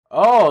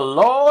Oh,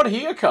 Lord,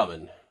 he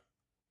a-coming.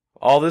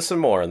 All this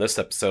and more in this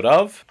episode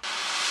of...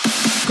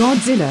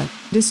 Godzilla,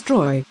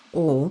 Destroy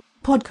All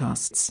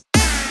Podcasts.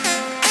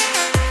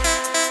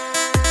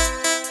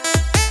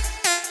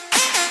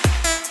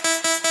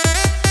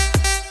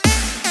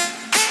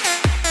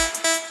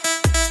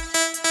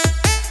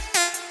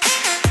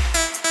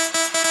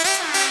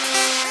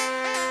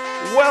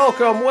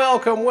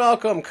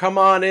 Welcome. Come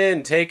on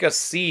in. Take a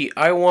seat.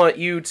 I want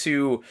you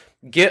to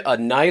get a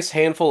nice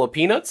handful of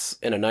peanuts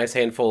and a nice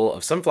handful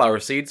of sunflower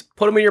seeds.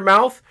 Put them in your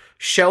mouth,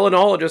 shell and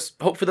all, and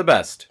just hope for the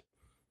best.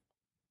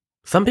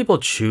 Some people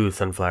chew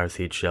sunflower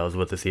seed shells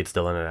with the seed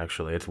still in it,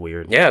 actually. It's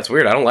weird. Yeah, it's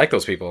weird. I don't like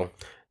those people.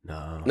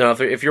 No,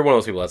 if you're one of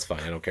those people, that's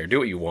fine. I don't care. Do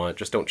what you want.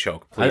 Just don't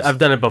choke, please. I've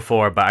done it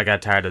before, but I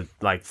got tired of,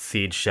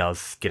 seed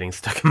shells getting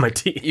stuck in my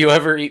teeth. You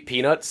ever eat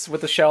peanuts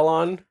with the shell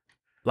on?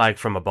 Like,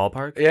 from a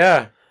ballpark?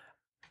 Yeah.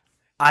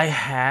 I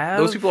have.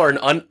 Those people are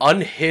an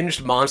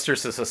unhinged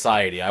monsters to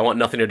society. I want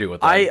nothing to do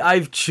with them.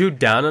 I've chewed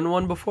down on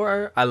one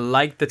before. I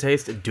like the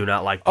taste. Do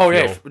not like the feel.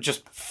 Yeah,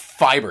 just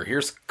fiber.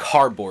 Here's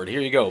cardboard.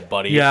 Here you go,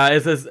 buddy. Yeah,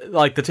 it's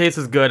the taste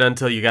is good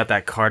until you got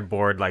that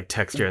cardboard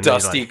texture. And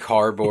dusty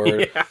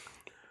cardboard. Yeah.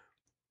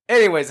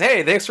 Anyways,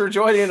 hey, thanks for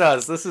joining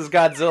us. This is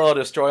Godzilla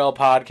Destroy All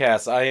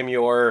Podcasts. I am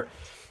your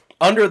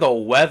under the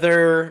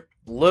weather,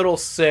 little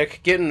sick,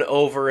 getting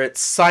over it,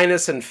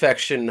 sinus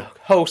infection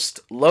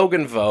host,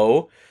 Logan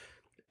Vo.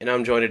 And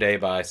I'm joined today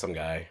by some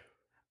guy.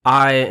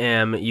 I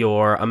am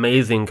your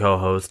amazing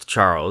co-host,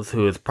 Charles,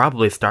 who is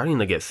probably starting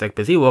to get sick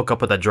because he woke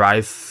up with a dry,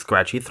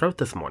 scratchy throat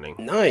this morning.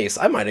 Nice.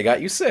 I might have got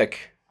you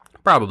sick.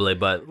 Probably,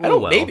 but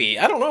maybe.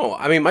 I don't know.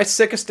 I mean, my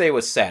sickest day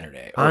was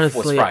Saturday.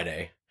 Honestly, was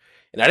Friday.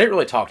 And I didn't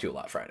really talk to you a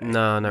lot Friday.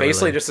 No, not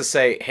Basically really. Just to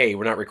say, hey,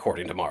 we're not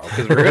recording tomorrow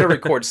because we're going to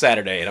record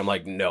Saturday. And I'm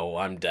like, no,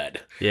 I'm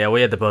dead. Yeah,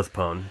 we had to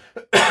postpone.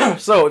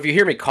 So if you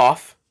hear me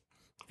cough,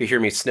 if you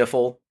hear me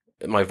sniffle,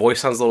 my voice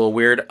sounds a little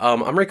weird.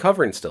 I'm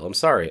recovering still. I'm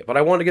sorry. But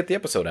I wanted to get the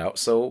episode out,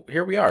 so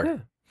here we are. Yeah.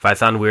 If I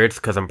sound weird, it's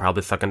because I'm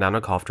probably sucking down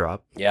a cough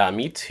drop. Yeah,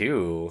 me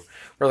too.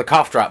 We're the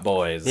cough drop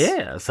boys.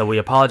 Yeah, so we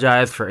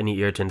apologize for any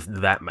irritants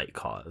that might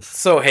cause.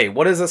 So, hey,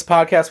 what is this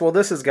podcast? Well,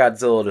 this is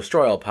Godzilla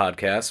Destroy All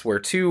Podcasts, where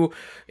two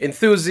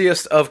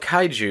enthusiasts of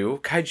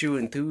kaiju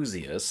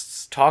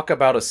enthusiasts, talk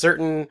about a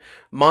certain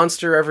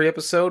monster every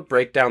episode,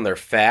 break down their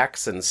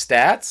facts and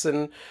stats,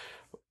 and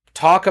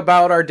talk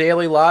about our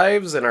daily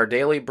lives and our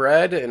daily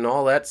bread and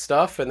all that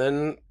stuff, and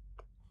then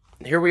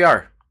here we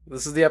are.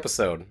 This is the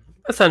episode.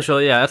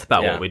 Essentially, yeah, that's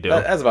about what we do.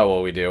 That's about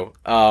what we do.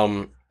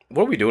 What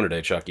are we doing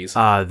today,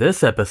 Chuckies?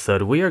 This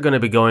episode, we are going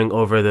to be going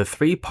over the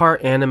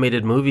 3-part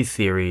animated movie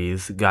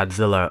series,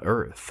 Godzilla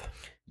Earth.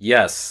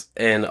 Yes,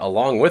 and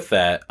along with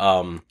that,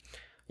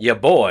 ya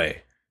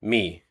boy,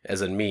 me,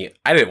 as in me,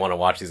 I didn't want to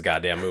watch these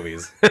goddamn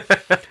movies.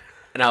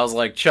 And I was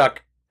like,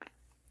 Chuck,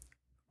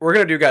 we're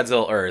going to do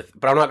Godzilla Earth,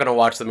 but I'm not going to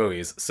watch the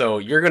movies. So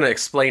you're going to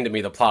explain to me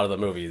the plot of the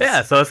movies.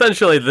 Yeah, so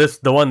essentially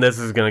the one this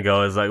is going to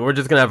go is we're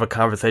just going to have a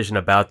conversation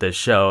about this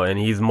show, and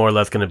he's more or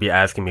less going to be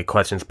asking me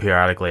questions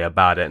periodically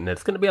about it, and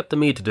it's going to be up to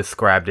me to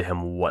describe to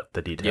him what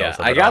the details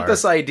of it are. I got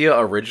this idea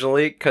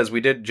originally because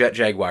we did Jet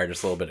Jaguar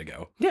just a little bit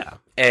ago. Yeah.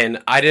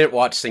 And I didn't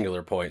watch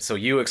Singular Point, so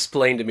you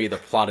explained to me the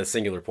plot of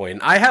Singular Point,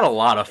 and I had a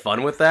lot of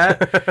fun with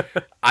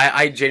that.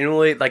 I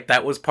genuinely,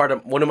 that was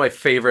one of my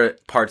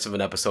favorite parts of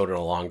an episode in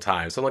a long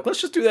time. So I'm like,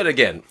 let's just do that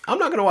again. I'm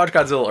not going to watch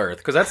Godzilla Earth,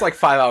 because that's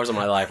 5 hours of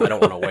my life I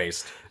don't want to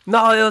waste.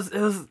 No, it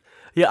was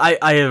yeah,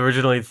 I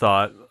originally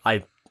thought,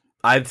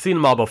 I've seen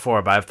them all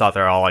before, but I've thought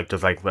they're all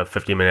just a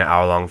 50-minute,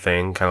 hour-long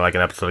thing, kind of like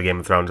an episode of Game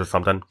of Thrones or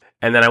something.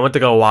 And then I went to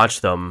go watch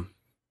them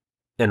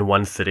in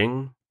one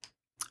sitting,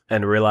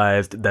 and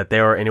realized that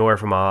they were anywhere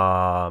from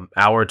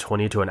hour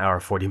 20 to an hour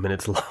 40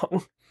 minutes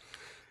long.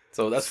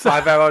 So that's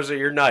 5 hours of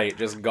your night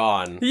just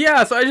gone.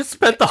 Yeah, so I just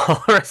spent the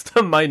whole rest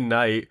of my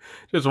night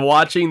just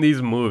watching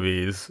these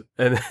movies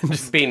and then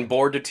just being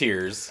bored to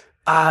tears.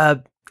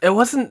 It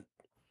wasn't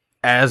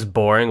as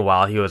boring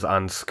while he was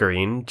on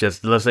screen.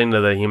 Just listening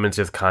to the humans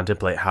just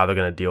contemplate how they're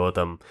going to deal with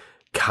them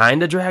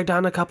kind of dragged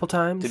on a couple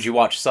times. Did you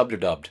watch subbed or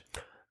dubbed?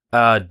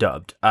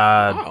 Dubbed.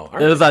 Wow,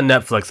 it was on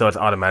Netflix, so it's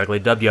automatically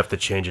dubbed. You have to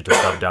change it to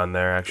sub down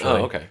there,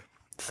 actually. Oh, okay.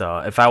 So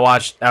if I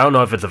watched, I don't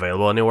know if it's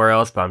available anywhere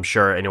else, but I'm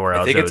sure anywhere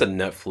else. I think it's a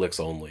Netflix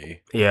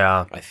only.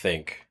 Yeah. I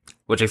think.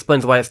 Which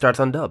explains why it starts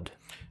undubbed.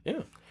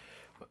 Yeah.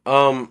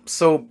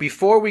 So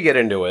before we get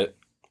into it,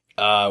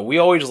 we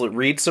always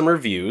read some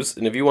reviews,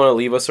 and if you want to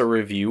leave us a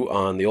review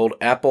on the old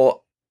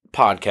Apple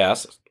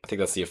Podcast, I think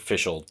that's the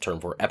official term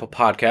for Apple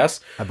Podcasts.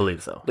 I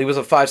believe so. Leave us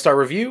a 5-star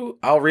review.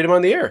 I'll read them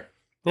on the air.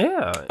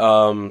 Yeah.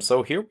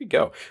 So here we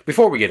go.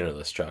 Before we get into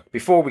this, Chuck,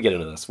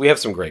 we have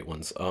some great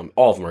ones.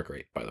 All of them are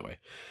great, by the way.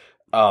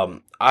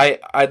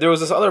 There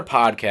was this other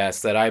podcast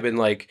that I've been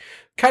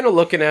kind of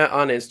looking at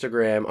on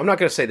Instagram. I'm not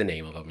going to say the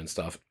name of them and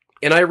stuff.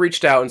 And I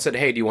reached out and said,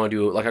 hey, do you want to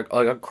do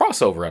a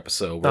crossover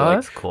episode? Where,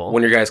 that's cool.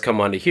 When your guys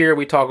come on to here,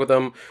 we talk with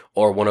them,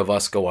 or one of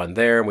us go on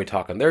there and we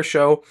talk on their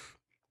show.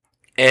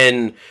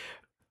 And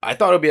I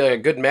thought it would be a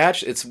good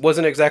match. It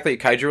wasn't exactly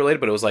kaiju related,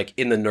 but it was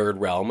in the nerd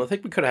realm. I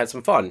think we could have had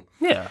some fun.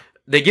 Yeah.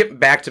 they get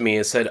back to me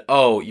and said,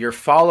 "Oh, your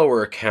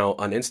follower count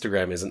on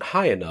Instagram isn't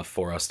high enough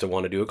for us to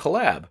want to do a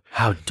collab."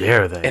 How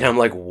dare they? And I'm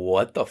like,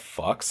 "What the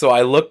fuck?" So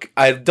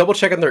I double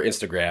check on their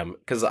Instagram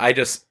because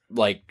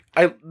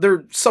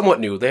they're somewhat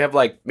new. They have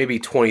like maybe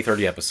 20,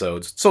 30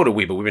 episodes. So do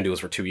we, but we've been doing this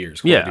for 2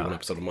 years. We do one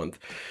episode a month.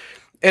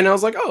 And I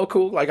was like, "Oh,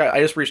 cool." Like I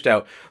just reached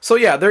out. So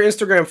yeah, their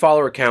Instagram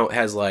follower count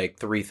has like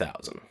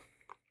 3,000.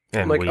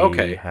 And I'm like,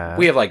 okay,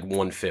 we have like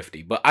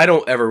 150, but I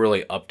don't ever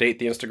really update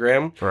the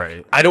Instagram.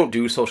 Right. I don't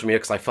do social media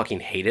because I fucking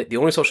hate it. The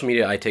only social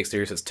media I take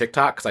serious is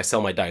TikTok because I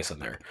sell my dice on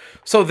there.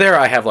 So there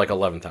I have like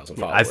 11,000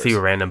 followers. I see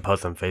random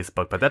posts on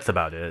Facebook, but that's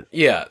about it.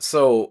 Yeah,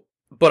 so,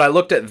 but I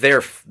looked at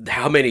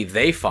how many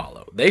they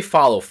follow. They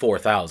follow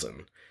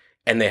 4,000,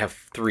 and they have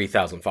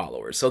 3,000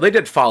 followers. So they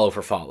did follow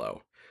for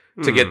follow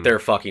to get their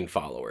fucking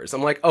followers.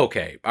 I'm like,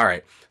 okay, all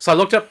right. So I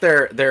looked up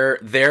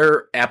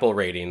their Apple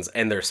ratings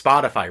and their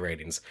Spotify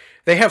ratings.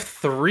 They have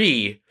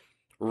 3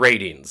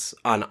 ratings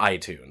on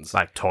iTunes.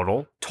 Like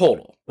total?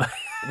 Total.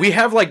 We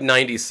have like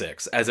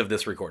 96 as of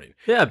this recording.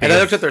 Yeah. And I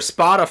looked at their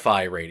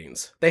Spotify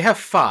ratings. They have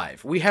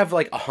 5. We have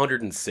like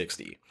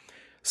 160.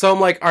 So I'm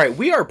like, all right,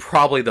 we are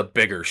probably the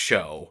bigger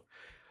show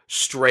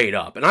straight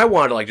up. And I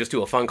wanted to like just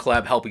do a fun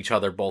collab, help each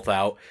other both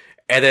out.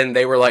 And then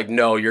they were like,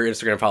 no, your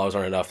Instagram followers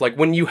aren't enough. Like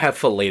when you have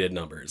filleted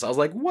numbers. I was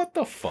like, what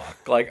the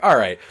fuck? Like, all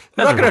right.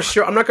 I'm not gonna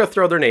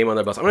throw their name on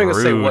their bus. I'm not gonna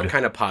say what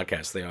kind of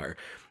podcast they are.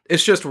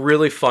 It's just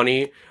really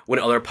funny when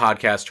other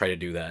podcasts try to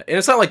do that. And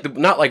it's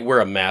not like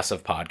we're a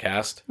massive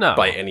podcast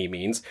by any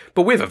means,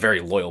 but we have a very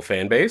loyal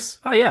fan base.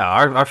 Oh yeah,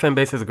 our fan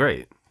base is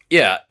great.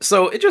 Yeah,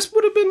 so it just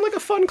would have been like a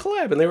fun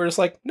collab, and they were just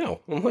like,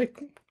 no. I'm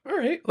like, all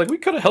right, like we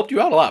could have helped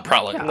you out a lot,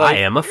 probably. Yeah, like, I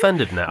am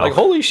offended now. Like,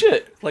 holy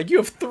shit! Like you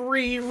have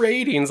 3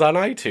 ratings on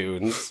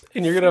iTunes,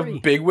 and you're gonna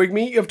bigwig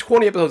me. You have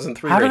 20 episodes and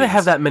 3. How ratings. do they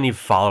have that many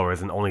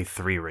followers and only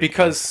 3 ratings?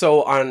 Because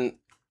so on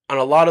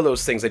a lot of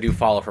those things, they do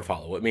follow for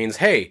follow. It means,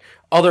 hey,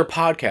 other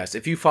podcasts,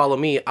 if you follow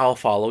me, I'll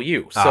follow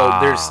you. So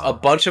there's a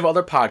bunch of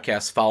other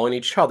podcasts following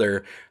each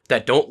other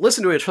that don't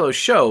listen to each other's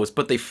shows,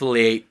 but they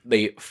fillet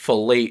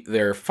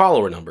their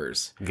follower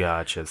numbers.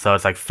 Gotcha. So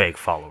it's like fake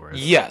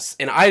followers. Yes,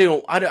 and I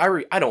don't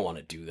want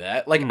to do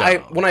that. Like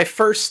when I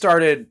first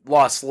started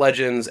Lost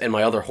Legends and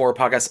my other horror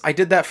podcasts, I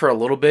did that for a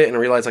little bit and I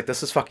realized like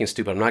this is fucking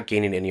stupid. I'm not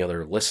gaining any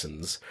other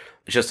listens.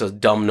 It's just a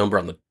dumb number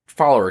on the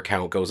follower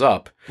count goes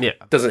up. Yeah,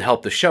 it doesn't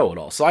help the show at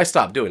all. So I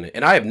stopped doing it,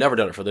 and I have never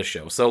done it for this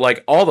show. So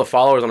like all the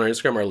followers on our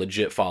Instagram are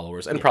legit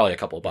followers, and probably a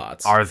couple of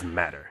bots. Ours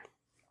matter.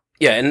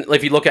 Yeah, and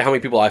if you look at how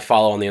many people I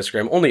follow on the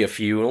Instagram, only a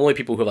few, and only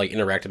people who like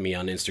interact with me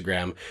on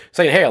Instagram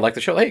saying, "Hey, I like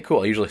the show." Hey,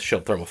 cool. I usually throw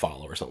them a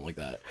follow or something like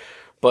that.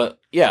 But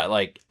yeah,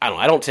 like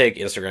I don't take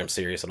Instagram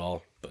serious at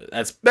all. But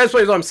that's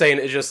what I'm saying.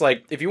 It's just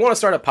like if you want to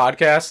start a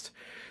podcast,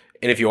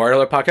 and if you are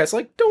another podcast,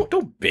 like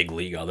don't big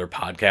league other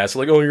podcasts.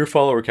 Like, oh, your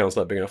follower count's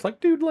not big enough. Like,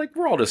 dude, like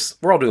we're all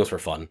doing this for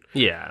fun.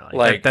 Yeah,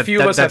 like a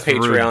few of us have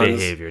Patreons. Rude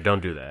behavior.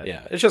 Don't do that.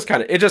 Yeah, it's just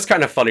kind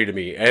of funny to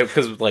me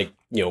because like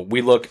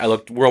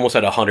we're almost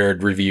at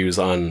 100 reviews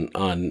on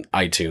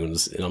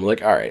iTunes, and I'm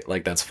like, all right,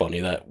 like that's funny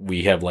that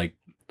we have like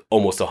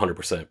almost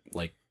 100%,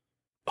 like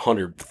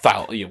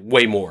 100,000,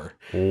 way more.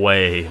 All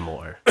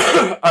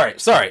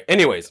right, sorry.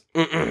 Anyways,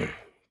 all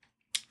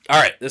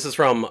right, this is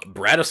from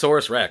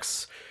Bradosaurus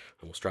Rex.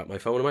 Almost dropped my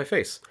phone in my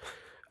face.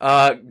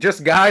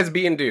 Just guys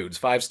being dudes,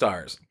 5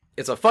 stars.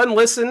 It's a fun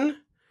listen.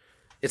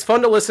 It's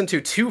fun to listen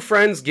to 2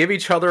 friends give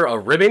each other a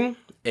ribbing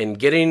and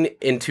getting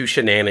into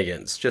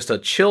shenanigans. Just a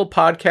chill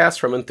podcast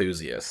from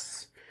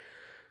enthusiasts.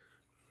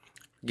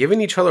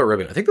 Giving each other a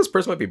ribbon. I think this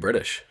person might be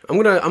British.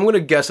 I'm gonna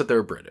guess that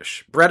they're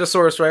British.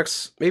 Bradosaurus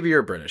Rex, maybe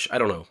you're British. I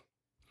don't know.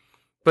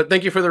 But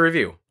thank you for the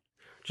review.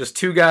 Just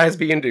 2 guys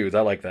being dudes.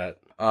 I like that.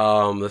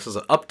 This is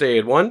an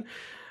updated one.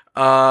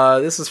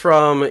 This is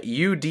from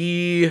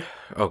UDHDGDDH.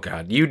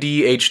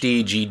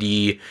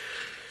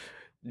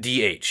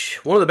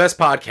 One of the best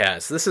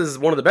podcasts. This is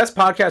one of the best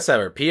podcasts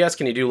ever. P.S.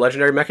 Can you do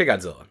Legendary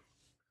Mechagodzilla?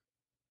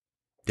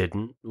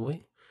 Didn't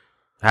we?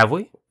 Have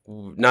we?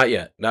 Not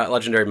yet. Not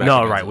Legendary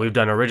Mechagodzilla. No, right. We've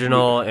done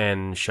original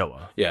and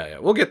Showa. Yeah.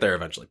 We'll get there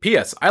eventually.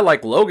 P.S. I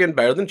like Logan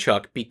better than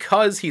Chuck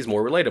because he's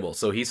more relatable.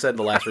 So he said in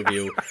the last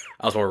review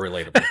I was more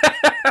relatable.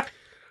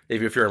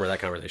 If you remember that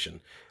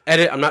conversation.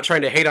 Edit, I'm not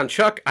trying to hate on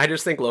Chuck. I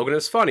just think Logan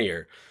is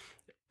funnier.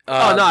 No,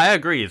 I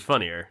agree. He's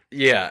funnier.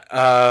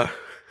 Yeah.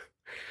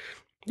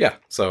 Yeah.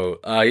 So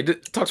he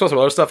talks about some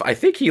other stuff. I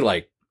think he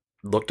like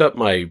looked up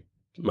my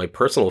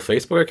personal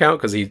Facebook account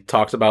because he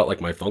talks about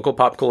like my Funko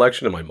Pop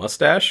collection and my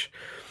mustache.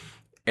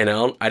 And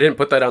I didn't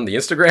put that on the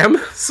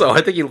Instagram. So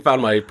I think he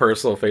found my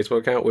personal Facebook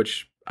account,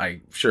 which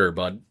sure,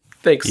 bud.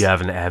 Thanks. You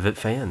have an avid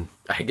fan.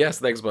 I guess.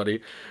 Thanks,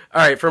 buddy.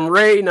 All right. From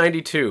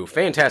Ray92.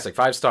 Fantastic.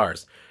 5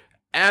 stars.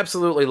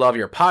 Absolutely love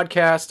your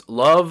podcast.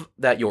 Love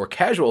that your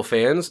casual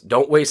fans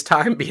don't waste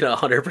time being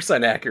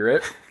 100%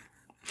 accurate.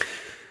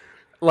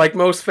 Like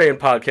most fan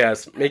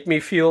podcasts, make me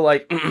feel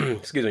like,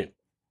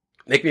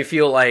 make me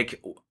feel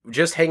like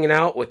just hanging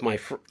out with my,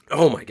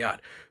 oh my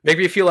God. Make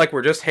me feel like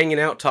we're just hanging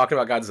out talking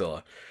about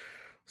Godzilla.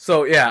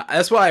 So yeah,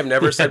 that's why I've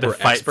never said we're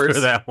experts.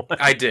 For that one.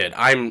 I did.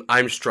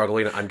 I'm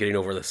struggling. I'm getting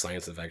over the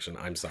science infection.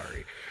 I'm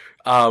sorry.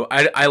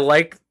 I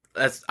like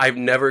that's. I've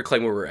never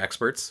claimed we were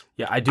experts.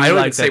 Yeah, I do I don't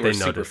like even say that we're they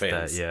super noticed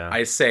fans. that. Yeah,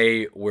 I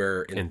say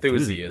we're enthusiasts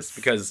Enthusiasts.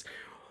 because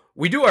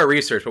we do our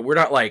research, but we're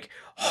not like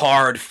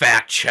hard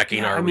fact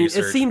checking our I mean,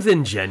 research. it seems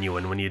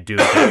ingenuine when you do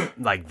that,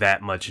 like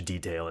that much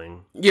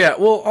detailing. Yeah,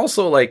 well,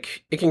 also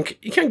like you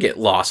can get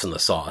lost in the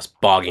sauce,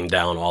 bogging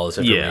down all this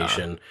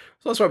information.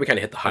 So that's why we kind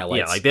of hit the highlights.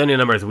 Yeah, like the only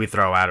numbers we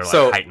throw out are like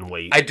So, height and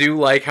weight. I do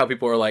like how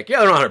people are like, yeah,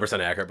 they're not 100%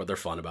 accurate, but they're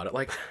fun about it.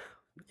 Like,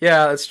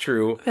 yeah, that's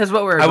true. That's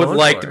what we're. I would going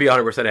like for. to be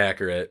 100%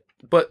 accurate,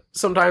 but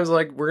sometimes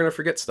like we're gonna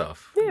forget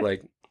stuff. Yeah,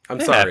 like, I'm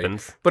it sorry,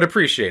 happens. but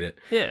appreciate it.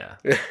 Yeah.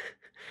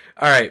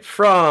 All right,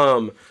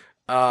 from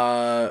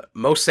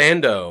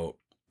Mosando.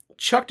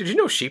 Chuck, did you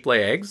know sheep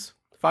lay eggs?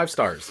 5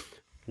 stars.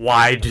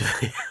 Why do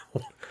they?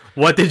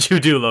 What did you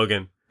do,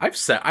 Logan?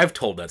 I've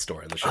told that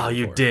story on the show. Oh,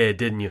 you before. did,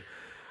 didn't you?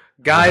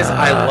 Guys,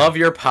 I love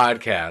your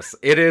podcast.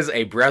 It is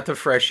a breath of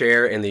fresh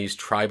air in these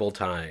tribal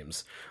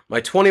times.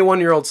 My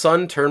 21-year-old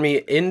son turned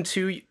me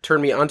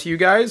onto you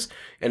guys,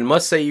 and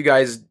must say you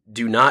guys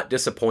do not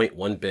disappoint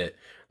one bit.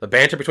 The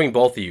banter between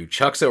both of you,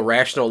 Chuck's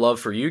irrational love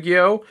for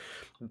Yu-Gi-Oh!,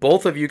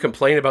 both of you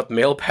complain about the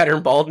male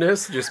pattern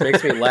baldness, just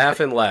makes me laugh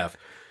and laugh.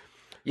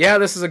 Yeah,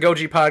 this is a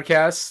Goji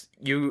podcast.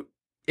 Yeah,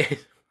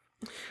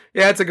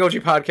 it's a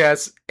Goji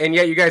podcast, and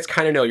yeah, you guys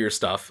kind of know your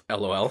stuff.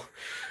 LOL.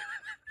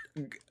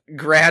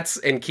 Grats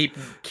and keep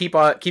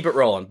it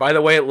rolling. By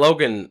the way,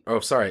 Logan. Oh,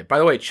 sorry. By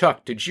the way,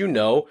 Chuck, did you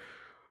know? ...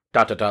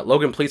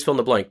 Logan, please fill in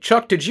the blank.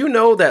 Chuck, did you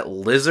know that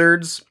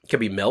lizards can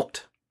be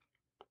milked?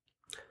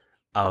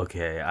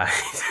 Okay,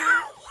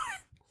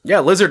 Yeah,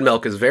 lizard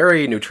milk is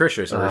very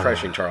nutritious and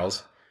refreshing.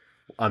 Charles,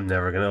 I'm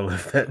never gonna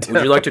live that down.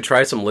 would you like to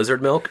try some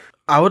lizard milk?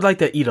 I would like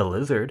to eat a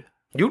lizard.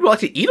 You would like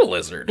to eat a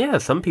lizard? Yeah,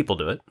 some people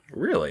do it.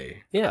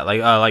 Really? Yeah,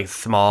 like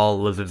small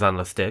lizards on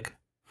a stick.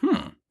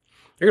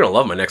 You're gonna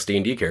love my next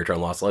D&D character on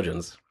Lost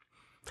Legends.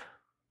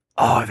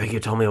 Oh, I think you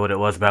told me what it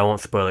was, but I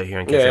won't spoil it here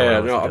in case Yeah,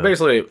 anyone no. else does.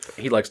 Basically,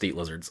 he likes to eat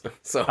lizards,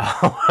 so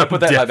Oh, I put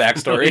that in my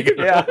definitely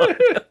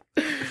backstory.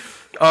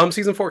 Yeah.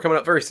 Season 4 coming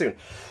up very soon.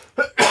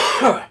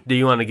 Do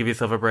you want to give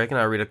yourself a break and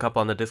I'll read a couple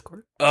on the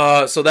Discord?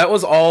 So that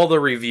was all the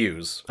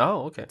reviews.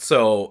 Oh, okay.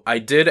 So I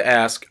did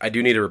ask, I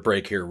do need a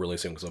break here really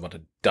soon because I'm about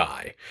to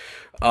die.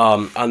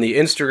 On the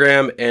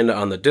Instagram and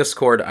on the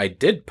Discord, I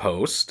did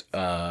post,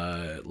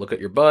 look at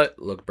your butt,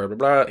 look, blah, blah,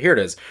 blah. Here it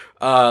is.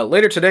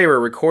 Later today, we're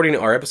recording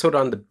our episode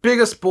on the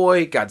biggest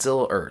boy,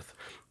 Godzilla Earth.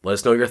 Let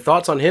us know your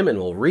thoughts on him and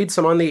we'll read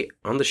some on the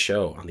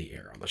show,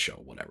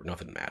 whatever,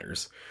 nothing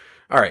matters.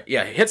 All right,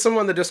 yeah, hit some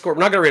on the Discord.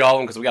 We're not going to read all of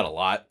them because we got a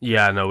lot.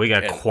 Yeah, no, we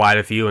got quite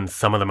a few, and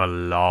some of them are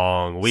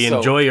long. We So,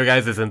 enjoy your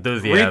guys'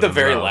 enthusiasm. Read the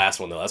very though.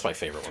 last one, though. That's my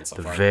favorite one so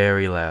The far.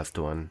 very last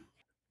one.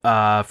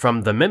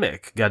 From The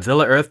Mimic,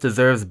 Godzilla Earth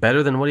deserves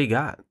better than what he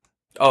got.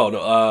 Oh,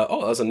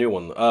 no, that's a new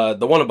one.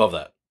 The one above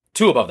that.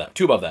 Two above that.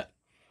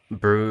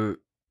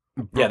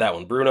 Yeah, that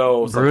one.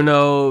 Bruno.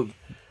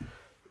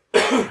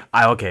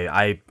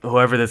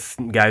 Whoever this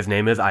guy's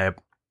name is, I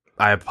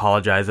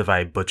apologize if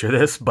I butcher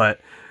this,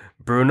 but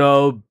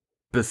Bruno...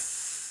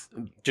 Just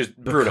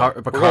Bruno.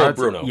 Picard, We're going with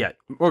Bruno. Yeah,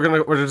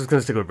 we're just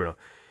gonna stick with Bruno.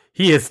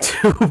 He is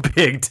too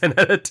big. 10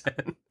 out of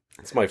 10.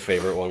 It's my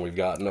favorite one we've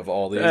gotten of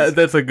all these.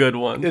 That's a good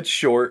one. It's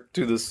short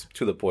to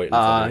the point. and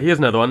funny. Here's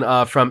another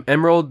one. From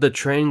Emerald the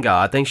Train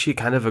God. I think she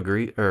kind of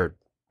agrees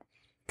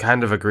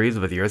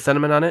with your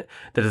sentiment on it.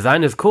 The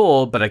design is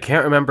cool, but I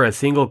can't remember a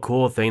single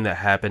cool thing that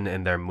happened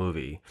in their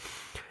movie.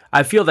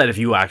 I feel that if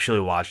you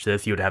actually watch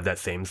this, you would have that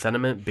same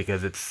sentiment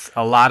because it's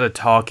a lot of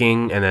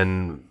talking and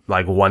then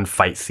like one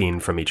fight scene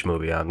from each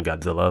movie on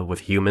Godzilla with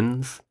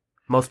humans,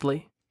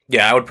 mostly.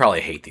 Yeah, I would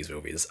probably hate these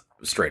movies,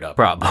 straight up.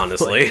 Probably.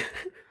 Honestly.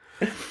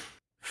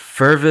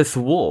 Fervis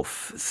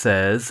Wolf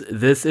says,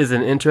 this is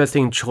an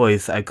interesting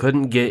choice. I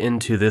couldn't get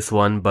into this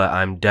one, but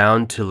I'm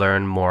down to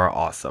learn more.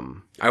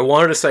 Awesome. I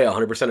wanted to say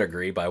 100%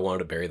 agree, but I wanted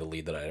to bury the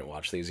lead that I didn't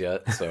watch these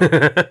yet. So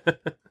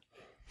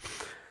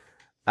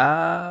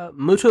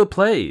Muto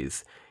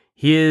plays.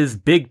 He is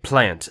big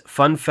plant.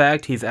 Fun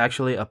fact, he's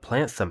actually a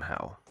plant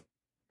somehow.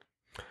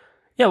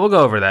 Yeah, we'll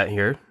go over that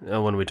here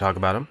when we talk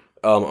about him.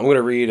 I'm going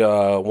to read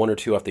one or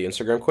two off the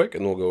Instagram quick,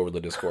 and we'll go over the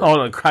Discord. Hold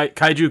on,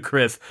 Kaiju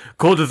Chris.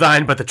 Cool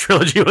design, but the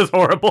trilogy was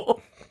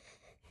horrible.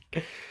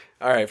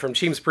 All right, from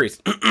Cheems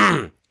Priest.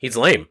 He's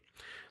lame.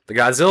 The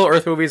Godzilla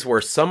Earth movies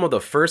were some of the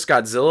first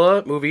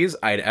Godzilla movies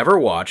I'd ever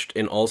watched,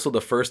 and also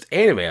the first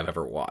anime I've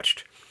ever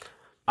watched.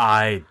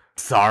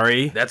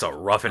 Sorry. That's a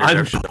rough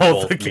introduction On to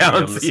both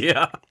accounts, mediums.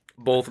 yeah.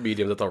 Both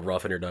mediums, that's a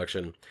rough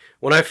introduction.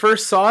 When I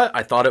first saw it,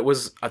 I thought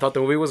the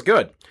movie was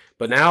good.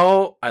 But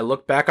now I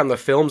look back on the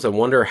films and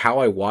wonder how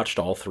I watched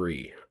all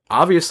three.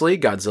 Obviously,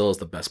 Godzilla is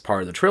the best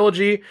part of the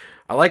trilogy.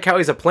 I like how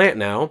he's a plant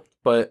now,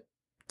 but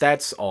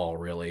that's all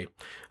really.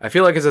 I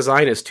feel like his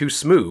design is too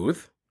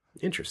smooth.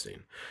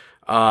 Interesting.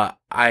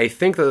 I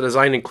think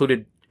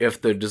that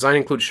if the design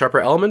includes sharper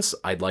elements,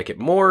 I'd like it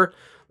more.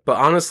 But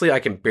honestly, I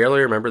can barely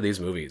remember these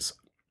movies.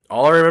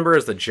 All I remember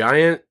is the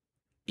giant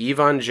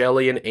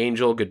Evangelion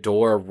angel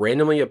Ghidorah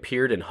randomly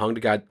appeared and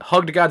hugged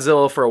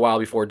Godzilla for a while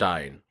before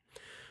dying.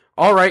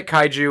 Alright,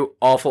 kaiju,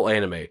 awful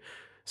anime.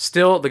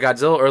 Still, the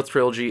Godzilla Earth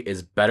trilogy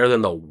is better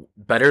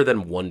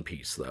than One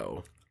Piece,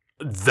 though.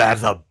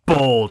 That's a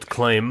bold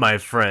claim, my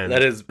friend.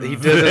 That is, he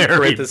did in Very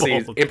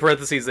parentheses. bold. In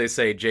parentheses, they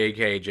say,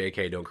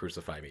 JK, don't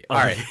crucify me. All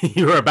right.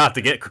 You were about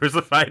to get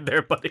crucified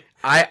there, buddy.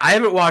 I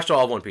haven't watched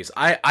all of One Piece.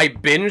 I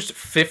binged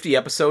 50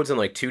 episodes in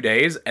like 2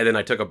 days, and then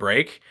I took a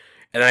break,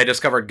 and then I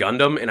discovered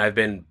Gundam, and I've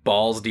been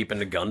balls deep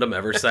into Gundam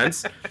ever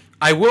since.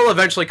 I will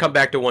eventually come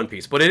back to One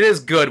Piece, but it is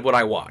good what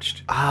I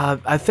watched.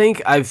 I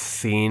think I've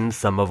seen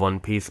some of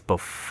One Piece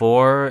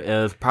before. It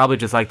was probably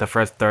just like the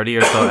first 30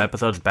 or so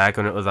episodes back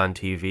when it was on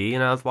TV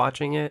and I was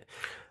watching it.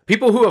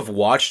 People who have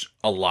watched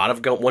a lot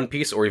of One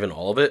Piece, or even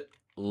all of it,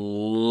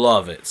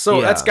 love it. So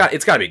Yeah. it's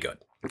got to be good.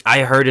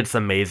 I heard it's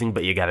amazing,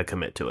 but you gotta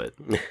commit to it.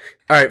 All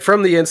right,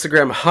 from the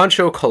Instagram,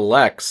 Honcho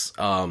Collects.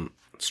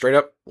 Straight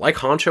up like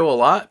Honcho a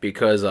lot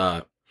because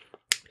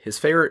his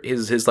favorite,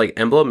 his like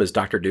emblem is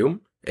Doctor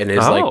Doom. And his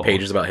like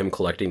pages about him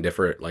collecting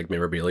different like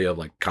memorabilia of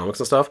like comics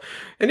and stuff.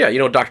 And yeah,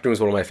 Doctor Doom is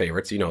one of my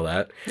favorites. You know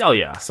that. Oh,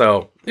 yeah.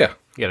 So yeah,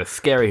 You got a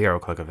scary hero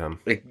click of him.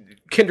 like,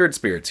 kindred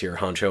spirits here,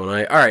 Honcho and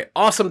I. All right,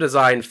 awesome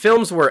design.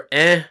 Films were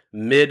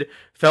mid.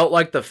 Felt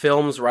like the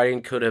film's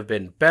writing could have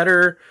been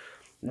better.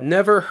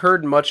 Never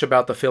heard much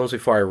about the films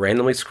before I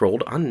randomly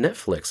scrolled on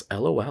Netflix.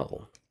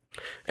 LOL.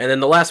 And then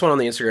the last one on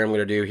the Instagram I'm going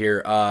to do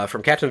here,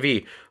 from Captain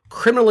V.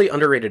 Criminally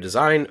underrated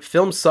design.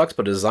 Film sucks,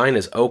 but design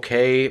is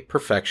okay.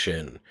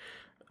 Perfection.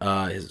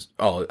 I think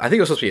it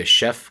was supposed to be a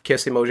chef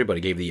kiss emoji, but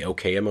he gave the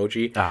okay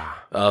emoji.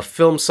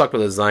 Film sucked, but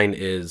the design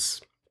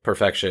is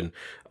perfection.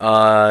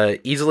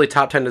 Easily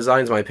top 10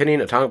 designs, in my opinion.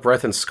 Atomic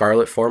Breath and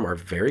Scarlet Form are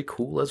very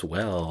cool as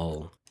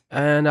well.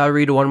 And I'll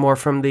read one more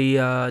from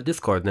the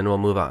Discord, and then we'll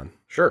move on.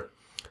 Sure.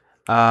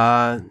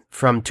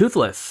 From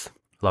Toothless.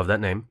 Love that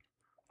name.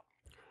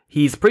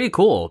 He's pretty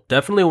cool.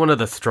 Definitely one of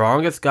the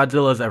strongest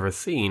Godzilla's ever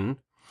seen.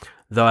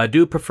 Though I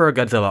do prefer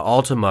Godzilla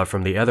Ultima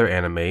from the other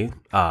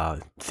anime,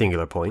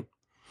 Singular Point.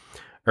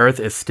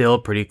 Earth is still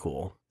pretty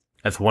cool.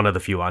 That's one of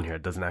the few on here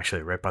that doesn't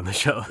actually rip on the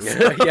show.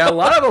 Yeah, a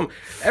lot of them.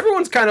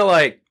 Everyone's kind of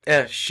like,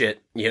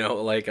 shit.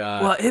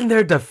 Well, in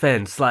their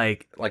defense,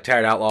 like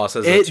Tired Outlaw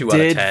says a 2 out of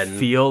 10. It did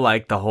feel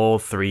like the whole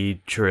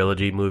 3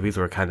 trilogy movies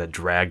were kind of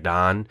dragged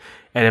on.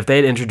 And if they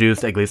had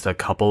introduced at least a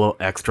couple of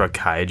extra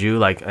kaiju,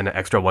 like an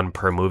extra one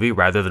per movie,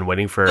 rather than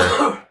waiting for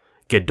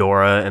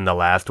Ghidorah in the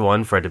last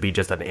one for it to be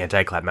just an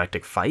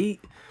anticlimactic fight,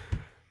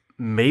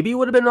 maybe it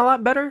would have been a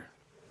lot better.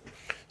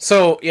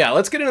 So, yeah,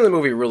 let's get into the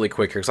movie really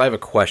quick here, because I have a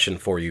question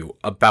for you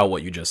about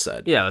what you just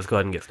said. Yeah, let's go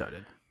ahead and get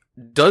started.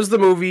 Does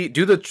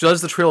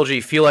the trilogy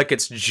feel like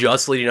it's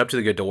just leading up to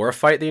the Ghidorah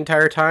fight the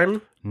entire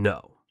time?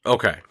 No.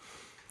 Okay.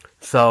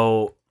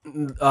 So...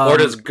 or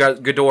does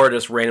Ghidorah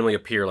just randomly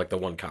appear like the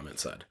one comment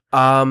said?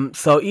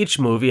 So each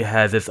movie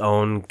has its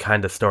own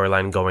kind of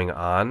storyline going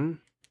on.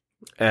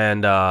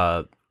 And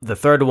the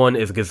third one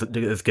is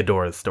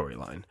Ghidorah's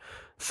storyline.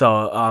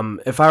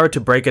 So if I were to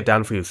break it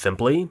down for you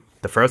simply...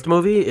 The first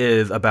movie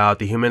is about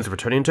the humans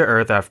returning to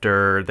Earth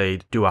after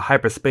they do a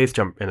hyperspace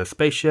jump in a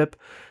spaceship.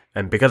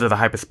 And because of the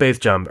hyperspace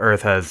jump,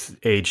 Earth has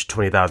aged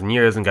 20,000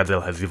 years and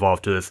Godzilla has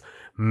evolved to this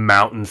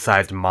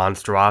mountain-sized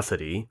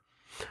monstrosity.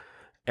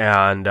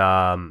 And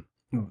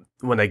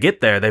when they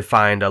get there, they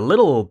find a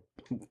little,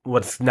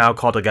 what's now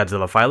called a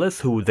Godzilla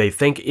phyllis, who they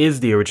think is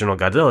the original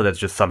Godzilla that's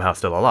just somehow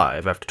still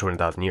alive after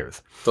 20,000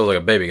 years. So like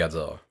a baby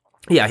Godzilla.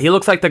 Yeah, he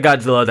looks like the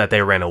Godzilla that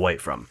they ran away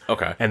from.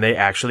 Okay. And they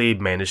actually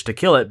managed to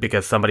kill it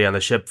because somebody on the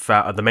ship,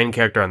 the main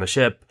character on the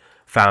ship,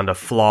 found a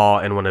flaw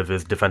in one of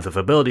his defensive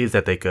abilities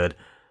that they could,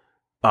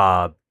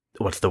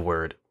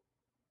 exploit.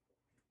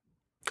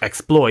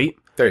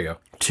 There you go.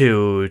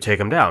 To take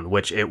him down,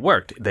 which it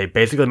worked. They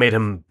basically made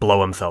him blow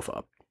himself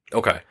up.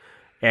 Okay.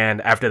 And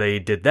after they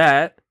did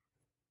that,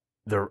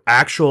 the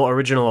actual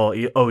original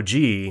OG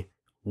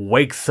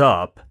wakes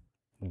up,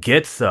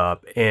 gets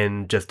up,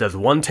 and just does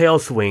one tail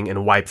swing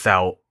and wipes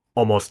out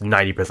almost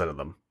 90% of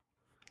them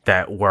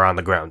that were on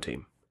the ground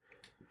team.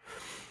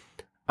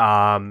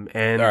 And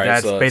right,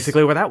 that's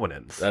basically where that one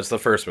ends. That's the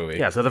first movie.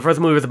 Yeah, so the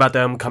first movie is about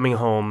them coming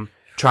home,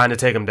 trying to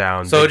take him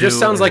down. So it just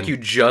sounds like you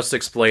just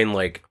explained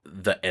like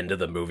the end of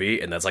the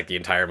movie, and that's like the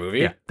entire movie?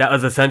 Yeah, that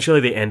was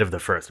essentially the end of the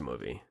first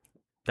movie.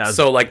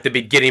 So like the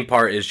beginning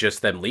part is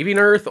just them leaving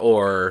Earth,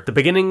 or... The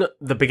beginning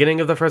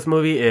of the first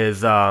movie is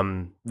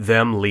them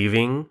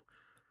leaving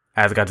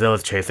as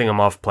Godzilla's chasing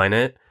them off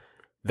planet.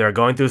 They're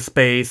going through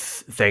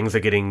space, things are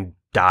getting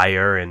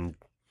dire and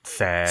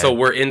sad. So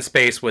we're in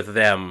space with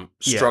them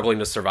struggling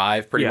to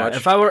survive, pretty much?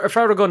 If I were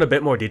to go into a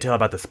bit more detail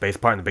about the space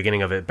part in the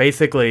beginning of it,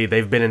 basically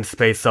they've been in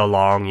space so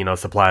long,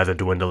 supplies are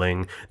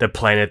dwindling. The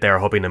planet they were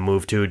hoping to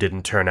move to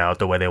didn't turn out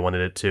the way they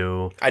wanted it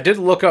to. I did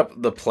look up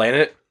the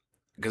planet,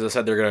 because it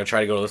said they're going to try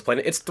to go to this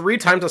planet. It's 3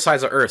 times the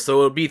size of Earth, so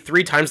it would be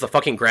 3 times the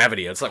fucking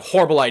gravity. It's like a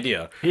horrible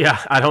idea. Yeah,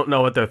 I don't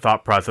know what their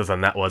thought process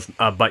on that was,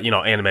 but,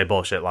 anime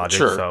bullshit logic,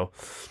 sure. So...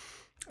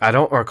 I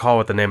don't recall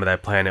what the name of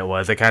that planet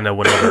was. They kind of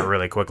went over it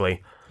really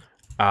quickly.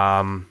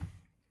 But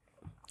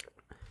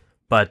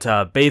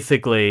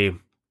basically,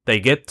 they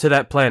get to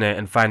that planet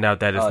and find out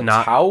that it's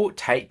not...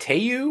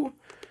 Teu?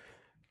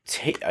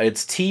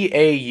 It's Tau-E.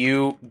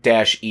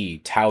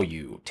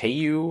 Tau-U.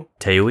 Tau?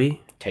 Teui?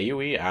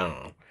 Tau-E? I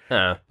don't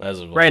know. That's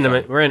a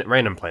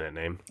Random planet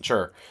name.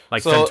 Sure.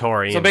 Like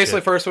Centauri. So and basically,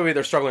 shit. first movie,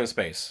 they're struggling in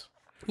space.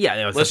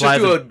 Yeah, Let's just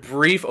do a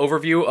brief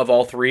overview of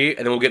all three, and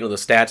then we'll get into the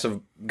stats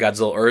of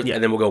Godzilla Earth,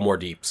 and then we'll go more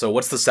deep. So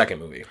what's the second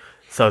movie?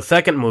 So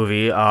second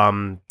movie,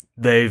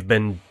 they've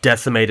been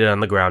decimated on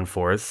the ground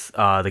force.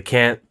 They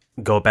can't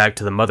go back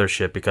to the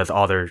mothership because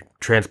all their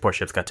transport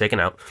ships got taken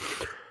out.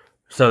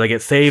 So they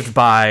get saved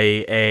by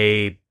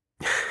a...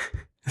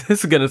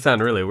 This is going to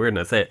sound really weird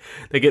when I say it.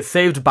 They get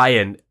saved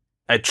by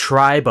a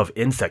tribe of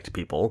insect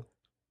people.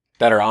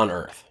 That are on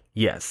Earth.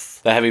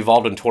 Yes. That have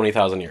evolved in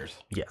 20,000 years.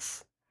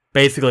 Yes.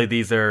 Basically,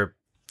 these are...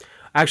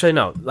 Actually,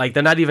 no. Like,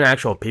 they're not even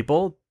actual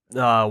people.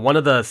 One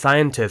of the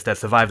scientists that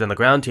survived on the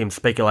ground team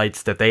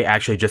speculates that they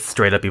actually just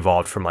straight up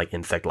evolved from, like,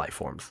 insect life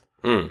forms.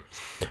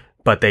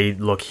 But they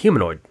look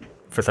humanoid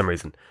for some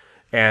reason.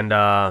 And,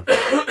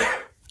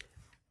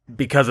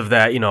 because of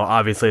that,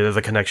 obviously there's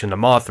a connection to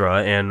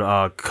Mothra, and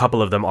a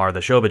couple of them are the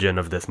Shobijin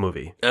of this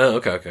movie. Oh,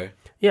 okay.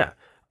 Yeah.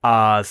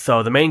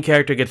 So the main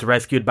character gets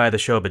rescued by the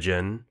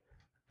Shobijin.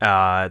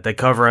 They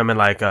cover him in,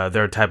 like,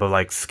 their type of,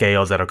 like,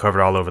 scales that are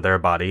covered all over their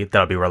body.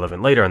 That'll be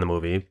relevant later in the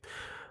movie.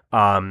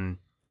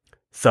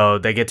 So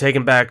they get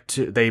taken back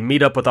to... They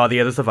meet up with all the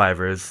other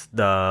survivors.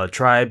 The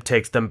tribe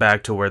takes them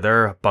back to where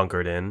they're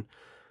bunkered in.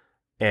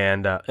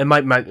 And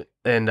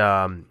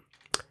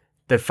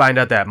they find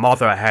out that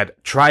Mothra had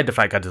tried to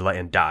fight Godzilla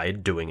and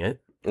died doing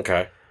it.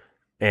 Okay.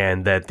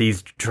 And that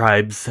these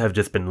tribes have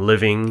just been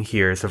living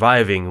here,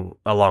 surviving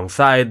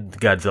alongside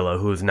Godzilla,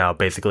 who's now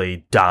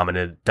basically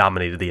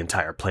dominated the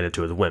entire planet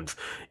to his whims.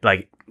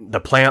 Like, the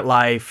plant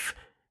life,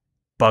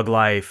 bug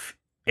life,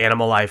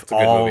 animal life,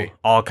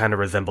 all kind of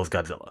resembles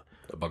Godzilla.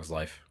 A Bug's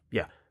Life.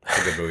 Yeah.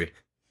 It's a good movie.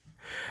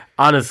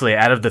 Honestly,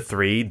 out of the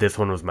three, this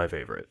one was my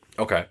favorite.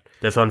 Okay.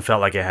 This one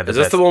felt like it had the Is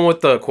this best... the one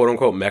with the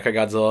quote-unquote Mecha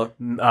Godzilla?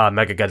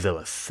 Mega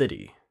Godzilla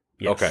City.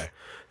 Yes. Okay.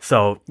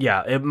 So,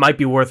 yeah, it might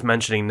be worth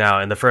mentioning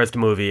now, in the first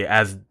movie,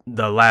 as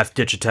the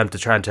last-ditch attempt to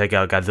try and take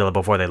out Godzilla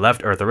before they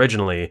left Earth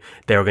originally,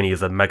 they were going to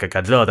use a Mecha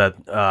Godzilla that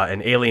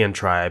an alien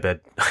tribe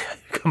had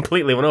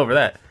completely went over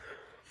that.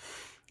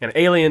 An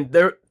alien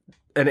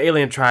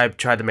tribe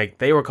tried to make...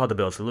 They were called the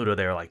Bill Saludo.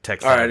 They were like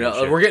Texas. All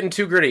right, we're getting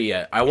too gritty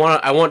yet. I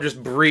want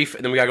just brief,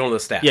 and then we got to go into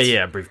the stats.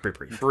 Yeah, brief.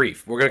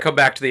 Brief. We're going to come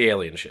back to the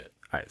alien shit.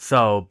 All right,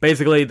 so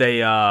basically they...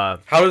 How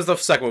does the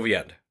second movie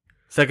end?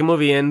 Second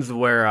movie ends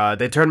where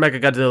they turn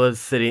Mechagodzilla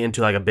City into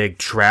like a big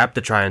trap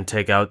to try and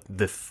take out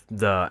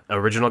the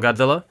original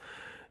Godzilla.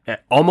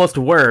 It almost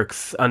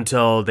works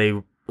until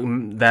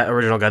that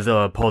original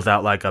Godzilla pulls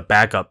out like a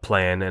backup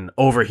plan and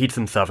overheats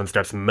himself and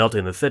starts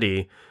melting the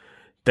city.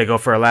 They go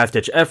for a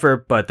last-ditch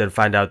effort, but then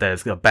find out that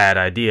it's a bad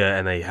idea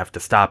and they have to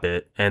stop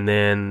it. And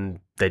then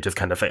they just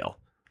kind of fail.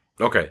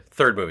 Okay,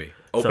 third movie.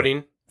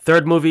 Opening?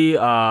 Third movie,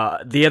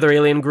 the other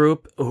alien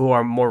group, who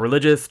are more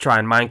religious, try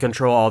and mind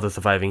control all the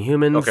surviving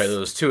humans. Okay,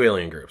 there's two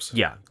alien groups.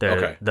 Yeah,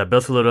 the Bill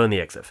Saludo and the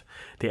Exif.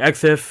 The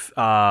Exif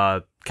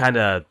kind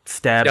of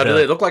stabbed... Now, do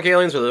they look like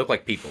aliens or do they look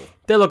like people?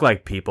 They look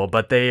like people,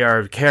 but they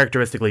are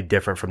characteristically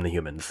different from the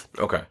humans.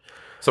 Okay.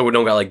 So we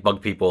don't got, like,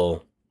 bug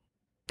people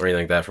or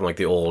anything like that from, like,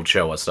 the old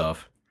Showa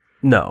stuff?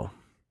 No.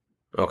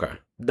 Okay.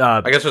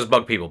 I guess there's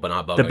bug people, but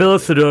not bug. The Bill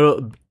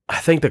Saludo... I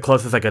think the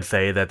closest I could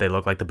say that they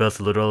look like the Bill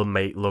Saludo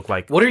may look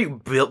like... What are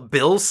you, Bill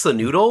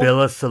Saludo?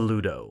 Billa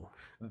Saludo.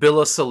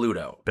 Billa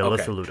Saludo. Billa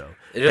Okay. Saludo.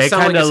 It just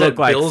sounds like you said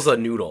Bill's a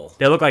noodle.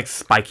 They look like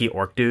spiky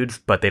orc dudes,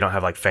 but they don't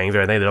have like fangs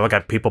or anything. They look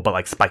like people, but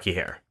like spiky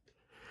hair.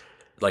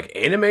 Like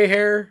anime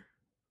hair?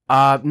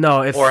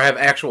 No, it's... Or have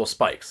actual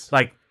spikes?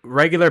 Like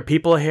regular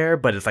people hair,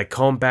 but it's like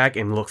combed back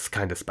and looks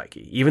kind of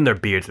spiky. Even their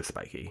beards are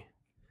spiky.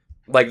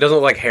 Like, doesn't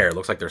look like hair. It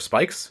looks like they're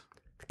spikes?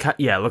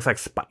 Yeah, it looks like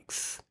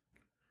spikes.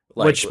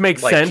 Like, which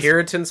makes sense. Like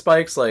keratin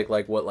spikes? Like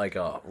what, like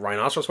a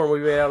rhinoceros horn would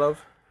be made out of?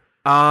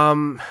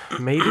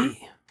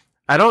 Maybe.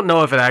 I don't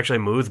know if it actually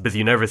moves, because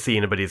you never see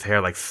anybody's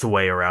hair like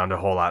sway around a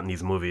whole lot in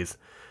these movies.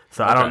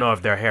 So I don't know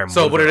if their hair moves.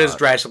 So, but it is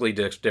drastically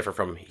different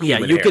from human Yeah,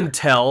 you hair. can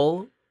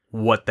tell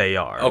what they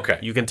are. Okay.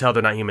 You can tell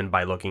they're not human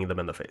by looking them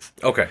in the face.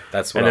 Okay,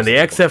 that's what And then the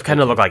XF kind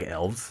of look like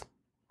elves.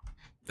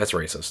 That's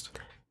racist.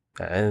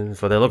 And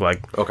that's what they look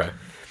like. Okay.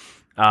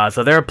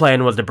 So their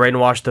plan was to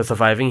brainwash the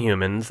surviving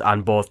humans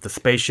on both the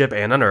spaceship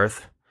and on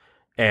Earth.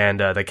 And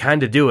they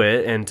kind of do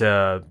it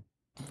into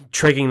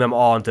tricking them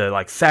all into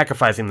like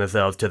sacrificing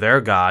themselves to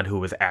their god, who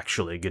was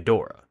actually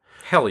Ghidorah.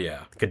 Hell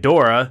yeah.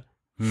 Ghidorah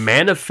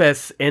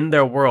manifests in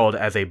their world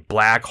as a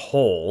black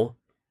hole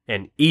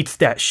and eats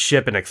that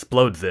ship and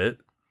explodes it,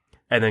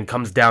 and then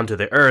comes down to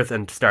the Earth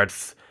and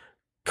starts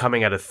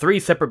coming out of 3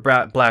 separate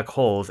black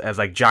holes as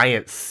like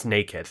giant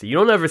snakeheads. You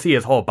don't ever see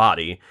his whole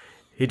body.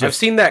 I've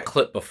seen that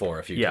clip before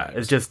a few Yeah, times.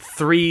 it's just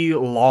 3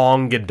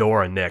 long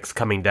Ghidorah necks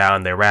coming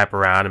down. They wrap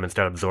around him and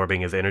start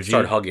absorbing his energy.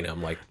 Start hugging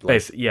him like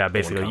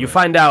basically. You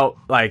find out,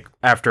 like,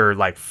 after,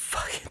 like,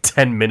 fucking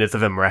 10 minutes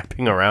of him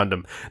wrapping around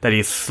him, that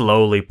he's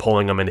slowly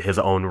pulling him into his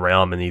own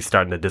realm, and he's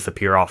starting to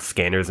disappear off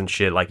scanners and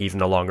shit, like he's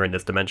no longer in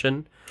this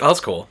dimension. Oh, that's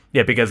cool.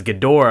 Yeah, because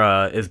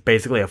Ghidorah is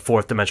basically a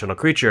 4th-dimensional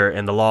creature,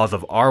 and the laws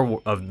of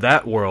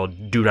that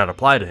world do not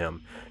apply to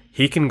him.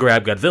 He can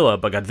grab Godzilla,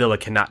 but Godzilla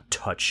cannot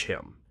touch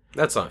him.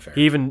 That's not fair.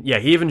 He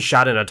even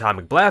shot an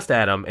atomic blast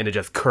at him, and it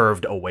just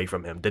curved away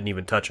from him. Didn't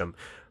even touch him.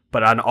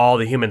 But on all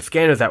the human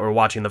scanners that were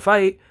watching the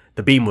fight,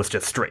 the beam was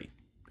just straight.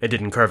 It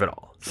didn't curve at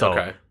all.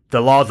 So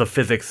the laws of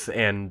physics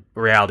and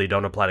reality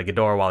don't apply to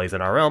Ghidorah while he's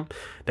in our realm.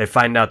 They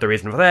find out the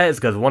reason for that is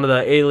because one of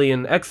the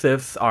alien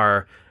Exifs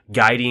are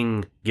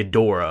guiding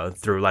Ghidorah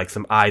through like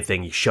some eye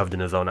thing he shoved in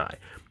his own eye.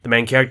 The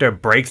main character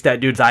breaks that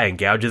dude's eye and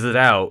gouges it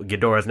out.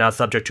 Ghidorah is now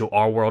subject to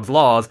our world's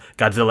laws.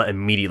 Godzilla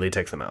immediately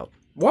takes him out.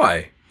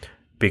 Why?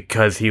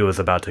 Because he was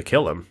about to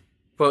kill him.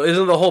 Well,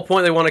 isn't the whole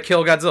point they want to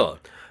kill Godzilla?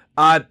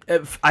 I'd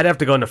have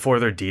to go into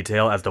further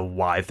detail as to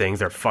why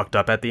things are fucked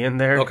up at the end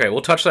there. Okay,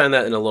 we'll touch on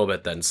that in a little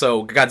bit then.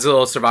 So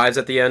Godzilla survives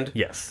at the end?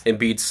 Yes. And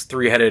beats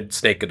 3-headed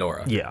Snake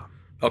Ghidorah? Yeah.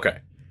 Okay.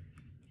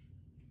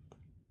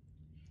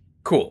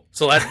 Cool.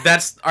 So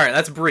that's all right,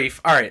 that's brief.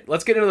 All right,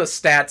 let's get into the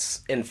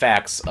stats and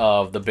facts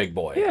of the big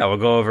boy. Yeah, we'll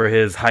go over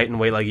his height and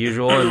weight like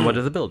usual and what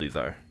his abilities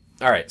are.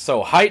 All right,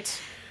 so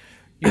height...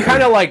 You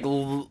kind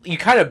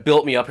of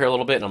built me up here a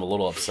little bit, and I'm a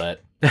little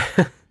upset.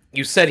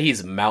 You said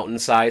he's mountain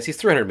size. He's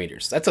 300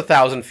 meters. That's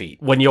 1,000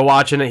 feet. When you're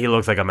watching it, he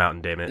looks like a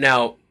mountain, damn it.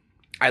 Now,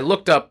 I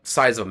looked up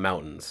size of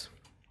mountains.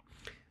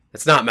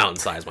 It's not mountain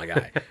size, my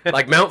guy.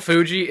 Like, Mount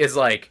Fuji is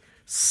like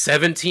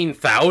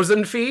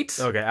 17,000 feet.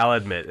 Okay, I'll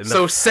admit.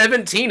 So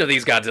 17 of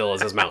these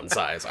Godzillas is mountain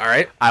size, all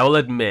right? I will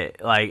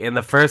admit, like, in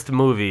the first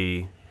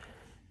movie,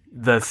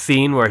 the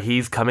scene where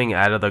he's coming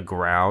out of the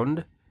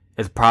ground...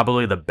 is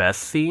probably the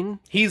best scene.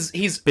 He's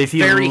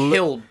very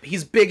hill.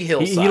 He's big hill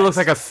size. He looks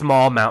like a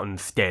small mountain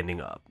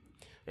standing up.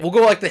 We'll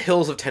go like the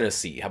hills of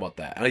Tennessee. How about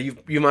that?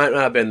 You might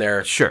not have been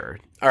there. Sure.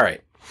 All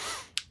right.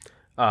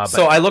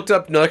 So I looked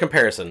up another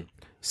comparison.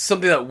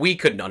 Something that we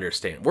couldn't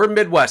understand. We're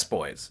Midwest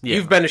boys. Yeah.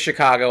 You've been to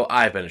Chicago.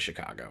 I've been to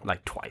Chicago.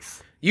 Like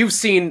twice. You've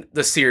seen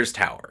the Sears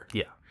Tower.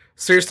 Yeah.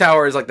 Sears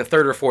Tower is like the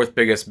 3rd or 4th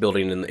biggest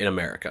building in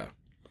America.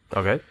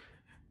 Okay.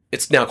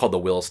 It's now called the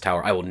Willis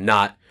Tower.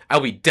 I'll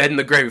be dead in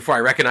the grave before I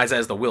recognize it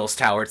as the Willis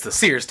Tower. It's the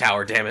Sears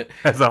Tower, damn it.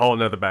 That's a whole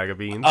nother bag of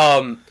beans.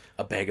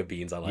 A bag of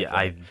beans, I like that. Yeah,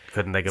 I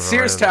couldn't think of it.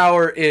 Sears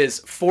Tower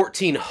is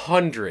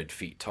 1,400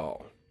 feet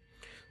tall.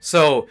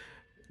 So,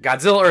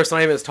 Godzilla Earth's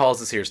not even as tall as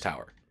the Sears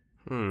Tower.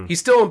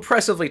 He's still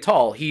impressively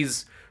tall.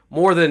 He's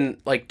more than,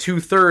 like,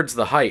 2/3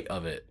 the height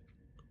of it.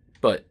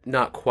 But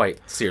not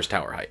quite Sears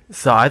Tower height.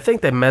 So, I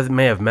think they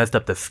may have messed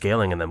up the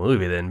scaling in the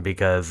movie then,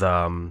 because,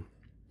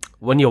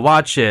 when you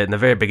watch it in the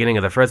very beginning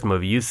of the first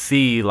movie, you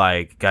see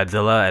like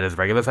Godzilla at his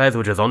regular size,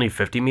 which is only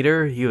 50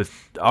 meter. He was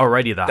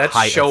already the height.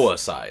 That's Showa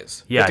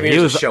size. Yeah, he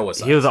was Showa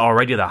size. He was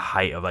already the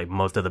height of like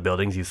most of the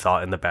buildings you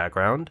saw in the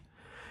background.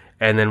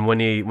 And then when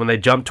they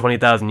jump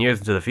 20,000 years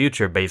into the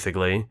future,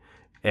 basically,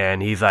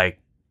 and he's like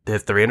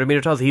his 300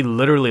 meter tall, he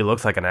literally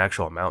looks like an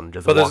actual mountain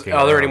just walking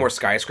are there any around. more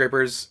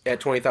skyscrapers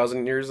at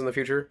 20,000 years in the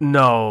future?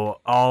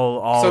 No,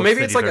 all so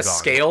maybe it's like a gone.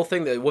 scale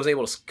thing that wasn't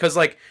able to, because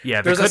like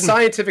Yeah, there's a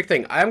scientific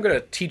thing. I'm gonna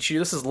teach you.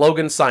 This is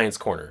Logan's Science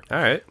Corner. All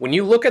right. When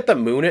you look at the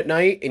moon at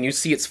night and you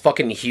see it's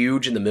fucking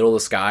huge in the middle of the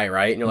sky,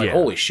 right? And you're like, Yeah.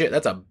 holy shit,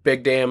 that's a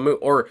big damn moon.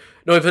 Or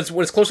no, if it's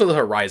when it's closer to the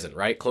horizon,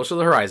 right? Closer to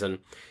the horizon,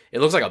 it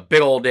looks like a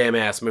big old damn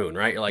ass moon,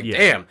 right? You're like,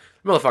 damn,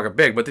 motherfucker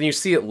big. But then you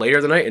see it later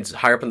in the night, it's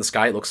higher up in the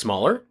sky, it looks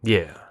smaller.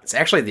 Yeah. It's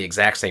actually the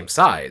exact same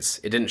size.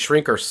 It didn't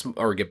shrink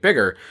or get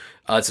bigger.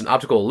 It's an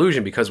optical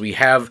illusion because we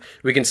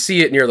can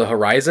see it near the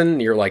horizon,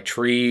 near like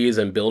trees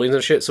and buildings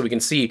and shit, so we can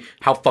see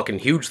how fucking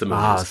huge the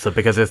moon is. So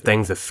because there's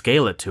things to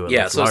scale it to,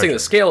 Yeah, so this thing to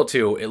scale it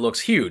to, it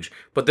looks huge.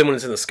 But then when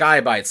it's in the sky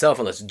by itself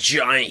on this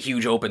giant,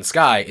 huge open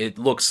sky, it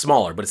looks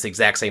smaller, but it's the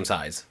exact same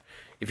size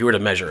if you were to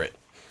measure it.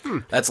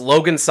 That's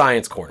Logan's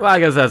Science Corner. Well, I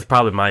guess that's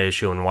probably my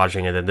issue in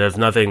watching it. That there's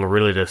nothing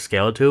really to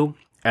scale it to,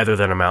 other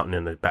than a mountain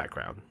in the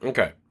background.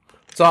 Okay,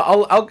 so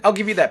I'll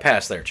give you that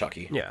pass there,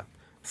 Chucky. Yeah.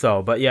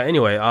 So, but yeah.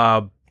 Anyway,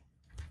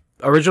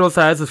 original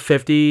size is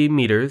 50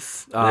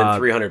 meters, And then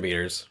 300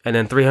 meters. and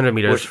then 300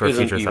 meters Which for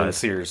isn't feature even size.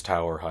 Sears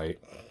Tower height.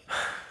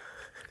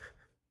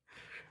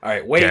 All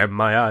right, wait. Damn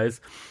my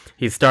eyes.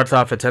 He starts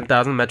off at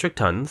 10,000 metric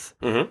tons,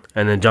 and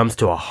then jumps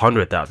to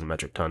 100,000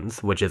 metric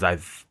tons, which is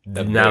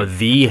now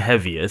the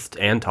heaviest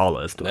and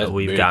tallest that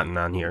we've gotten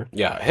on here.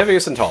 Yeah,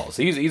 heaviest and tallest.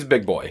 He's a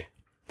big boy.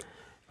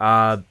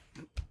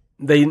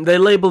 They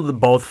labeled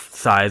both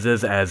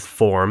sizes as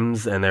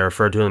forms, and they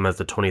refer to them as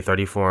the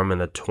 2030 form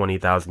and the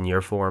 20,000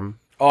 year form.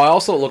 Oh, I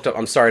also looked up.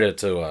 I'm sorry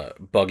to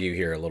bug you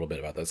here a little bit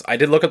about this. I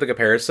did look at the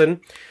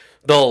comparison.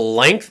 The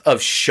length of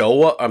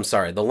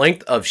the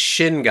length of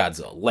Shin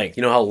Godzilla, length.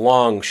 You know how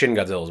long Shin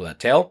Godzilla is with that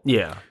tail?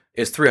 Yeah.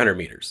 Is 300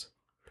 meters.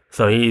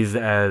 So he's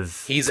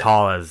as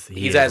tall as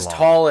he's as long.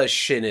 tall as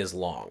Shin is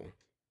long.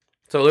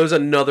 So there's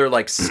another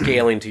like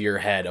scaling to your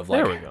head of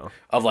like There we go.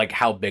 of like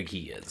how big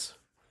he is.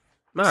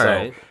 All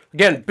right.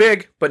 Again,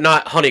 big, but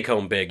not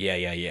honeycomb big.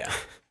 Yeah.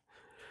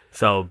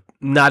 So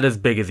not as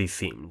big as he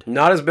seemed.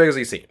 Not as big as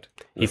he seemed.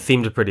 He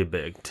seemed pretty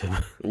big to me.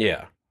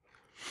 Yeah.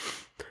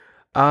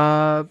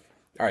 Uh,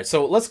 All right,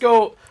 so let's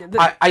go.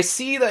 I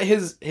see that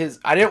his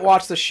I didn't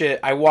watch the shit.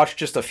 I watched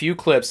just a few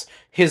clips.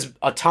 His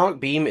atomic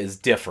beam is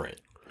different,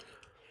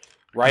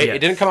 right? Yes. It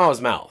didn't come out of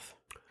his mouth.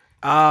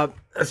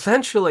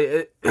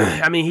 essentially,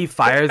 I mean, he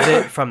fires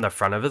it from the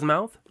front of his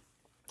mouth.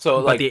 So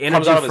like the it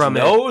comes energy out of his from it-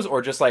 nose,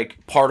 or just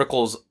like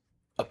particles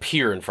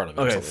appear in front of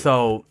him. Okay,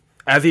 so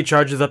as he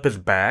charges up his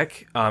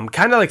back, kind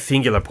of like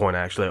Singular Point,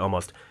 actually,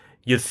 almost,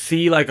 you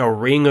see like a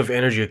ring of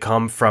energy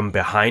come from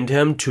behind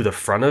him to the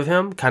front of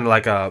him, kind of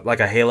like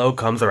a halo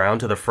comes around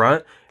to the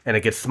front, and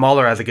it gets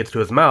smaller as it gets to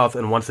his mouth,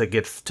 and once it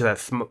gets to that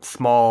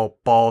small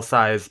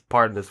ball-sized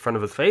part in the front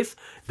of his face,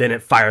 then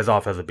it fires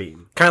off as a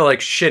beam. kind of like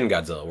Shin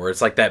Godzilla, where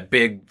it's like that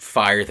big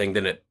fire thing,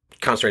 then it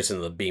concentrates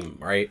into the beam,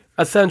 right?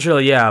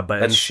 Essentially, yeah, but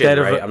That's instead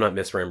Shin, of right? I'm not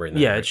misremembering that.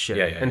 yeah, right? it's shit.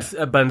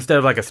 Yeah. But instead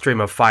of like a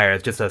stream of fire,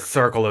 it's just a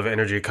circle of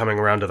energy coming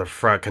around to the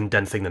front,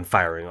 condensing, then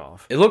firing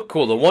off. It looked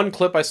cool. The one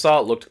clip I saw,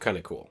 it looked kind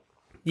of cool.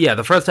 Yeah,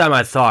 the first time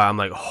I saw it, I'm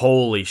like,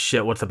 holy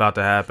shit, what's about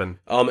to happen?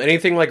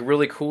 Anything like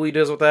really cool he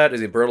does with that?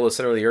 Is he burrow to the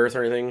center of the earth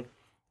or anything?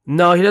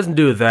 No, he doesn't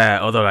do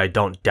that, although I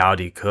don't doubt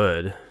he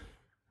could.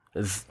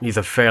 He's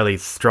a fairly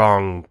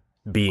strong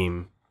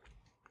beam.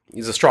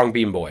 He's a strong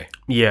beam boy.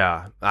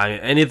 Yeah,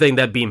 anything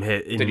that beam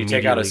hit. Did he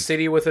take out a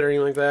city with it or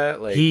anything like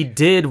that? Like He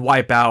did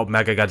wipe out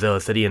Mega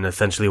Godzilla City in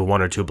essentially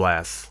 1 or 2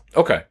 blasts.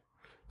 okay,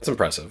 that's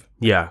impressive.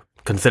 Yeah,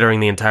 considering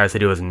the entire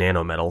city was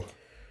nanometal.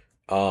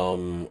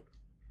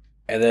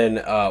 And then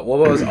what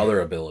were his other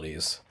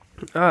abilities?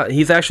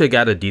 He's actually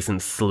got a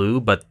decent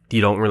slew, but you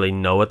don't really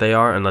know what they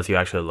are unless you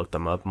actually look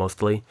them up,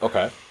 mostly.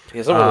 Okay, he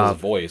has something with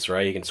his voice,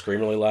 right? He can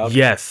scream really loud.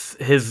 Yes,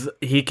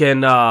 he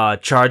can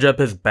charge up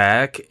his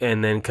back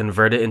and then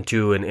convert it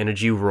into an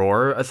energy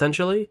roar,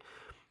 essentially.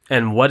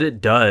 And what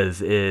it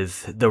does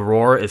is the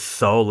roar is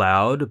so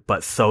loud,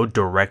 but so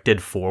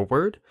directed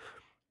forward,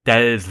 that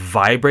it is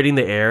vibrating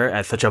the air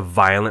at such a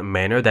violent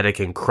manner that it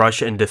can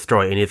crush and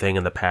destroy anything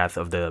in the path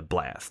of the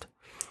blast.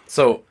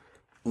 So,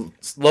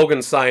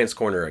 Logan's Science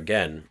Corner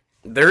again.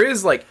 There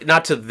is, like,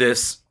 not to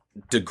this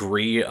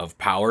degree of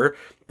power,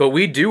 but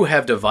we do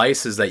have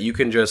devices that you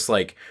can just,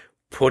 like,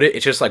 put it,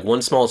 it's just like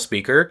one small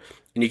speaker,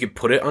 and you can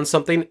put it on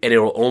something, and it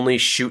will only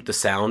shoot the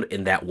sound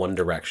in that one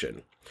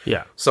direction.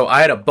 Yeah. So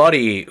I had a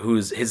buddy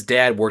his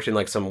dad worked in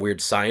like some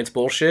weird science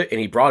bullshit, and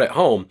he brought it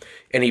home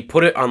and he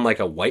put it on like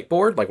a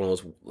whiteboard, like one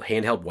of those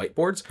handheld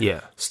whiteboards.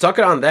 Yeah. Stuck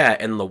it on that,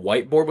 and the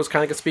whiteboard was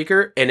kind of like a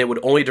speaker, and it would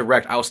only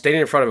direct. I was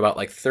standing in front of it about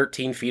like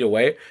 13 feet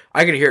away.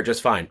 I could hear it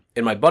just fine.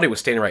 And my buddy was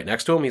standing right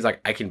next to him. He's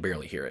like, I can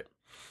barely hear it.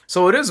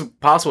 So it is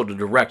possible to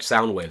direct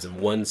sound waves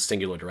in one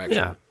singular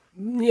direction.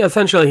 Yeah,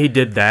 essentially he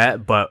did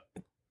that, but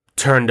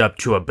turned up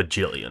to a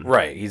bajillion.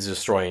 Right. He's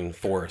destroying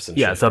forests and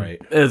Yeah, shit, so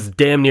right? it's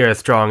damn near as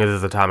strong as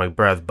his atomic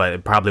breath, but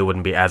it probably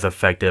wouldn't be as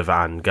effective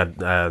on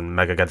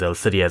Mega Godzilla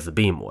City as the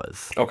beam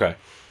was. Okay.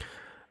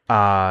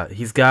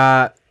 He's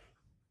got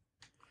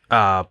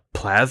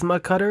plasma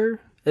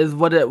cutter is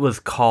what it was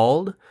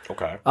called.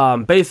 Okay.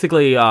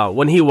 Basically,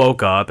 when he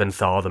woke up and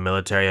saw the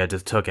military had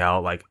just took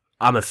out, like,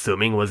 I'm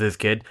assuming was his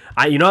kid.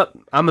 You know what?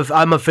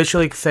 I'm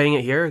officially saying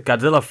it here.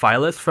 Godzilla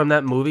Phyllis from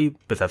that movie,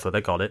 but that's what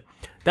they called it.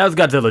 That was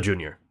Godzilla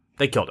Jr.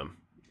 They killed him.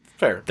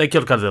 Fair. They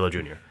killed Godzilla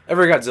Jr.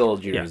 Every Godzilla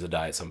Jr. is a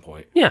die at some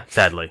point. Yeah,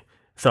 sadly.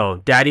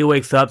 So, Daddy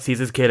wakes up, sees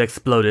his kid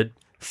exploded,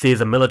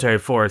 sees a military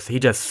force. He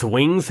just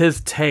swings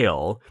his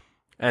tail,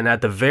 and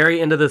at the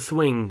very end of the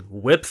swing,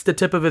 whips the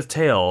tip of his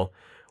tail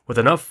with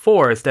enough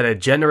force that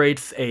it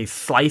generates a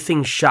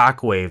slicing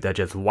shockwave that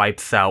just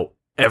wipes out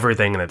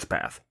everything in its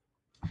path.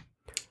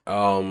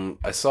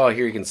 I saw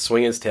here he can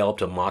swing his tail up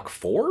to Mach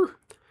 4?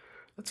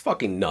 That's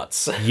fucking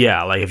nuts.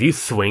 Yeah, like if you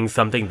swing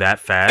something that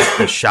fast,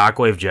 the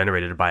shockwave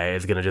generated by it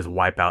is going to just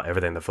wipe out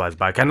everything that flies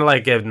by. Kind of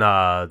like in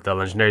the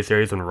Legendary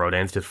series when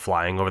Rodan's just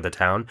flying over the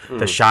town.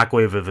 The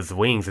shockwave of his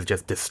wings is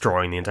just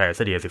destroying the entire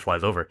city as he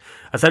flies over.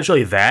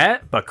 Essentially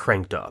that, but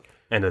cranked up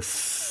in a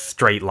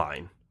straight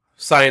line.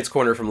 Science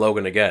Corner from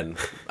Logan again.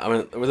 I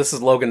mean, this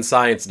is Logan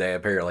Science Day,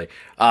 apparently.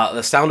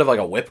 The sound of like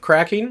a whip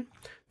cracking,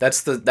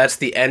 that's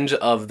the end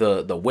of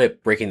the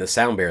whip breaking the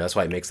sound barrier. That's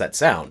why it makes that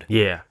sound.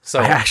 Yeah.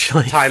 So I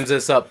actually times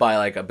this up by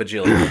like a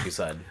bajillion, like you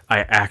said. I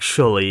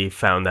actually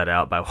found that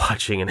out by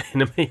watching an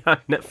anime on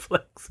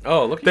Netflix.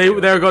 Oh, look at They you.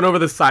 were going over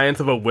the science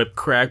of a whip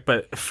crack,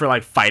 but for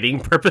like fighting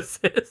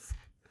purposes.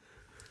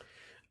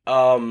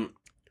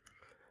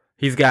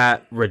 He's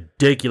got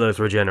ridiculous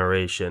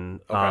regeneration.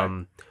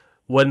 Okay.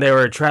 When they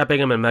were trapping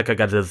him in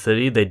Mechagodzilla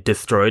City, they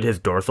destroyed his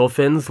dorsal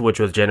fins, which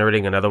was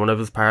generating another one of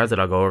his powers that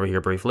I'll go over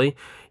here briefly.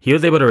 He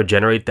was able to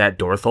regenerate that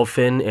dorsal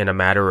fin in a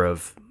matter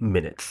of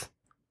minutes.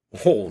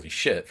 Holy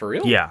shit, for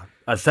real? Yeah.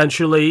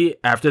 Essentially,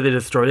 after they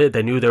destroyed it,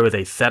 they knew there was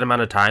a set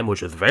amount of time,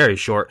 which was very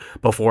short,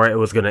 before it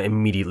was going to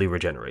immediately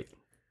regenerate.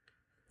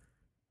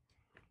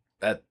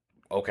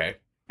 Okay.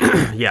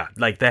 Yeah,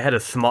 like they had a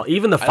small...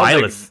 Even the I don't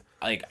Phyllis... think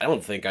like I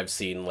don't think I've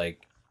seen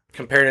like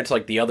comparing it to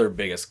like the other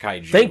biggest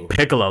kaiju. Think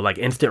Piccolo, like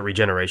instant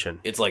regeneration.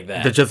 It's like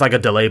that. There's just like a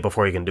delay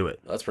before you can do it.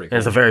 That's pretty cool. And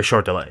it's a very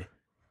short delay.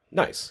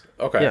 Nice.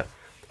 Okay. Yeah.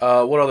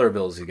 What other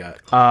abilities you got?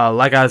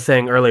 Like I was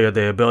saying earlier,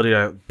 the ability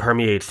that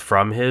permeates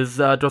from his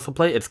dorsal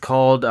plate, it's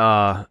called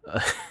a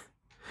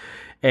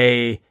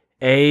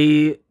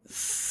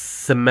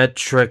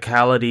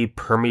asymmetricality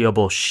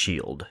permeable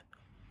shield.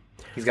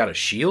 He's got a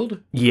shield?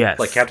 Yes.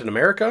 Like Captain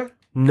America?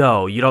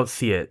 No, you don't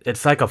see it.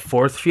 It's like a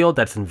force field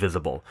that's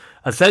invisible.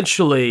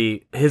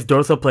 Essentially, his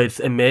dorsal plates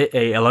emit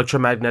a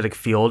electromagnetic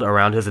field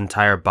around his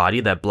entire body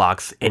that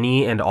blocks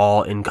any and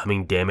all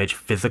incoming damage,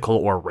 physical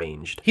or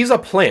ranged. He's a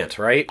plant,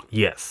 right?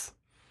 Yes.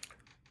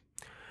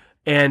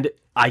 And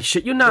I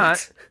shit you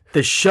not,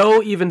 the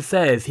show even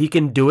says he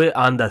can do it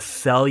on the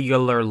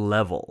cellular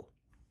level.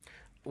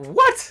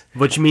 What?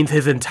 Which means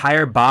his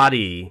entire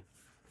body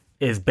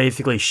is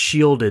basically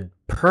shielded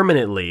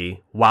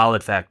permanently while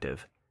it's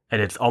active.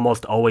 And it's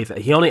almost always...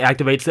 He only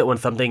activates it when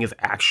something is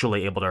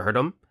actually able to hurt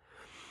him.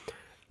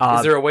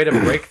 Is there a way to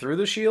break through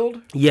the shield?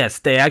 Yes,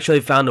 they actually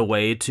found a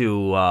way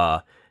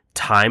to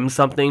time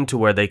something to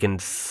where they can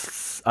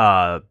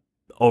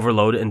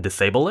overload and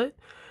disable it.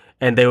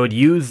 And they would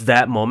use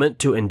that moment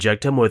to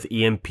inject him with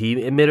EMP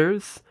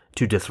emitters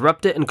to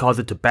disrupt it and cause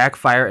it to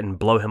backfire and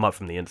blow him up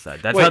from the inside.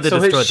 That's how they so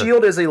destroy his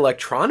shield is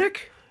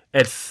electronic?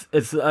 It's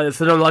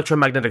an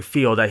electromagnetic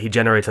field that he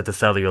generates at the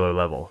cellular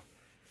level.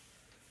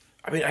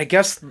 I mean, I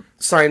guess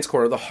science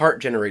core, the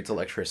heart generates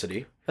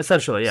electricity.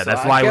 Essentially, yeah. So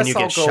that's I why when guess you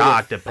I'll get go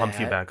shocked, with it pumps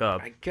you that. back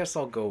up. I guess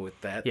I'll go with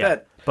that. Yeah.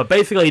 That But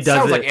basically, he does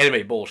sounds it. like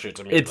anime bullshit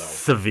to me, It's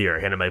though. severe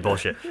anime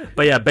bullshit.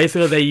 But yeah,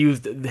 basically they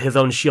used his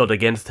own shield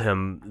against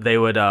him. They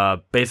would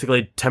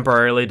basically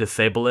temporarily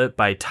disable it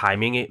by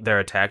timing their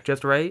attack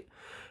just right.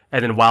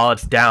 And then while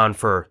it's down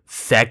for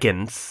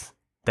seconds,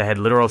 they had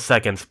literal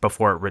seconds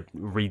before it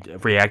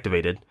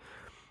reactivated.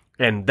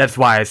 And that's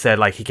why I said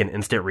like he can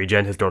instant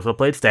regen his dorsal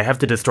plates. They have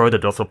to destroy the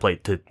dorsal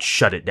plate to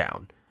shut it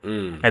down.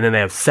 And then they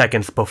have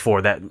seconds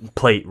before that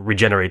plate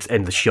regenerates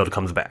and the shield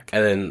comes back.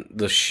 And then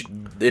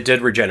it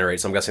did regenerate,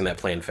 so I'm guessing that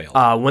plan failed.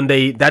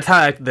 That's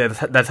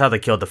how they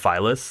killed the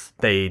Phyllis.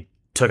 They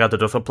took out the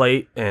dorsal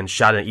plate and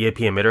shot an EMP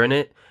emitter in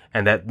it,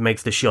 and that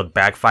makes the shield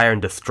backfire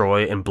and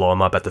destroy and blow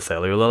him up at the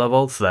cellular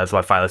level. So that's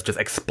why Phyllis just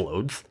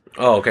explodes.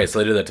 Oh, okay, so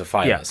they did that to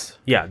Phyllis.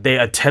 Yeah, they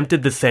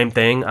attempted the same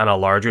thing on a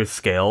larger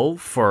scale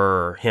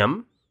for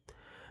him,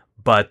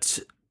 but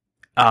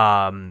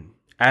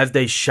as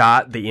they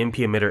shot the EMP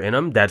emitter in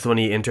him, that's when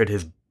he entered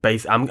his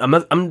base.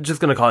 I'm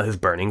just gonna call it his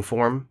burning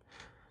form.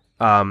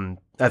 I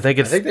think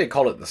they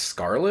called it the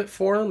Scarlet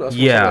form. That's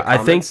what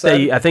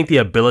I think the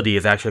ability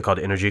is actually called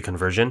energy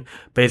conversion.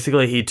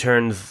 Basically, he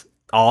turns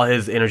all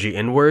his energy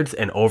inwards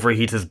and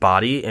overheats his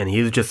body, and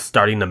he's just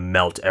starting to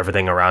melt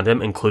everything around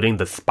him, including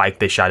the spike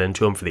they shot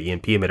into him for the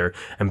EMP emitter,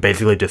 and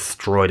basically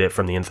destroyed it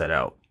from the inside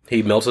out.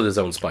 He melted his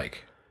own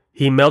spike.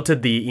 He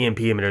melted the EMP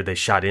emitter they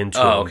shot into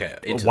him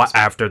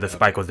after the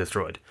spike was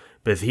destroyed.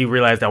 Because he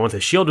realized that once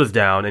his shield was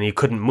down and he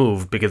couldn't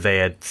move because they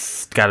had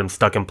got him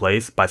stuck in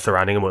place by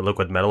surrounding him with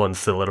liquid metal and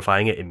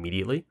solidifying it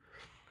immediately.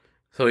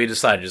 So he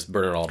decided to just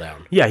burn it all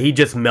down. Yeah, he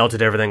just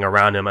melted everything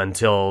around him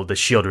until the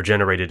shield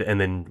regenerated, and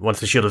then once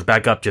the shield was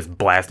back up, just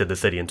blasted the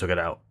city and took it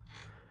out.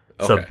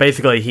 Okay. So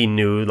basically he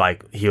knew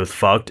like he was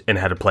fucked and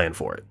had a plan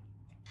for it.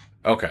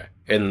 Okay,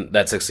 and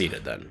that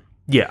succeeded then.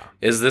 Yeah.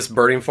 Is this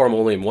burning form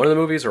only in one of the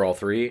movies or all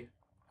three?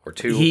 Or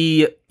two?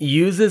 He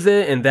uses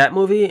it in that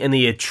movie, and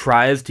he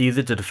tries to use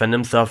it to defend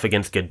himself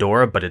against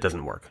Ghidorah, but it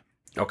doesn't work.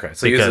 Okay,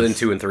 so he uses it in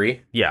 2 and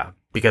 3? Yeah,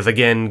 because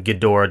again,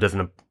 Ghidorah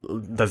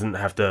doesn't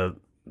have to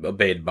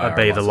obey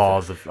the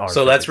laws of our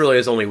So that's really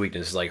his only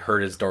weakness, is like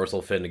hurt his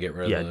dorsal fin to get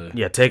rid of the...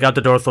 Yeah, take out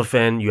the dorsal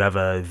fin. You have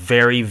a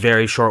very,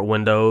 very short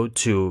window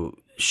to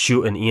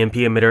shoot an EMP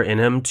emitter in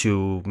him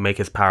to make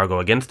his power go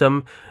against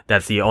him.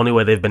 That's the only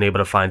way they've been able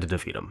to find to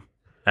defeat him.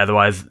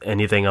 Otherwise,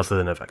 anything else is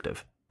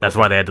ineffective. That's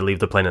why they had to leave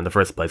the plane in the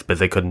first place, because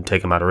they couldn't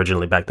take him out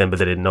originally back then, but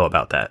they didn't know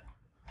about that.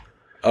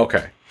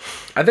 Okay.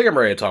 I think I'm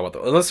ready to talk about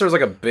that. Unless there's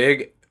like a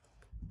big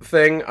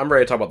thing, I'm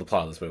ready to talk about the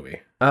plot of this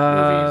movie.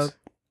 Movies.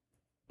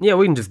 Yeah,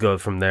 we can just go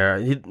from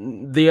there.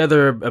 The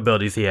other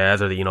abilities he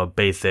has are the,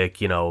 basic,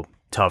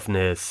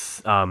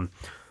 toughness.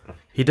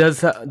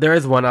 There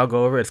is one I'll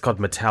go over. It's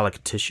called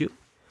metallic tissue.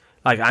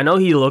 Like, I know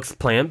he looks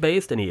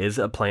plant-based, and he is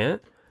a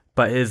plant,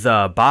 but his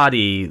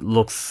body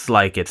looks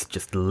like it's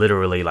just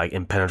literally like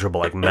impenetrable,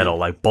 like metal.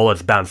 Like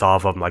bullets bounce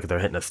off of him like they're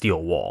hitting a steel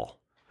wall.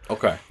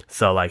 Okay.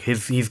 So like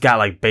he's got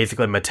like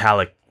basically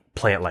metallic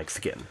plant-like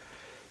skin.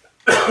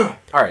 All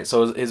right,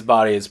 so his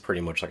body is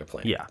pretty much like a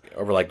plant. Yeah.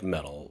 Over like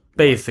metal.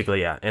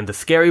 Basically, yeah. And the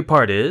scary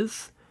part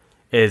is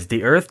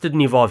the Earth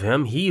didn't evolve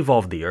him. He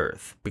evolved the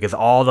Earth because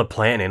all the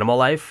plant and animal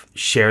life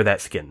share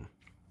that skin.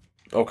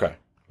 Okay.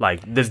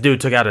 Like this dude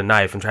took out a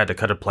knife and tried to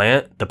cut a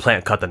plant. The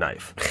plant cut the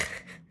knife.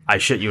 I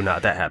shit you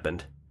not, that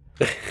happened.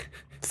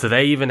 So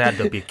they even had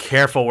to be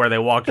careful where they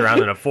walked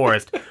around in a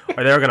forest,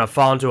 or they were going to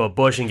fall into a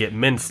bush and get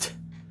minced.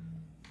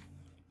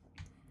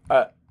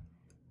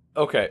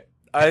 Okay.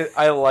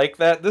 I like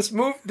that.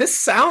 This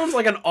sounds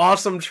like an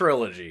awesome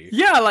trilogy.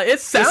 Yeah, like it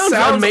This sounds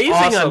amazing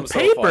awesome on so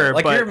paper, far.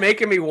 Like but you're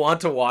making me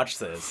want to watch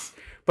this.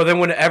 But then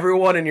when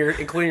everyone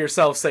including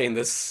yourself saying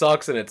this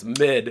sucks and it's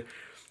mid,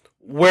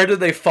 where did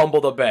they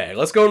fumble the bag?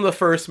 Let's go to the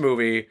first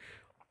movie.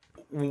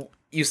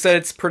 You said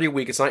it's pretty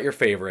weak. It's not your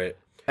favorite.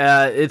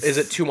 Is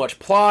it too much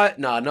plot?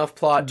 Not enough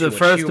plot? The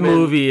first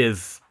movie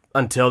is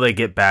until they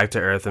get back to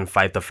Earth and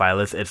fight the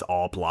Phyllis. It's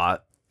all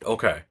plot.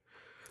 Okay.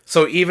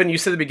 So even you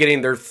said at the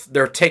beginning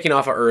they're taking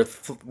off of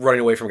Earth,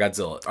 running away from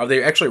Godzilla. Are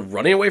they actually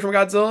running away from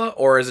Godzilla,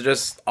 or is it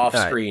just off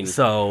screen? Right,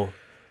 so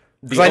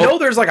because I know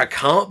there's like a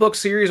comic book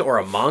series or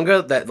a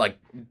manga that like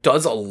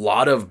does a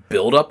lot of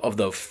buildup of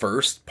the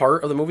first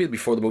part of the movie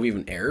before the movie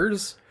even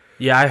airs.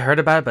 Yeah, I heard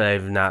about it, but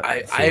I've not.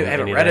 I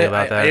haven't read it.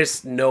 I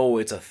just know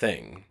it's a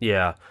thing.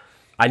 Yeah,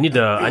 I need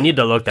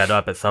to look that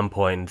up at some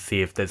point and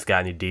see if this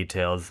got any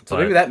details. So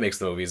maybe that makes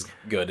the movies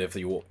good if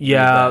you.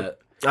 Yeah. That.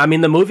 I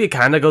mean, the movie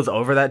kind of goes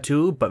over that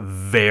too, but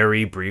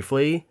very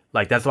briefly.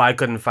 Like that's why I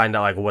couldn't find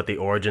out like what the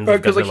origins of Godzilla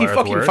because like he Earth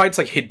fucking were. fights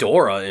like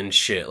Hedorah and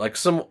shit. Like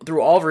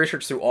through all of our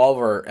research, through all of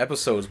our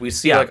episodes, we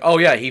see like, oh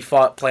yeah, he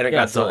fought Planet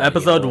Godzilla. So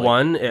episode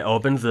 1, it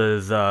opens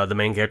as the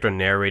main character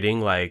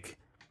narrating like,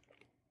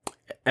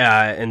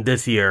 and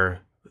this year,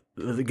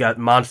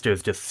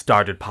 monsters just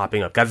started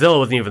popping up. Godzilla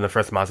wasn't even the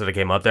first monster that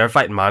came up. They were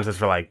fighting monsters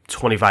for like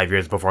 25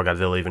 years before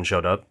Godzilla even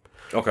showed up.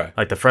 Okay.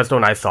 Like the first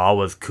one I saw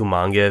was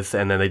Kumongus,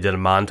 and then they did a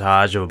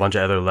montage of a bunch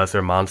of other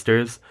lesser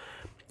monsters.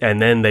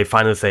 And then they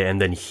finally say,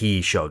 and then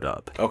he showed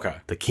up. Okay.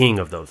 The king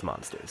of those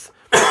monsters.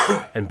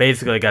 And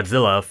basically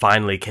Godzilla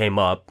finally came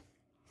up,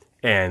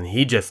 and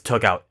he just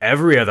took out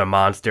every other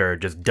monster,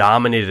 just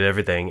dominated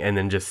everything, and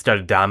then just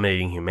started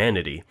dominating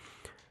humanity.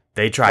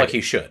 They tried. Like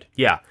he should.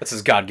 Yeah. That's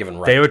his God-given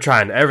right. They were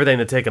trying everything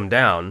to take him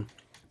down,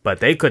 but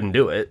they couldn't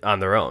do it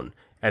on their own.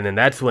 And then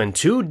that's when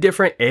 2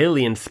 different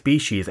alien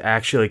species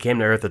actually came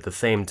to Earth at the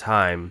same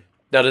time.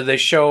 Now, did they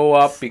show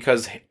up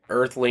because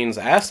Earthlings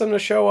asked them to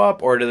show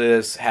up, or did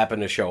this happen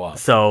to show up?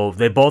 So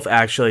they both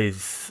actually,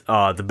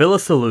 the Bill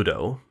of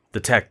Saludo, the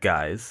tech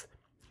guys,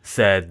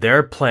 said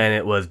their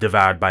planet was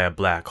devoured by a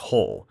black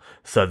hole.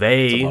 So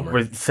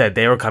they said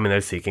they were coming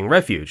there seeking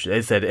refuge.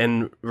 They said,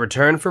 in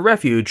return for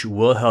refuge,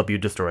 we'll help you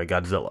destroy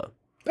Godzilla.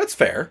 That's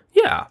fair.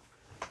 Yeah.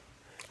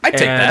 I take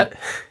that.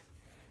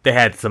 They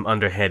had some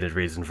underhanded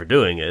reason for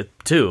doing it,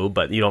 too,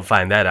 but you don't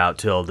find that out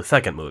till the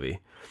second movie.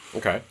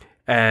 Okay.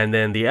 And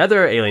then the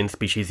other alien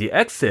species, the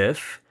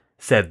Exif,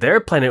 said their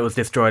planet was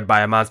destroyed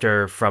by a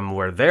monster from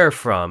where they're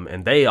from,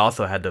 and they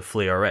also had to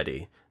flee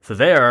already. So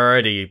they are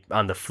already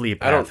on the flee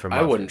path from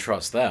monsters. I wouldn't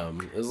trust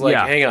them. It's like,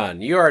 hang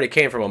on, you already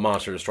came from a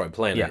monster-destroyed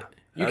planet. Yeah.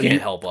 You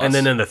can't help us. And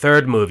then in the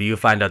third movie, you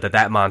find out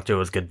that monster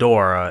was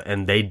Ghidorah,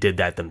 and they did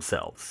that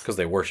themselves. Because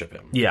they worship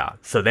him. Yeah,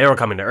 so they were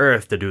coming to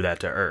Earth to do that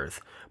to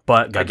Earth.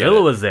 But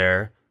Godzilla was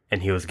there,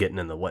 and he was getting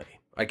in the way.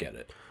 I get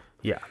it.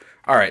 Yeah.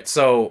 All right,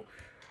 so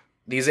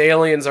these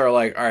aliens are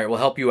like, all right, we'll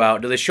help you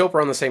out. Do they show up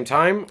around the same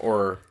time,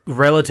 or?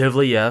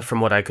 Relatively, yeah,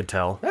 from what I could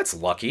tell. That's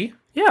lucky.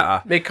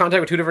 Yeah. Make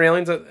contact with 2 different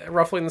aliens at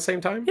roughly in the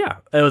same time? Yeah.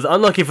 It was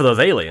unlucky for those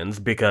aliens,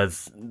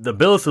 because the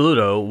Bill of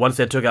Saludo, once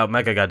they took out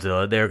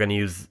Mechagodzilla, they were going to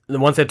use...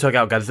 Once they took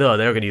out Godzilla,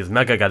 they were going to use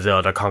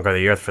Mechagodzilla to conquer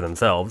the Earth for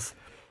themselves.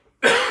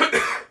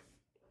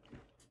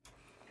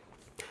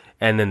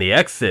 And then the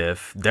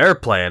Exif, their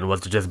plan was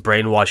to just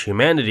brainwash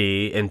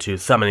humanity into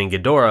summoning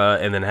Ghidorah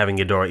and then having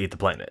Ghidorah eat the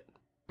planet.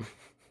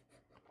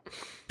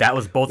 That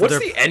was both What's of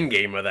their... the end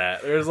game of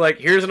that? There's like,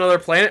 here's another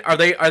planet. Are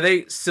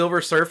they Silver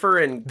Surfer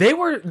and... They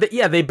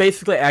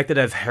basically acted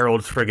as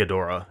heralds for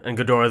Ghidorah. And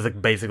Ghidorah is like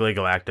basically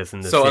Galactus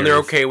in this series. And they're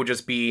okay with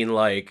just being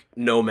like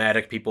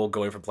nomadic people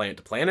going from planet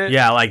to planet?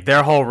 Yeah, like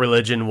their whole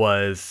religion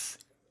was,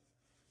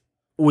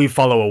 we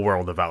follow a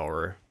world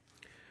devourer.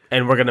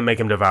 And we're gonna make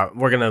him devour.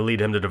 We're gonna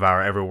lead him to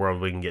devour every world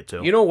we can get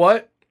to. You know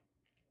what?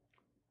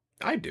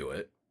 I'd do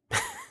it.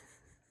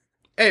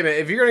 Hey man,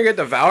 if you're gonna get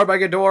devoured by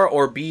Ghidorah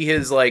or be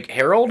his like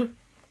herald,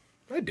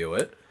 I'd do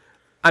it.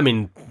 I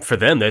mean, for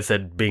them, they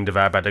said being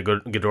devoured by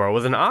Ghidorah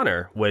was an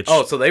honor. Which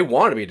so they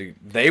want to be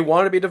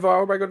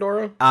devoured by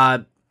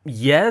Ghidorah?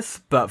 Yes,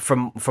 but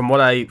from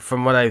what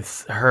I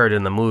heard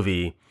in the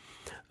movie,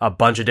 a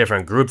bunch of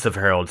different groups of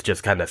heralds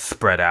just kind of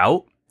spread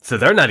out. So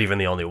they're not even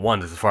the only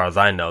ones, as far as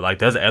I know. Like,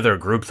 there's other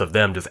groups of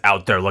them just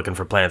out there looking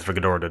for planets for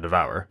Ghidorah to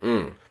devour.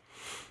 Mm.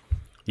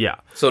 Yeah.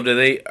 So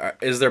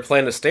is their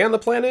plan to stay on the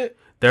planet?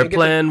 Their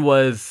plan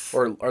was...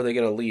 Or are they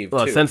going to leave,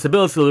 too? Since the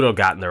Bill of Saludo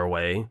got in their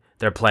way,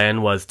 their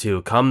plan was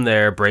to come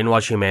there,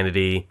 brainwash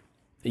humanity,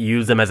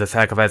 use them as a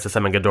sacrifice to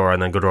summon Ghidorah,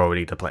 and then Ghidorah would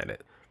eat the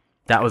planet.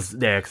 That was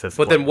the access.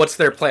 But then what's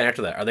their plan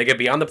after that? Are they going to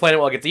be on the planet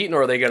while it gets eaten,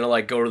 or are they going to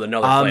like go to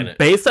another planet?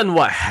 Based on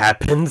what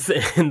happens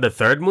in the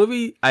third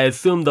movie, I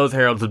assume those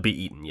heralds would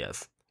be eaten,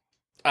 yes.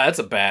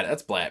 That's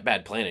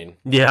bad planning.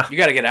 Yeah. You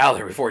got to get out of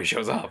there before he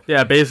shows up.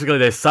 Yeah, basically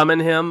they summon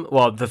him.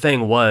 Well, the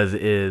thing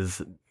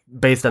is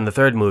based on the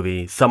third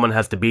movie, someone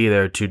has to be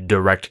there to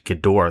direct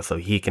Ghidorah so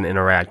he can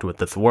interact with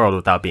this world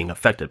without being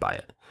affected by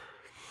it.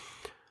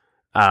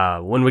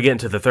 When we get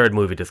into the third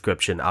movie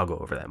description, I'll go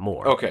over that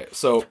more. Okay,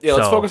 so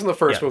let's focus on the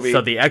first movie.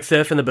 So the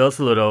Exif and the Bill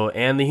Saluto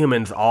and the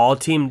humans all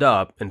teamed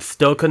up and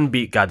still couldn't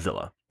beat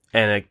Godzilla.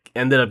 And it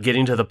ended up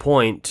getting to the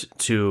point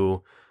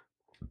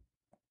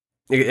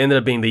it ended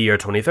up being the year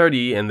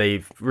 2030, and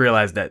they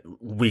realized that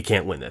we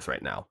can't win this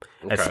right now.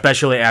 Okay.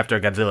 Especially after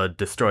Godzilla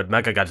destroyed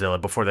Mechagodzilla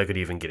before they could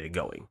even get it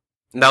going.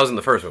 And that was in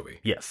the first movie?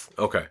 Yes.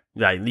 Okay.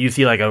 Yeah, you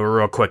see like a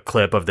real quick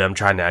clip of them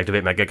trying to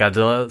activate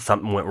Mechagodzilla.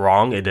 Something went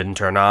wrong, it didn't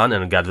turn on,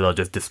 and Godzilla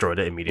just destroyed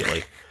it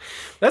immediately.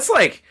 That's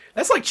like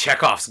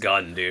Chekhov's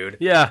gun, dude.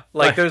 Yeah.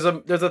 Like there's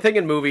a thing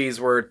in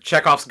movies where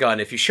Chekhov's gun,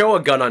 if you show a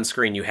gun on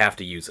screen, you have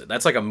to use it.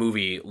 That's like a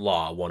movie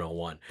law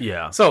 101.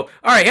 Yeah. So,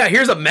 all right, yeah,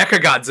 here's a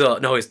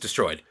Mechagodzilla. No, he's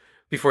destroyed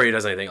before he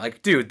does anything.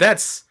 Like, dude,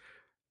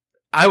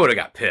 I would have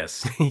got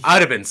pissed.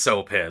 I'd have been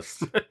so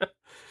pissed.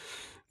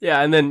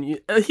 Yeah, and then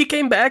he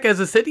came back as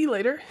a city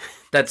later.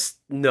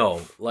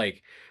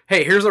 Like,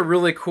 hey, here's a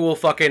really cool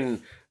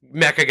fucking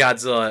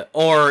Mechagodzilla,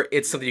 or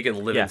it's something you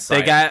can live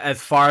inside. They got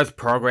as far as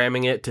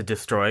programming it to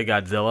destroy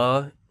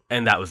Godzilla,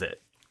 and that was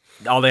it.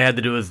 All they had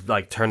to do was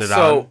like turn it on.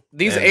 So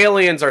these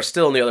aliens are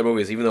still in the other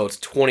movies, even though it's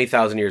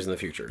 20,000 years in the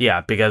future.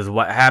 Yeah, because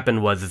what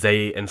happened was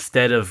they,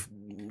 instead of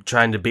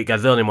trying to beat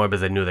Godzilla anymore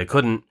because they knew they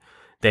couldn't,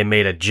 they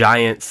made a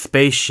giant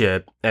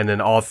spaceship, and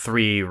then all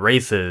three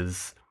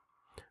races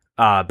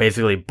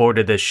basically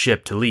boarded this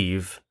ship to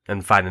leave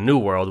and find a new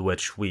world,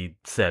 which we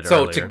said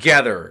earlier. So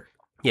together.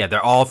 Yeah,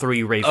 they're all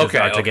three races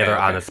are together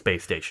on a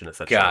space station,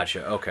 essentially.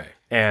 Gotcha, okay.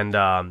 And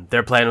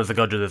their plan was to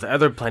go to this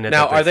other planet.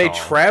 Now, are they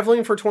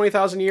traveling for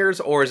 20,000 years,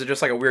 or is it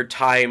just like a weird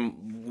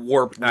time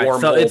warp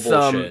wormhole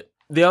bullshit?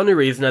 The only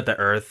reason that the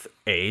Earth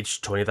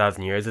aged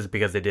 20,000 years is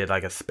because they did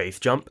like a space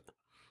jump.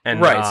 And,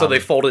 right, so they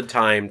folded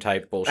time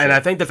type bullshit. And I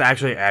think that's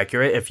actually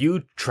accurate. If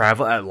you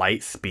travel at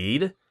light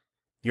speed,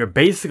 you're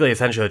basically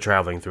essentially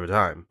traveling through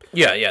time.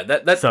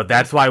 Yeah. So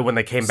that's why when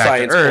they came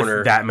back to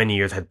Earth, that many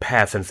years had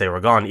passed since they were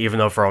gone, even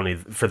though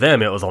for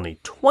them it was only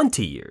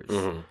 20 years.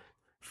 Mm-hmm.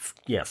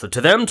 Yeah, so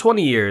to them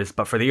 20 years,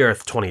 but for the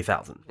Earth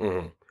 20,000.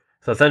 Mm-hmm.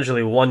 So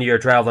essentially 1 year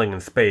traveling in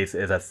space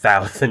is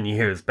 1,000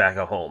 years back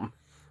at home.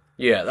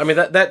 Yeah, I mean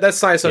that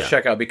science does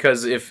check out,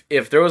 because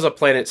if there was a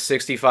planet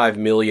 65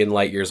 million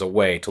light years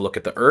away to look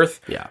at the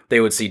Earth, they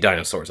would see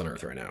dinosaurs on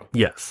Earth right now.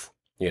 Yes.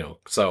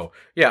 So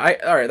yeah,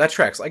 all right, that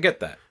tracks. I get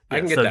that. I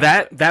can get so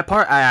that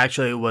part I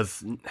actually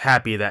was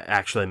happy that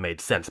actually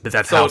made sense, because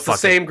that's so it's the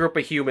same group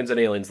of humans and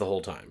aliens the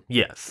whole time.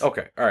 Yes.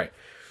 Okay. All right.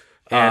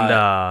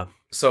 And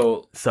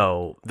so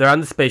they're on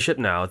the spaceship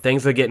now.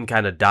 Things are getting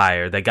kind of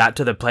dire. They got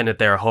to the planet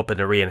they were hoping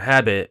to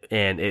re-inhabit,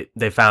 and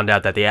they found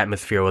out that the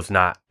atmosphere was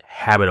not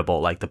habitable.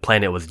 Like the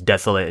planet was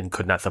desolate and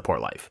could not support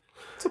life.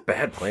 It's a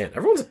bad plan.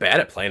 Everyone's bad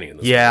at planning in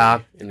this.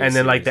 Yeah, and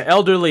then like the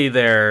elderly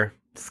there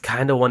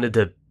kind of wanted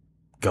to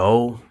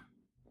go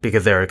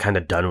because they were kind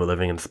of done with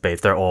living in space.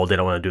 They're old. They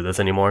don't want to do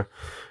this anymore.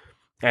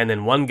 And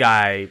then one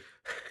guy,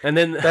 and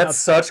then that's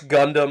such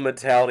Gundam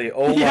mentality.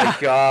 Oh my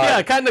god.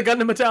 Yeah, kind of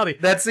Gundam mentality.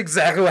 That's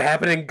exactly what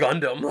happened in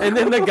Gundam. And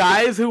then the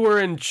guys who were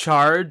in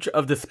charge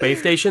of the space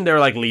station, they were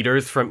like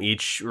leaders from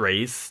each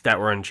race that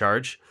were in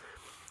charge.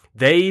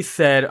 They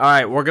said, all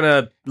right, we're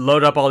going to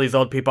load up all these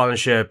old people on the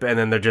ship, and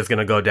then they're just going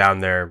to go down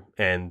there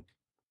and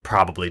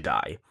probably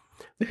die.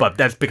 But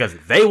that's because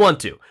they want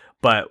to.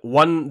 But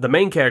the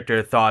main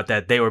character thought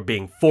that they were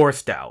being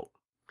forced out.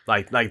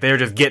 Like they were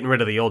just getting rid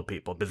of the old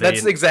people.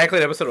 That's exactly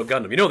the episode of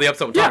Gundam. You know the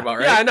episode I'm talking about,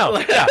 right? Yeah, I know.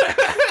 Yeah.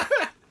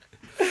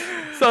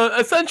 So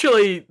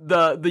essentially,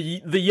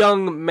 the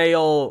young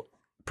male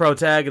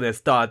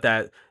protagonist thought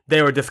that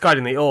they were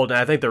discarding the old, and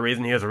I think the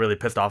reason he was really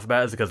pissed off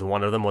about it is because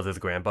one of them was his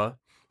grandpa.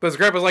 But his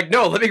grandpa's like,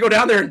 no, let me go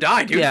down there and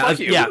die, dude. Fuck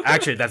you. Yeah,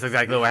 actually, that's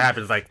exactly what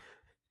happens. Like,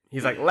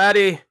 he's like,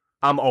 laddie,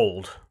 I'm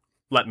old.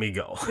 Let me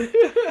go.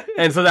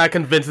 And so that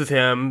convinces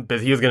him,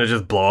 because he was going to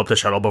just blow up the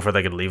shuttle before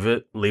they could leave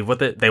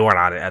with it. They weren't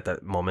on it at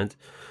that moment.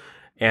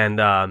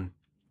 And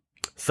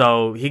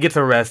so he gets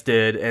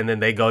arrested, and then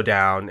they go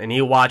down, and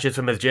he watches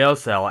from his jail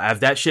cell as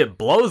that ship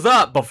blows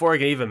up before he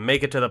can even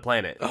make it to the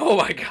planet. Oh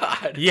my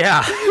god.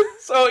 Yeah.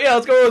 So, yeah,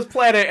 let's go to this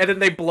planet, and then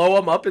they blow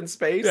him up in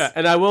space? Yeah,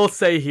 and I will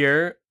say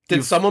here...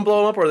 Did someone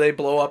blow him up, or did they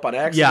blow up on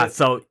accident? Yeah,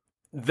 so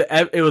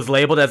it was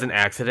labeled as an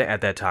accident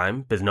at that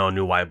time, because no one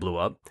knew why it blew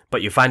up.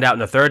 But you find out in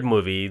the third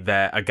movie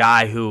that a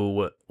guy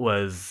who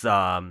was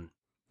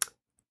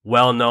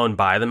well known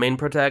by the main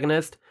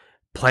protagonist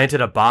planted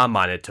a bomb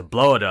on it to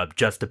blow it up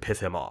just to piss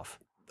him off.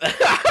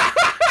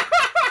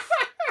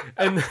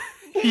 And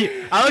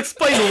I'll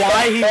explain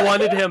why he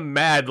wanted him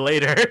mad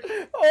later.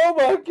 Oh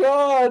my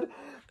god.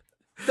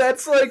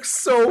 That's like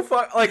so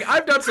fun. Like,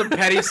 I've done some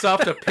petty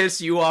stuff to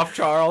piss you off,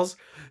 Charles.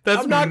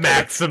 That's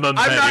maximum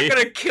petty. I'm not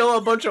going to kill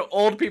a bunch of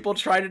old people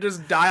trying to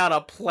just die on a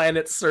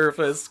planet's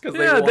surface because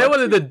they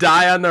wanted to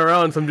die on their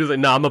own. Some dude's like,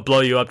 I'm going to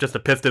blow you up just to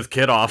piss this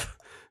kid off.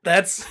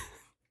 That's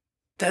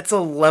a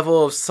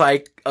level of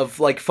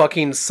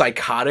fucking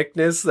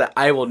psychoticness that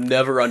I will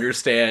never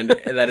understand,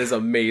 and that is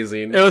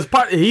amazing. It was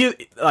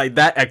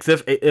that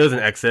Exif, it was an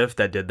Exif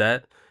that did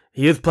that.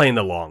 He was playing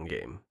the long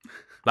game.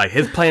 Like,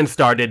 his plan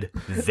started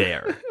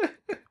there.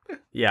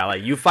 Yeah,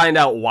 like you find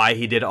out why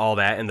he did all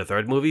that in the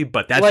third movie,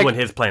 but that's Like, when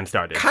his plan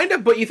started. Kind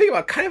of, but you think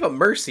about kind of a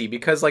mercy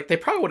because like they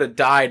probably would have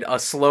died a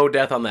slow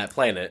death on that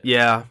planet.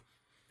 Yeah.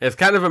 It's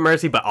kind of a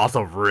mercy, but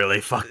also really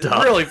fucked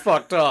up. Really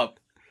fucked up.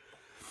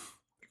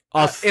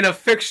 In a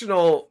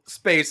fictional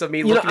space, I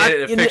mean, looking at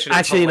it in fiction,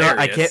 actually,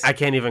 hilarious. I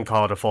can't even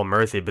call it a full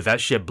mercy, but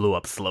that shit blew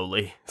up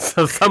slowly.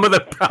 So some of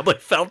them probably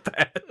felt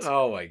that.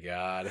 Oh my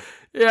god.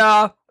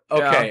 Yeah.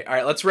 Okay, all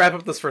right. Let's wrap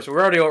up this first.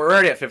 We're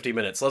already at 50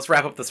 minutes. So let's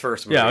wrap up this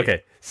first movie. Yeah.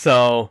 Okay.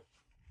 So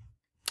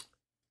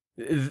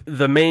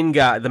the main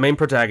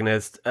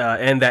protagonist,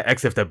 and that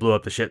exif that blew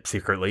up the ship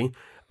secretly,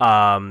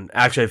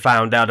 actually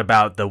found out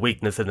about the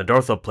weakness in the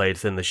dorsal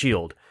plates in the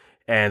shield.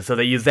 And so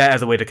they use that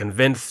as a way to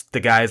convince the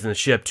guys in the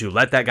ship to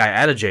let that guy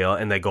out of jail,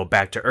 and they go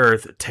back to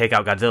Earth, take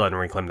out Godzilla, and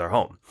reclaim their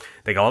home.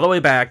 They go all the way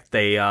back,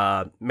 they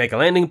make a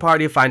landing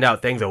party, find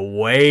out things are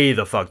way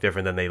the fuck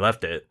different than they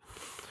left it.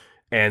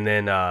 And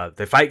then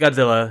they fight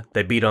Godzilla,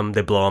 they beat him,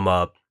 they blow him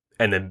up,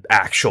 and then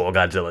actual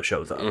Godzilla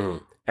shows up.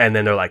 Mm. And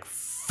then they're like,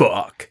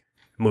 fuck,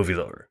 movie's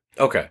over.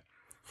 Okay.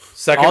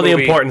 Second all movie,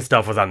 the important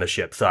stuff was on the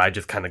ship, so I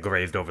just kind of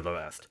grazed over the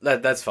rest.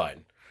 That's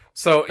fine.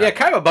 So, yeah,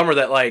 kind of a bummer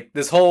that, like,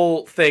 this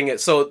whole thing...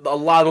 So, a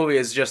lot of the movie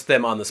is just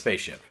them on the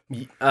spaceship.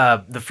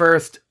 The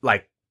first,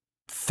 like,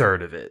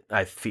 third of it,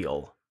 I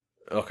feel.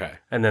 Okay.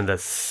 And then the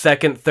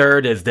second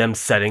third is them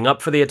setting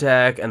up for the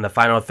attack, and the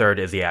final third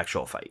is the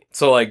actual fight.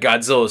 So, like,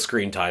 Godzilla's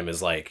screen time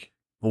is, like...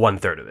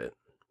 1/3 of it.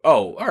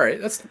 Oh, all right.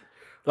 That's...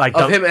 Like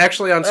of him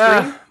actually on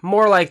screen?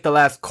 More like the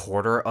last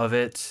quarter of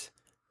it.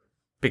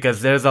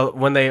 Because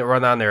when they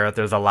run on the Earth,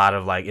 there's a lot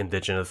of like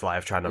indigenous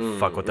life trying to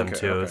fuck with them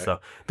too. Okay. So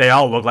they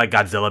all look like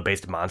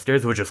Godzilla-based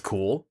monsters, which is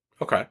cool.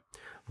 Okay.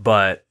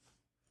 But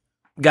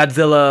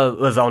Godzilla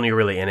was only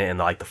really in it in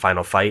like the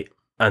final fight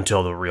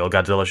until the real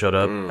Godzilla showed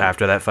up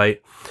after that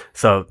fight.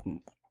 So,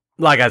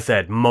 like I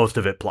said, most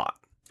of it plot.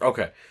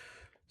 Okay.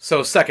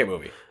 So second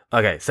movie.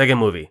 Okay, second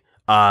movie.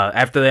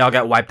 After they all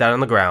got wiped out on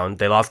the ground,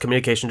 they lost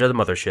communication to the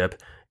mothership,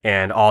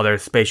 and all their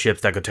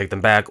spaceships that could take them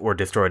back were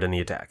destroyed in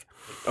the attack.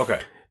 Okay.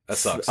 That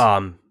sucks.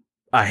 A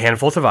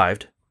handful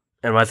survived.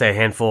 And when I say a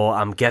handful,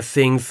 I'm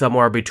guessing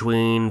somewhere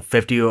between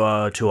 50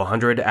 to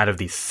 100 out of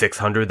the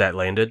 600 that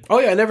landed. Oh,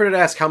 yeah, I never did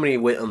ask how many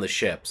went on the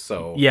ship,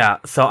 so... Yeah,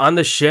 so on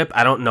the ship,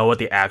 I don't know what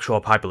the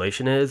actual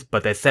population is,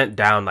 but they sent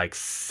down like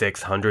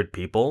 600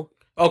 people.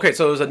 Okay,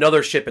 so it was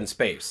another ship in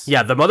space.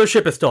 Yeah, the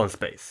mothership is still in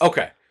space.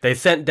 Okay. They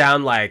sent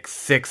down like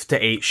 6 to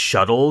 8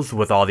 shuttles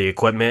with all the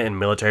equipment and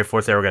military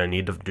force they were going to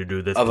need to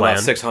do this plan. About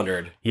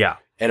 600. Yeah.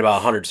 And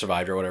about 100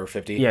 survived or whatever,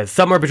 50? Yeah,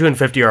 somewhere between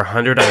 50 or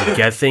 100, I'm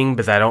guessing,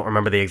 because I don't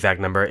remember the exact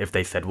number if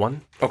they said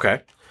one.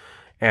 Okay.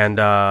 And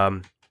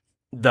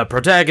the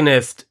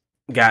protagonist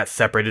got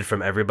separated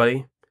from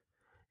everybody,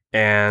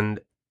 and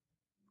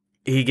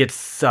he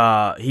gets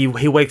he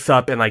wakes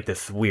up in like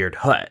this weird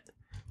hut,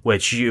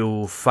 which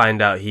you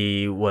find out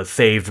he was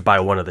saved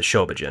by one of the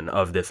Shobijin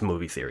of this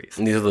movie series.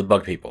 And these are the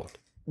bug people.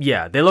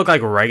 Yeah, they look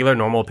like regular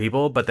normal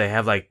people, but they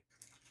have like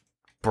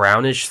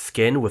brownish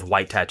skin with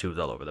white tattoos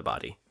all over the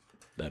body.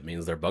 That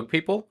means they're bug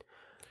people?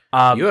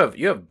 You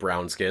have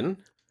brown skin.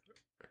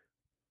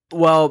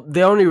 Well,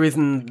 the only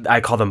reason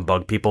I call them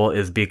bug people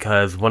is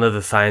because one of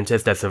the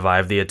scientists that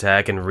survived the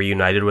attack and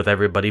reunited with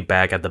everybody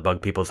back at the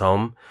bug people's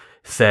home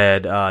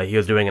said he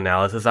was doing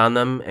analysis on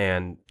them,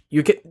 and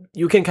you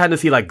can kind of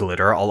see like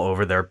glitter all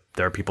over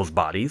their people's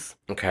bodies.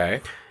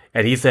 Okay.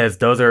 And he says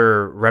those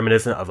are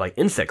reminiscent of like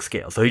insect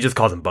scales, so he just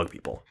calls them bug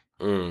people.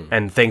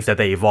 And thinks that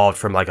they evolved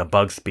from like a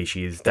bug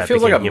species that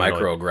feels like a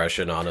humanoid.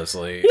 microaggression,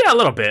 honestly. Yeah, a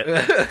little bit.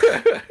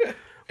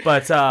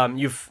 But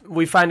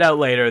we find out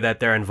later that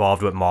they're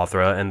involved with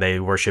Mothra and they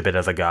worship it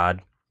as a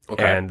god.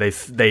 Okay. And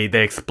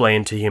they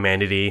explain to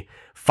humanity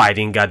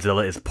fighting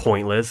Godzilla is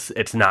pointless.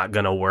 It's not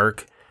gonna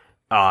work.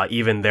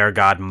 Even their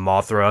god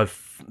Mothra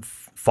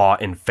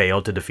fought and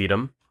failed to defeat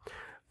him.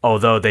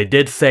 Although they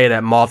did say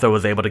that Mothra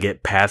was able to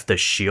get past the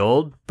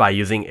shield by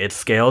using its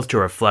scales to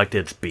reflect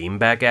its beam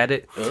back at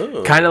it.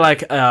 Kind of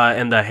like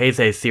in the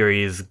Heisei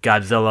series,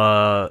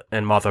 Godzilla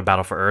and Mothra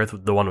Battle for Earth,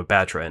 the one with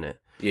Batra in it.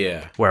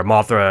 Yeah. Where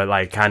Mothra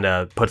like kind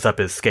of puts up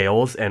his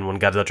scales, and when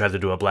Godzilla tries to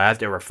do a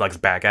blast, it reflects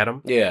back at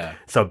him. Yeah.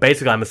 So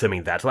basically, I'm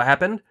assuming that's what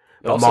happened.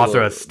 But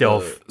Mothra is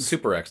still...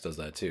 Super X does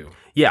that too.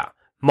 Yeah.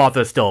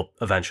 Mothra still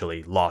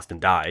eventually lost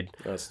and died.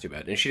 That's too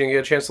bad. And she didn't get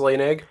a chance to lay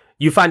an egg?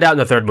 You find out in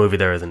the third movie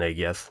there is an egg,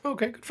 yes.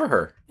 Okay, good for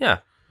her. Yeah.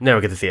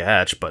 Never get to see a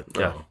hatch, but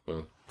yeah.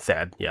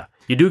 Sad, yeah.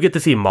 You do get to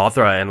see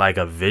Mothra in like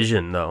a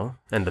vision, though,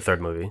 in the third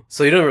movie.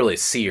 So you don't really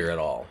see her at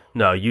all?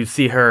 No, you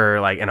see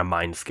her like in a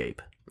mindscape.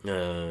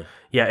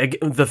 Yeah,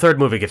 the third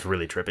movie gets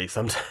really trippy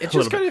sometimes. It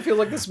just kind of feels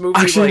like this movie...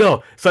 Actually,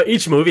 no. So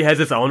each movie has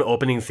its own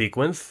opening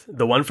sequence.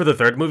 The one for the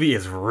third movie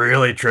is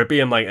really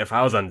trippy. I'm like, if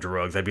I was on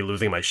drugs, I'd be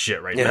losing my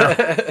shit right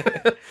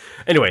now.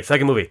 Anyway,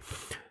 second movie.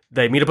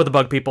 They meet up with the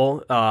bug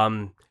people.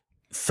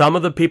 Some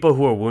of the people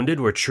who were wounded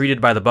were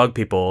treated by the bug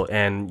people,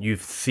 and you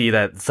see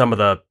that some of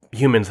the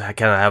humans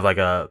kind of have like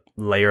a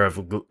layer of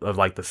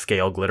like the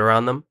scale glitter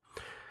on them.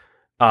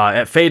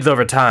 It fades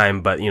over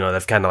time, but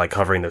that's kind of like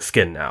covering their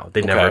skin now.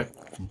 They never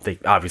they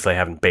obviously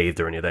haven't bathed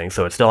or anything,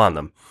 so it's still on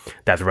them.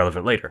 That's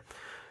relevant later.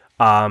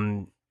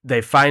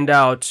 They find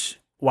out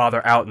while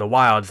they're out in the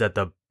wilds that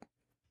the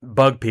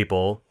bug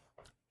people,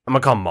 I'm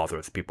gonna call them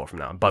Mothra's people from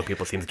now on. Bug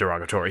people seems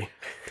derogatory.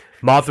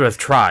 Mothra's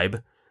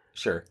tribe,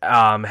 Sure.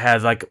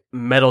 has like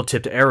metal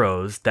tipped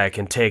arrows that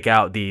can take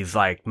out these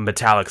like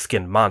metallic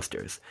skinned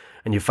monsters.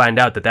 And you find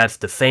out that that's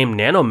the same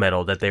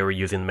nanometal that they were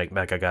using to make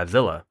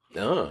Mechagodzilla.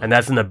 Oh. And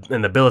that's in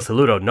the Bill of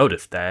Saludo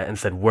noticed that and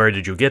said, "Where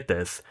did you get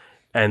this?"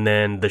 And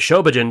then the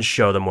Shobijins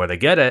show them where they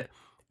get it,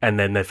 and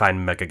then they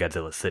find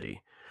Mechagodzilla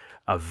City.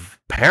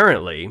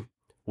 Apparently,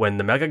 when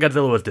the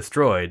Mechagodzilla was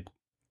destroyed,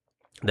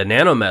 the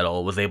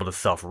nanometal was able to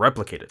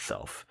self-replicate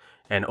itself.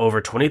 And over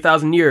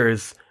 20,000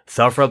 years,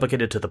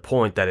 self-replicated to the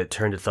point that it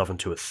turned itself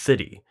into a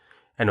city.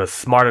 And was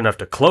smart enough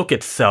to cloak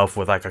itself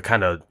with like a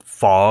kind of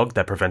fog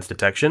that prevents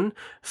detection,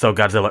 so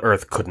Godzilla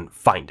Earth couldn't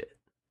find it.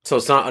 So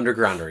it's not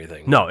underground or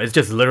anything? No, it's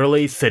just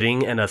literally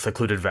sitting in a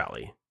secluded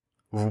valley.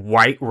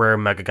 Right where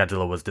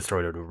Mechagodzilla was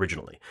destroyed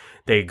originally.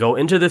 They go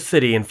into the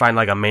city and find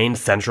like a main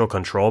central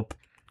control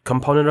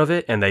component of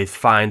it, and they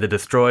find the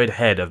destroyed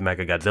head of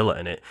Mechagodzilla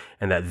in it,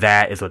 and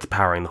that is what's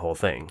powering the whole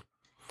thing.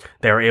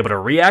 They were able to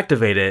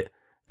reactivate it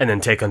and then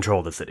take control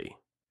of the city.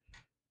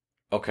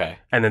 Okay.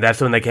 And then that's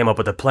when they came up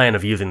with a plan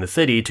of using the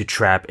city to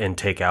trap and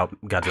take out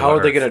Godzilla. How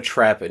are they Earth. going to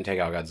trap and take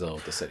out Godzilla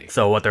with the city?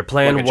 So what their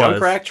plan like a was... junk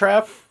rack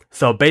trap?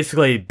 So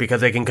basically,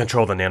 because they can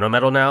control the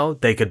nanometal now,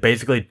 they could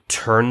basically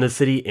turn the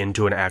city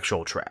into an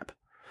actual trap.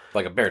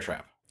 Like a bear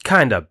trap?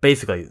 Kinda,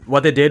 basically.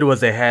 What they did was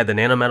they had the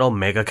nanometal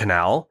mega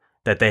canal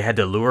that they had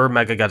to lure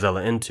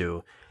Mechagodzilla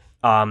into.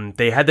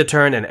 They had to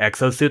turn an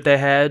exosuit they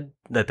had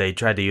that they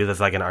tried to use as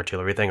like an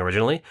artillery thing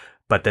originally,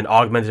 but then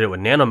augmented it with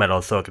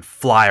nanometal so it could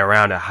fly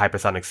around at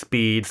hypersonic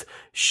speeds,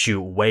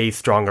 shoot way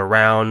stronger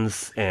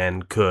rounds,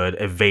 and could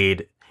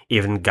evade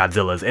even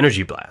Godzilla's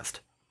energy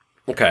blast.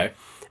 Okay.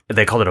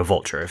 They called it a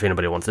vulture, if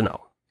anybody wants to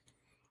know.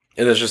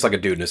 And it's just like a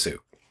dude in a suit?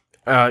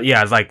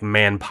 Yeah, it's like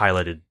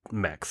man-piloted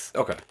mechs.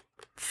 Okay.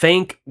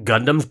 Think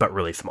Gundams, but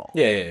really small.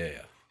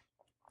 Yeah.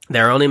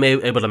 They were only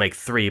able to make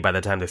 3 by the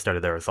time they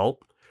started their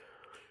assault.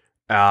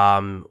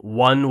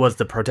 One was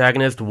the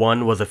protagonist,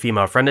 one was a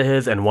female friend of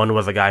his, and one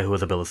was a guy who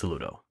was a Bill of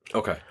Saludo.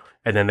 Okay.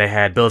 And then they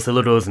had Bill of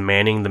Saludo's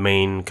manning the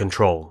main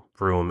control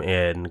room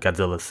in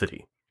Godzilla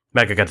City.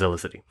 Mechagodzilla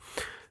City.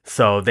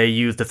 So they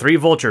used the 3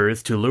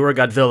 vultures to lure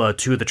Godzilla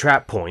to the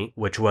trap point,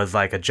 which was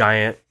like a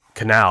giant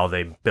canal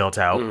they built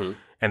out. Mm-hmm.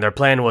 And their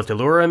plan was to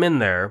lure him in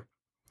there,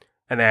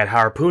 and they had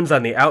harpoons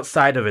on the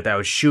outside of it that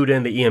would shoot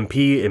in the EMP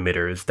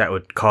emitters that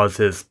would cause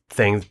his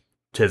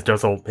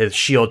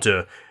shield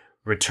to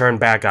return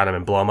back on him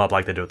and blow him up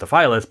like they do with the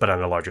Phyllis, but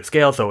on a larger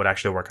scale, so it would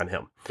actually work on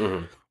him.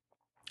 Mm-hmm.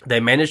 They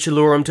managed to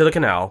lure him to the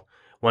canal.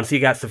 Once he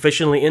got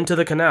sufficiently into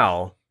the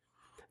canal,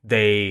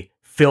 they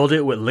filled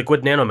it with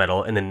liquid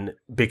nanometal, and then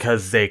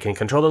because they can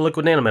control the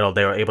liquid nanometal,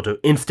 they were able to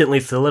instantly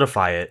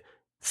solidify it,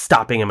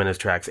 stopping him in his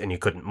tracks, and he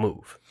couldn't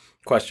move.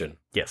 Question.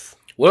 Yes.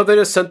 What if they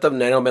just sent the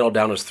nanometal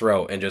down his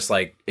throat and just,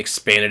 like,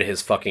 expanded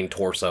his fucking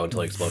torso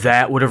until he exploded?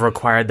 That would have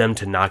required them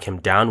to knock him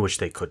down, which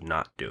they could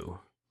not do.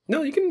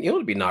 No, you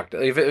don't be knocked.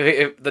 If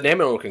the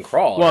nanometal can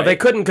crawl, well, right? They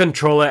couldn't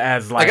control it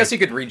as, like... I guess you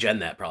could regen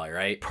that, probably,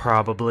 right?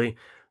 Probably.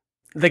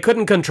 They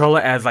couldn't control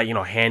it as, like,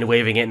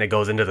 hand-waving it and it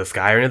goes into the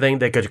sky or anything.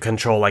 They could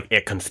control, like,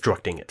 it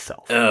constructing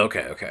itself. Oh,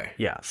 okay.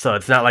 Yeah, so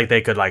it's not like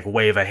they could, like,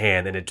 wave a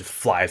hand and it just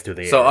flies through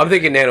the air. So I'm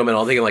thinking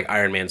nanometal. I'm thinking, like,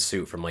 Iron Man's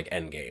suit from, like,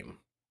 Endgame.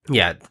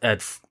 Yeah,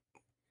 it's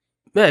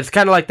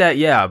kind of like that,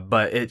 yeah,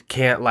 but it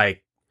can't,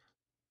 like,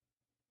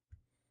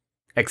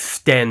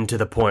 extend to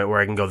the point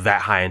where it can go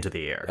that high into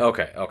the air.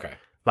 Okay.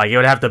 Like, you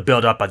would have to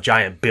build up a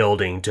giant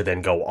building to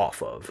then go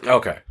off of.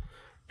 Okay.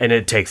 And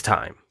it takes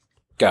time.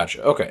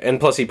 Gotcha. Okay. And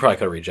plus, he probably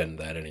could have regen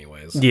that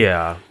anyways.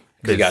 Yeah.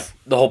 Because you got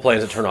the whole plan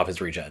is to turn off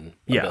his regen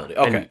ability.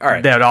 Okay. And all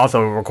right. That would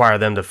also require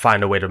them to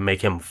find a way to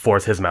make him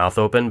force his mouth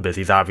open, because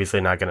he's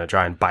obviously not going to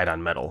try and bite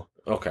on metal.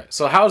 Okay.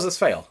 So how does this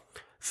fail?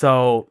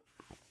 So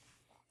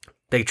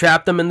they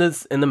trapped them in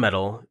the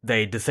metal.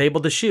 They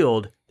disabled the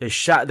shield. They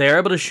were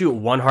able to shoot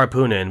one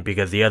harpoon in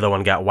because the other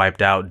one got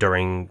wiped out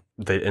during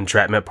the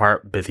entrapment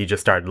part, because he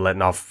just started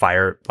letting off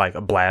fire, like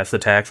blast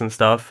attacks and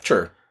stuff.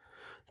 Sure.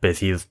 Because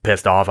he was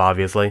pissed off,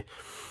 obviously.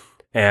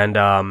 And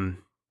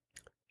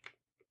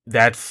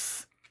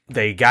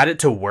they got it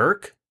to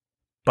work,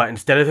 but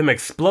instead of him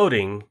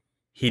exploding,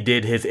 he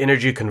did his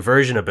energy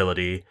conversion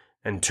ability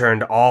and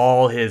turned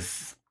all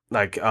his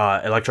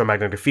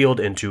electromagnetic field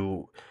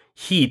into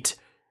heat,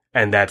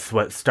 and that's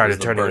what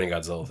started burning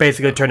Godzilla.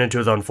 Basically turned into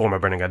his own form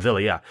of burning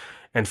Godzilla, yeah.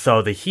 And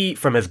so the heat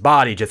from his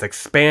body just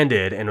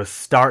expanded and was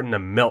starting to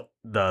melt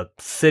the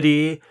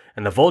city,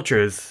 and the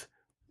vultures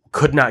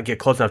could not get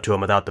close enough to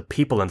him without the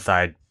people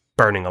inside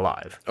burning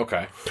alive.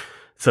 Okay.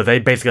 So they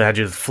basically had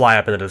to just fly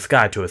up into the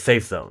sky to a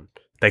safe zone.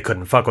 They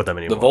couldn't fuck with them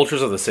anymore. The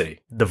vultures of the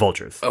city? The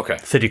vultures. Okay.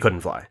 City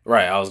couldn't fly.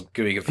 Right, I was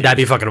getting confused. That'd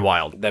be fucking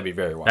wild. That'd be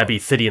very wild. That'd be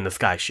city in the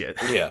sky shit.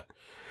 Yeah.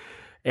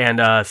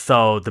 And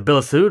so the Bill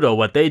of Saludo,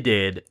 what they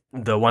did,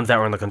 the ones that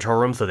were in the control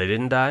room so they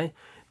didn't die,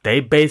 they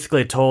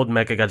basically told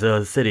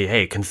Mechagodzilla City,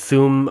 hey,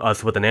 consume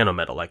us with the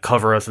nanometal, like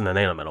cover us in the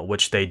nanometal,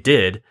 which they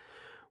did,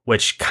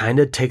 which kind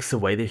of takes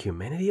away their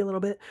humanity a little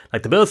bit.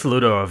 Like the Bill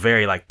Saludo are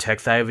very like tech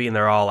savvy, and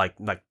they're all like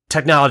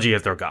technology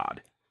is their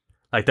god.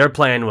 Like their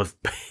plan was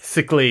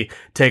basically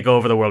take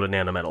over the world of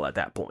nanometal at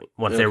that point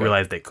once they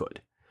realized they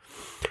could.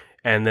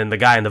 And then the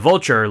guy in the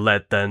Vulture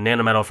let the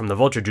nanometal from the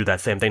Vulture do that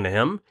same thing to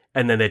him,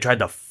 and then they tried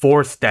to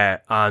force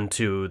that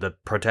onto the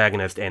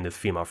protagonist and his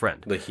female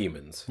friend. The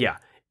humans. Yeah.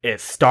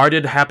 It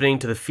started happening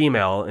to the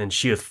female, and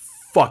she is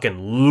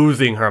fucking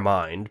losing her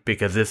mind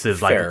because this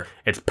is like,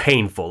 it's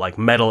painful. Like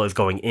metal is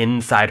going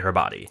inside her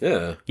body.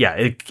 Yeah. Yeah,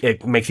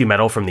 it makes you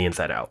metal from the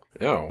inside out.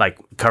 Oh. Like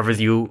covers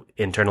you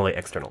internally,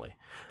 externally.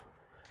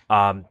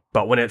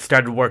 But when it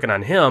started working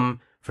on him,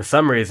 for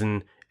some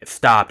reason, it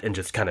stopped and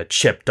just kind of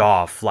chipped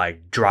off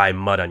like dry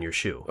mud on your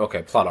shoe.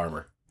 Okay, plot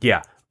armor.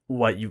 Yeah.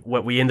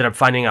 What we ended up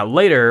finding out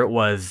later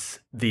was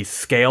the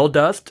scale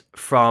dust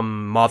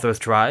from Mothra's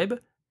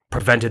tribe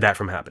prevented that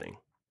from happening.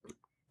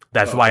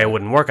 That's why it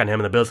wouldn't work on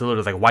him. And the Bill Saludo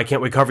was like, why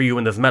can't we cover you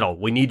in this metal?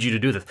 We need you to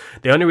do this.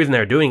 The only reason they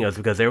were doing it is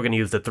because they were going to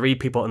use the 3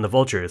 people in the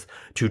Vultures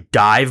to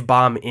dive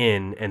bomb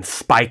in and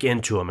spike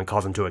into him and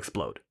cause him to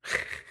explode.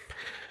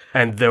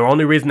 And the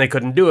only reason they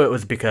couldn't do it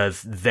was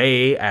because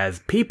they, as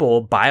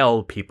people,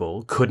 bile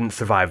people, couldn't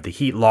survive the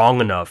heat long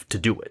enough to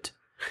do it.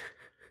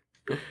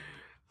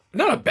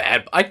 Not a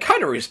bad... I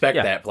kind of respect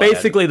that plan.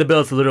 Basically, the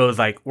Bill Saludo was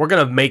like, we're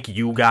going to make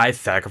you guys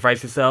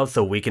sacrifice yourselves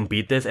so we can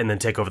beat this and then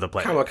take over the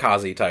planet.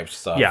 Kamikaze type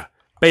stuff. Yeah.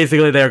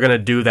 Basically, they were going to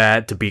do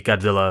that to beat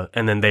Godzilla,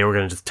 and then they were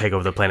going to just take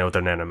over the planet with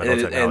their nanometal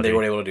technology. And they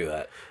weren't able to do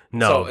that.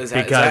 No, so is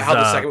that how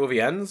the second movie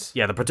ends?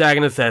 Yeah, the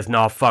protagonist says,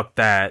 no, fuck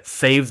that.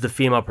 Saves the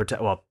female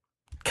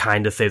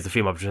kind of saves the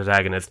female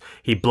protagonist.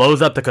 He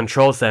blows up the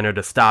control center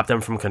to stop them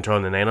from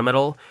controlling the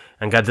nanometal,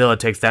 and Godzilla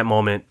takes that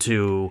moment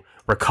to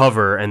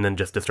recover and then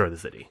just destroy the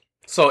city.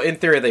 So in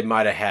theory, they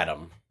might have had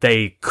him.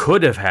 They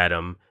could have had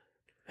him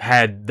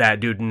had that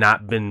dude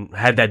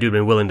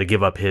been willing to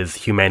give up his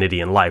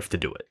humanity and life to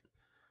do it.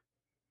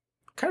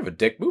 Kind of a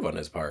dick move on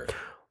his part.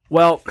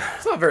 Well,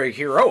 it's not very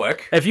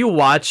heroic. If you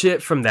watch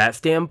it from that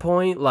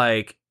standpoint,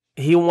 like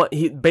he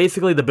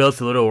basically the Bill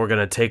Saludo were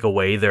gonna take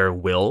away their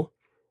will.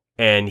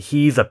 And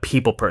he's a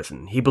people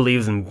person. He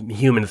believes in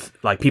humans,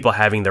 like people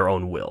having their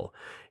own will.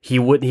 He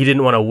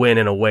didn't want to win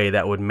in a way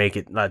that would make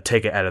it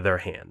take it out of their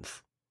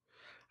hands.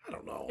 I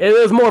don't know. It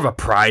was more of a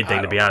pride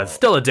thing, to be honest.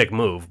 Still a dick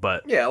move,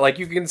 but yeah, like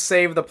you can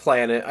save the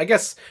planet. I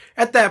guess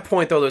at that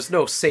point though, there's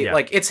no save. Yeah.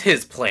 Like it's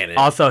his planet.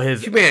 Also,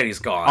 humanity's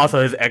gone.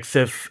 Also, his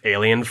ex-Sith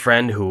alien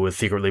friend, who was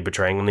secretly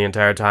betraying him the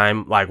entire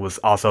time, like was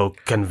also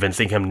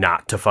convincing him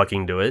not to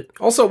fucking do it.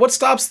 Also, what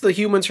stops the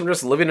humans from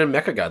just living in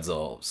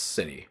Mechagodzilla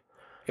City?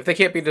 If they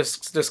can't be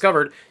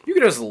discovered, you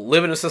can just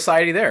live in a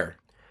society there.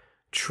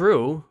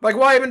 True. Like,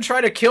 why even try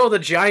to kill the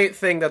giant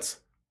thing that's...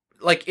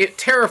 Like, it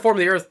terraformed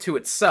the Earth to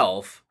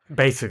itself.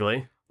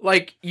 Basically.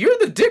 Like, you're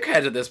the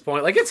dickhead at this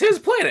point. Like, it's his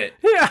planet.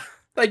 Yeah.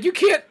 Like, you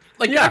can't...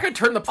 Like, you're not going to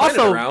turn the planet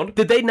around.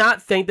 Did they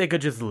not think they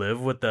could just live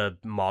with the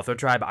Mothra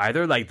tribe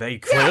either? Like, they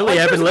clearly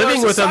have been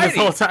living with them this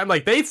whole time.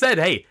 Like, they said,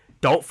 hey...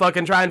 Don't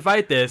fucking try and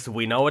fight this.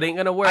 We know it ain't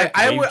gonna work.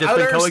 I would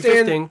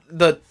understand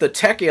the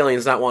tech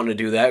aliens not wanting to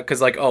do that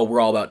because, like, oh, we're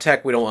all about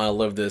tech. We don't want to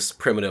live this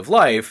primitive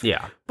life.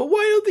 Yeah. But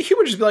why don't the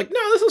humans just be like,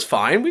 no, this is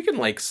fine. We can,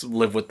 like,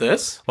 live with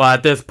this. Well,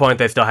 at this point,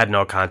 they still had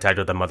no contact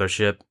with the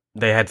mothership.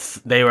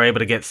 They were able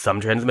to get some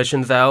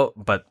transmissions out,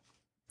 but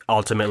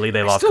ultimately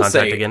they lost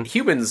contact again.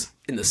 Humans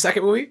in the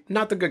second movie,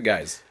 not the good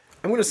guys.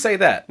 I'm gonna say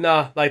that.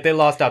 No, like they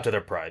lost out to their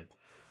pride.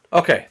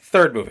 Okay,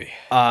 third movie.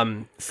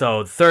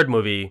 So third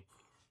movie.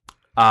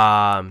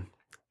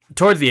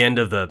 Towards the end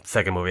of the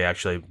second movie,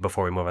 actually,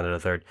 before we move on to the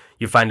third,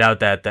 you find out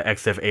that the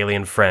ex-Sith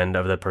alien friend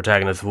of the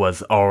protagonist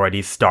was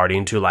already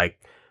starting to, like,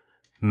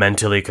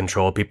 mentally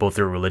control people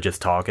through religious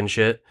talk and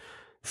shit.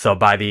 So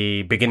by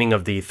the beginning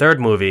of the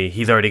third movie,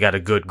 he's already got a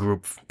good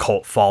group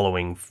cult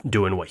following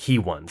doing what he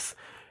wants.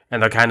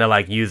 And they're kind of,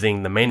 like,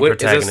 using the main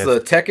protagonist... Is this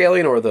the tech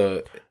alien or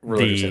the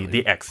religious alien?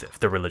 The ex-Sith,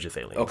 the religious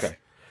aliens. Okay.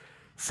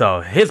 So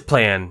his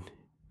plan...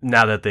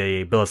 Now that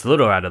the Bill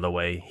Saludo are out of the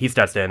way, he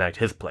starts to enact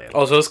his plan.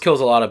 Oh, so this kills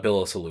a lot of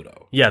Bill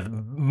Saludo. Yeah,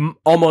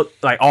 almost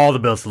like all the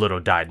Bill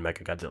Saludo died in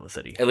Mechagodzilla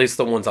City. At least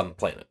the ones on the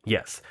planet.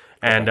 Yes.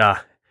 And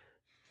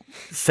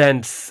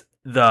since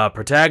the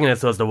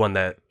protagonist was the one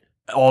that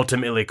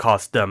ultimately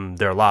cost them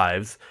their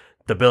lives,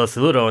 the Bill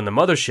Saludo and the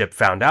mothership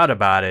found out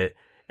about it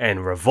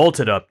and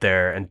revolted up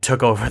there and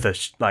took over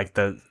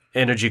the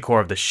energy core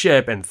of the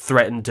ship and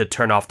threatened to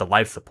turn off the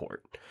life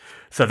support.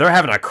 So they're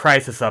having a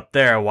crisis up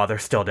there while they're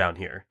still down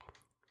here.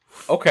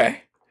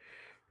 Okay.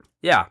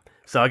 Yeah.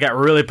 So I got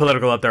really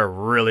political up there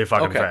really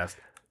fucking fast.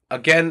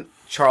 Again,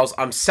 Charles,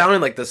 I'm sounding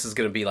like this is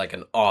going to be like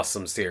an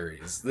awesome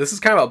series. This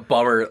is kind of a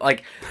bummer.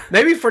 Like,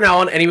 maybe for now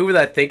on, any movie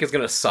that I think is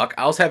going to suck,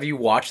 I'll just have you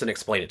watch and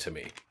explain it to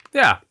me.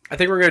 Yeah. I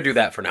think we're going to do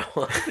that for now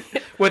on.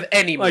 With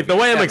any movie. Like, the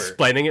way I'm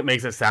explaining it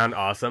makes it sound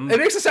awesome. It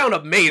makes it sound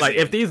amazing. Like,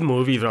 if these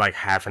movies are like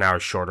half an hour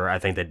shorter, I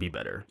think they'd be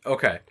better.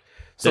 Okay.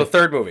 So,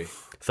 third movie.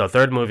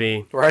 Third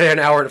movie. We're at an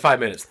hour and 5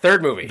 minutes.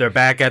 Third movie. They're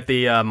back at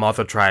the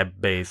Mothra tribe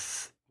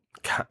base,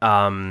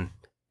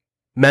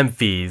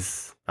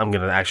 Memphis, I'm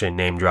going to actually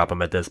name drop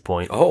him at this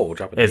point, Oh,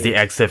 drop it. is the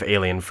Exif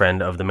alien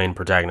friend of the main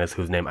protagonist,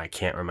 whose name I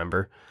can't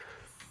remember.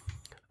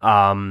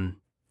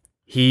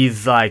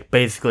 He's like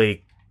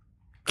basically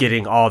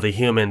getting all the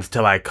humans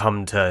to like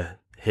come to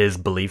his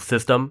belief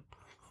system,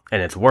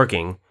 and it's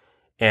working.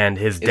 And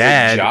his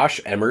dad, it Josh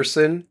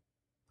Emerson.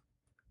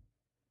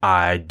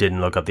 I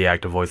didn't look up the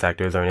active voice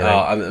actors or anything. Oh,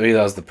 I mean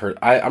that was the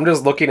I'm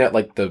just looking at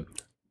like the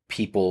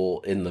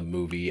people in the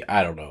movie.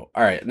 I don't know.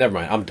 All right, never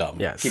mind. I'm dumb.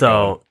 Yeah. Keep so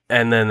going.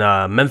 and then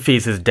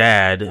Memphis'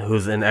 dad,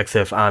 who's an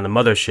Exif on the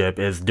mothership,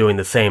 is doing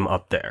the same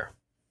up there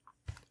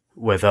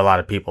with a lot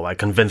of people, like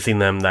convincing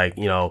them, like,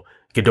 you know,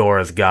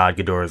 Ghidorah's God,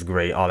 Ghidorah's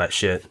great, all that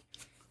shit.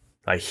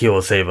 Like, he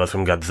will save us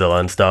from Godzilla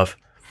and stuff.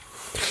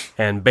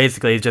 And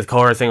basically, he's just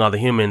coercing all the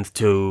humans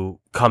to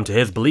come to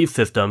his belief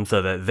system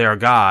so that their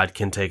god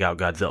can take out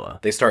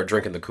Godzilla. They start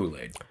drinking the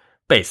Kool-Aid.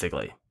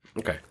 Basically.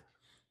 Okay.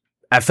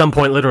 At some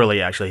point,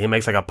 literally, actually, he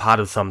makes like a pot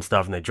of some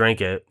stuff and they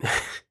drink it.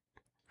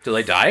 Do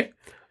they die?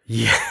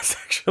 Yes,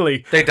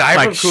 actually. They die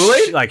like, from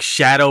Kool-Aid? Like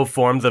shadow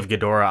forms of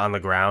Ghidorah on the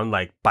ground,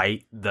 like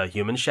bite the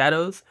human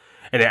shadows,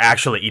 and it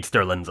actually eats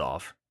their limbs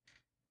off.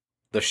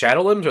 The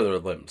shadow limbs or their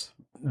limbs?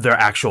 Their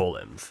actual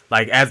limbs.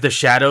 Like, as the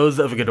shadows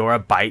of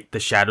Ghidorah bite the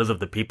shadows of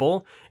the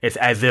people, it's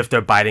as if they're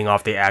biting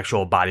off the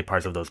actual body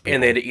parts of those people.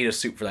 And they had to eat a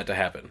soup for that to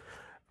happen.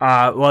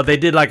 Well, they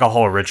did like a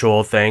whole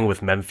ritual thing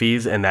with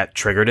Memphis, and that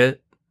triggered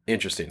it.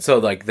 Interesting. So,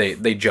 like, they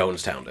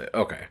Jonestowned it.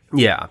 Okay.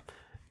 Yeah.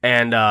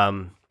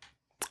 And,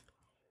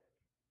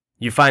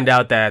 you find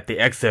out that the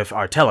Exif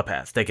are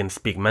telepaths. They can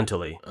speak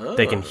mentally. Oh.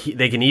 They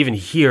can even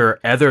hear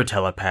other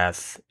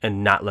telepaths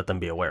and not let them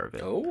be aware of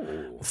it.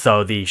 Oh.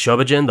 So the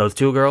Shobijin, those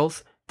two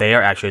girls, they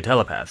are actually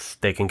telepaths.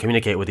 They can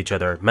communicate with each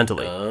other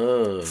mentally.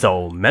 Oh.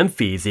 So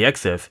Memphis, the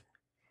Exif,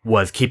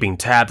 was keeping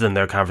tabs on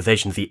their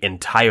conversations the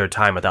entire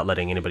time without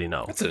letting anybody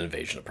know. That's an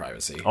invasion of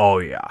privacy. Oh,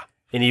 yeah.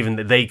 And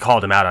even they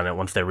called him out on it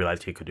once they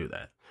realized he could do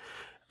that.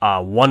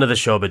 One of the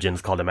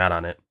Shobijins called him out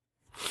on it.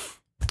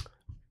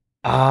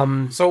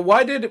 So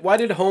why did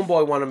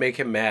Homeboy want to make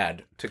him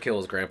mad to kill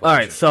his grandpa? All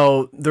right,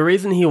 so the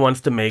reason he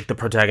wants to make the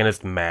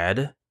protagonist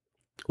mad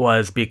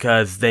was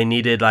because they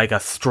needed like a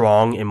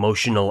strong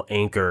emotional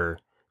anchor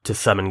to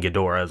summon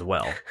Ghidorah as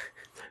well.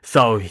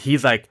 So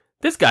he's like,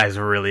 this guy's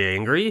really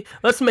angry.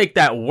 Let's make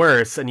that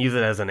worse and use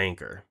it as an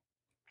anchor.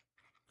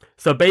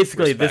 So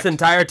basically, this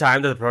entire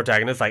time that the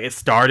protagonist, like, it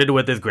started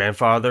with his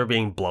grandfather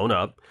being blown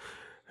up.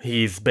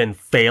 He's been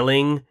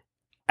failing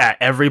at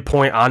every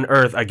point on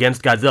Earth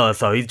against Godzilla,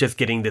 so he's just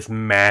getting this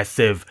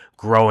massive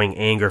growing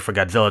anger for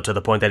Godzilla to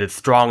the point that it's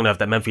strong enough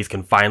that Memphis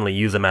can finally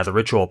use him as a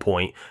ritual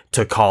point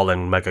to call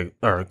in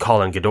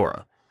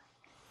Ghidorah.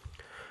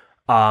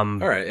 All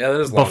right, yeah, that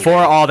is long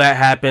Before game. all that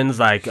happens,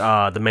 like,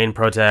 the main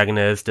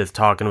protagonist is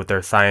talking with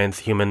their science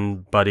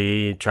human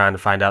buddy, trying to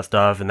find out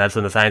stuff, and that's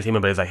when the science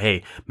human buddy's like,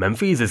 hey,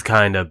 Memphis is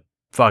kind of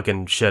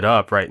fucking shit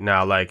up right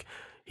now. Like,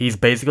 he's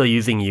basically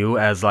using you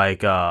as,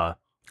 like, a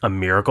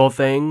miracle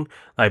thing.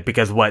 Like,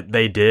 because what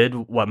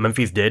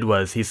Memphis did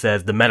was, he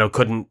says the metal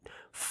couldn't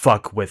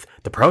fuck with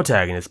the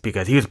protagonist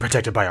because he was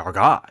protected by our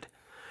god.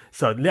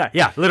 So,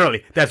 yeah,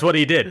 literally, that's what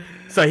he did.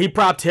 So he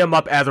propped him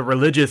up as a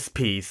religious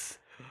piece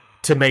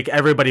to make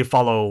everybody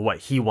follow what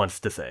he wants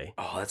to say.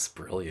 Oh, that's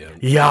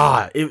brilliant.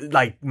 Yeah,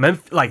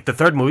 like the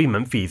third movie,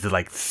 Memphis is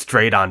like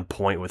straight on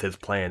point with his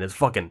plan.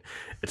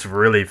 It's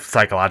really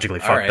psychologically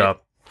fucked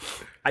up.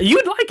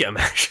 You'd like him,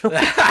 actually.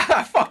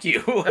 Fuck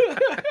you.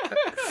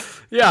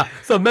 Yeah,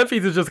 so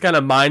Memphis is just kind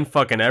of mind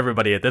fucking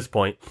everybody at this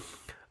point.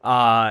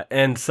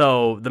 And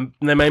so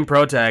the main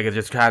protag is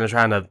just kind of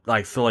trying to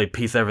like slowly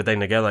piece everything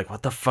together. Like,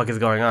 what the fuck is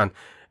going on?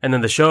 And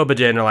then the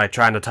Shobijin are like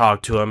trying to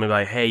talk to him and be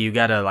like, hey, you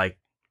gotta like.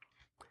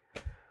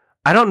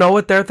 I don't know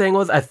what their thing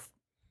was.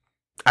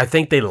 I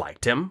think they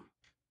liked him.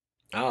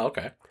 Oh,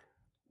 okay.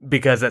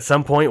 Because at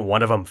some point,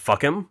 one of them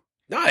fuck him.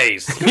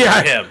 Nice. Good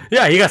Yeah, for him.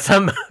 Yeah, he got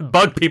some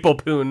bug people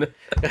poon.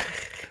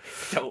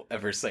 Don't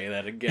ever say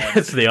that again.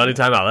 It's the only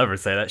time I'll ever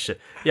say that shit.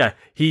 Yeah,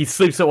 he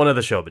sleeps with one of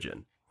the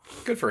Shobijin.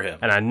 Good for him.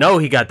 And I know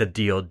he got the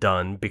deal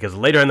done because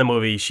later in the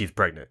movie, she's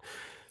pregnant.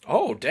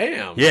 Oh,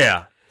 damn.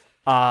 Yeah.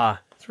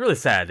 It's a really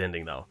sad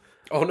ending, though.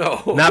 Oh,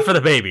 no. Not for the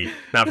baby.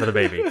 Not for the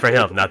baby. For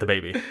him, not the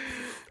baby.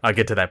 I'll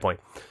get to that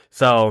point.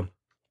 So,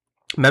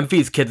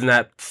 Memphis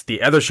kidnaps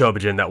the other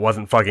Shobijin that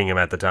wasn't fucking him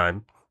at the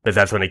time. Because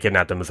that's when he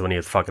kidnapped him, is when he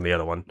was fucking the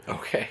other one.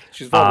 Okay.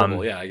 She's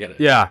vulnerable. Yeah, I get it.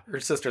 Yeah. Her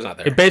sister's not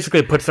there. It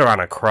basically puts her on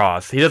a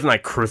cross. He doesn't,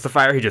 like,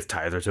 crucify her. He just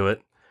ties her to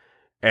it.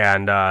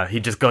 And he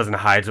just goes and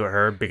hides with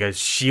her because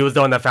she was the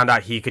one that found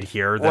out he could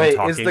hear them talking.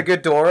 Wait, is the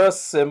Ghidorah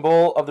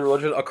symbol of the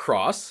religion a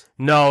cross?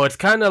 No, it's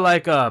kind of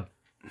like a...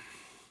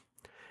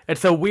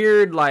 It's a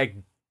weird, like...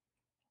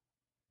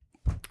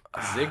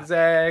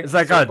 Zigzag. It's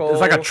like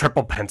circle. a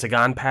triple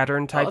pentagon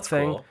pattern type that's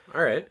thing. Cool.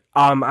 All right.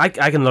 I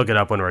can look it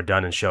up when we're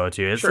done and show it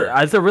to you.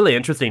 It's a really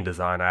interesting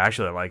design. I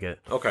actually like it.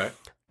 Okay.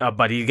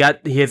 But he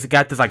has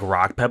got this like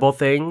rock pebble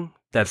thing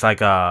that's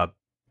like a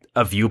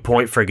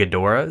viewpoint for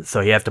Ghidorah,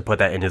 so he has to put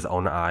that in his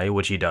own eye,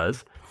 which he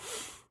does.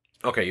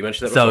 Okay, you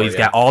mentioned that So before. he's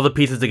got all the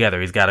pieces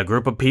together. He's got a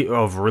group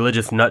of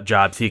religious nut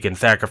jobs he can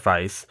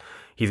sacrifice.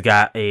 He's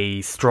got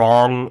a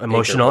strong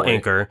emotional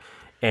anchor,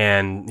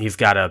 and he's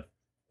got a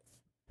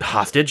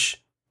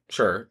hostage.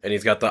 Sure, and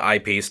he's got the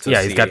eyepiece to see.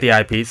 Yeah, he's got the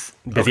eyepiece.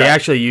 Because he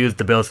actually used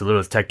the Bill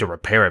Saluto's tech to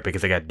repair it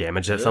because it got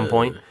damaged at some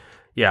point.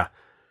 Yeah.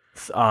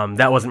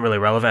 That wasn't really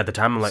relevant at the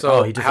time. I'm like,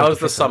 so he just how does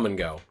the summon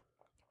go?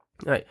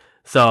 Right.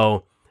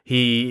 So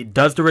he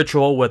does the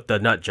ritual with the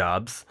nut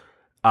jobs.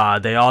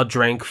 They all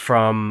drink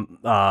from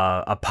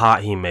a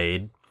pot he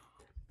made.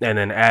 And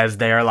then as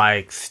they're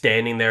like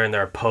standing there in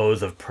their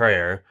pose of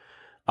prayer,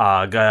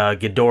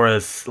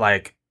 Ghidorah's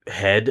like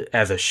head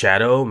as a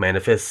shadow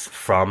manifests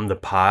from the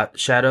pot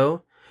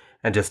shadow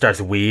and just starts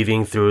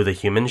weaving through the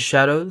human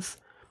shadows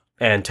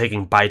and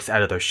taking bites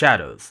out of their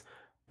shadows.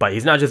 But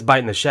he's not just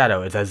biting the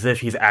shadow, it's as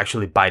if he's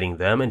actually biting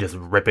them and just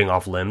ripping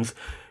off limbs.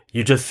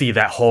 You just see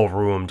that whole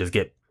room just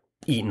get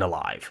eaten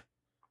alive.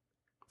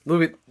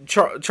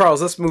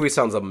 Charles, this movie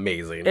sounds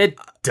amazing. It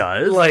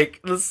does.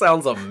 Like, this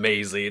sounds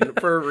amazing,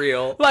 for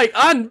real. Like,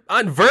 on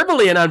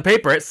verbally and on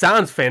paper, it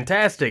sounds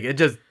fantastic. It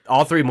just,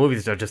 all three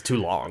movies are just too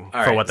long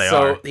for what they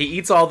are. So he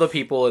eats all the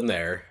people in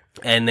there.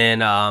 And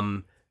then,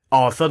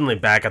 all suddenly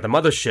back at the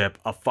mothership,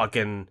 a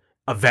fucking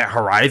Event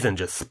Horizon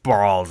just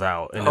sprawls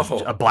out, and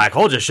a black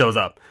hole just shows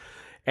up.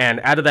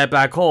 And out of that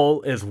black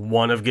hole is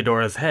one of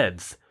Ghidorah's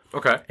heads.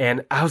 Okay.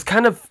 And I was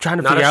kind of trying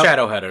to figure out... Not a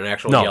shadow head, an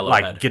actual yellow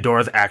head. No, like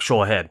Ghidorah's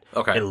actual head.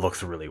 Okay. It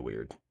looks really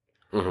weird.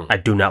 I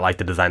do not like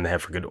the design they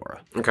have for Ghidorah.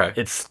 Okay.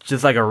 It's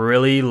just like a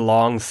really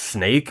long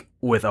snake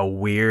with a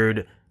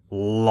weird,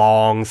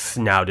 long,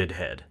 snouted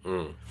head.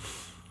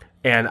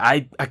 And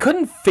I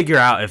couldn't figure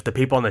out if the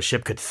people on the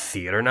ship could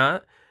see it or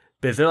not.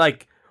 Because they're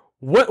like,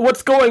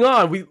 what's going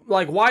on?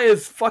 Why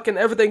is fucking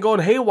everything going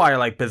haywire?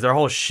 Like, because their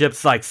whole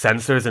ship's like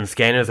sensors and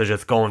scanners are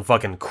just going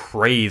fucking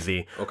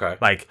crazy. Okay.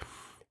 Like,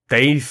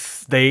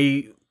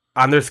 they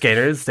on their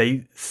scanners,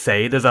 they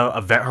say there's a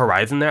Event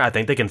Horizon there. I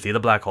think they can see the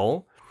black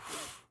hole.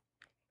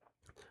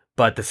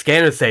 But the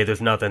scanners say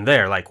there's nothing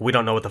there. Like, we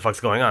don't know what the fuck's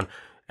going on.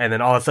 And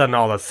then all of a sudden,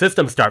 all the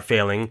systems start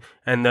failing.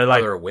 And they're like...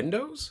 Are there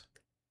windows?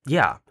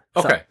 Yeah.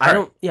 Okay.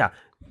 So Yeah.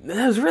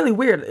 It was really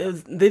weird.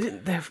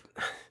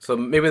 So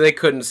maybe they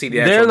couldn't see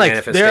the actual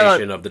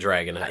manifestation of the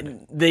dragon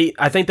head.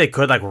 I think they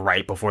could, like,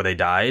 right before they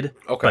died.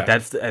 Okay. But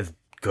that's as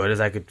good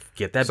as I could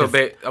get that. So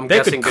they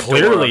guessing could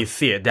clearly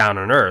see it down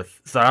on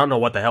Earth. So I don't know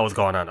what the hell was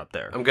going on up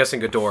there. I'm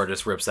guessing Ghidorah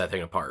just rips that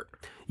thing apart.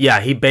 Yeah,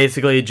 he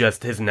basically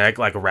just, his neck,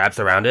 like, wraps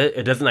around it.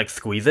 It doesn't, like,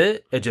 squeeze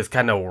it. It just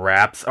kind of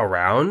wraps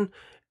around.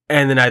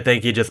 And then I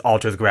think he just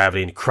alters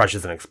gravity and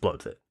crushes and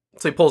explodes it.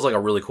 So he pulls, like, a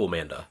really cool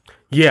Manda.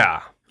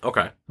 Yeah.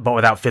 Okay. But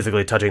without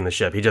physically touching the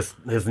ship.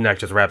 His neck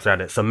just wraps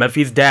around it. So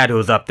Memphi's dad, who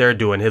was up there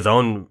doing his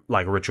own,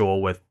 like,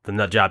 ritual with the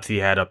nut jobs he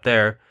had up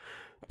there,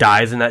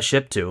 dies in that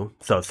ship, too.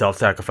 So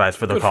self-sacrifice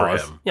for the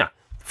cause. For him. Yeah,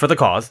 for the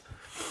cause.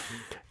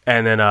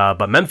 And then,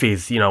 but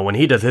Memphis, when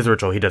he does his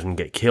ritual, he doesn't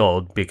get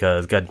killed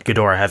because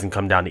Ghidorah hasn't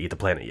come down to eat the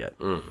planet yet.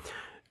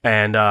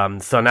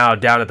 And so now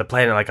down at the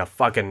planet, like a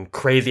fucking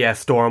crazy-ass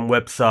storm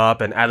whips up,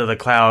 and out of the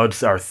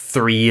clouds are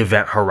 3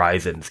 Event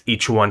Horizons.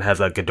 Each one has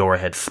a Ghidorah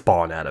head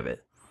spawn out of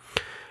it.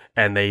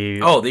 And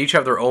they each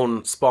have their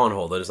own spawn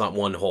hole. That is not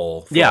one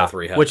hole for all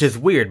 3 heads. Which is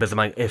weird, because I'm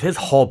like, if his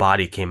whole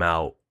body came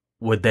out,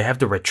 would they have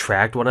to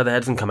retract one of the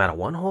heads and come out of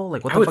one hole?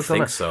 Like, what the fuck's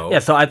going on? So. Yeah,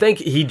 so I think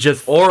he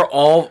just...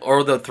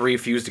 Or the 3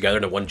 fused together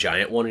into one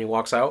giant one and he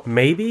walks out?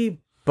 Maybe,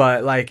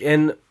 but like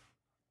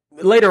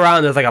later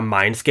on, there's like a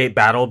mindscape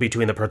battle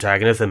between the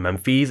protagonist and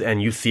Memphis,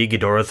 and you see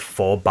Ghidorah's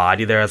full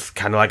body there as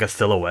kind of like a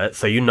silhouette,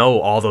 so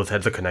all those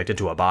heads are connected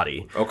to a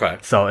body. Okay.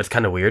 So it's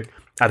kind of weird.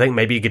 I think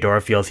maybe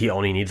Ghidorah feels he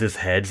only needs his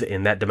heads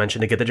in that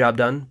dimension to get the job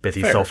done, because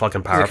he's so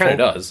fucking powerful. He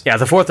kind of does. Yeah,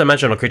 as a 4th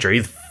dimensional creature,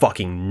 he's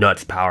fucking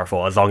nuts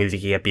powerful, as long as he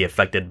can't be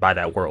affected by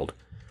that world.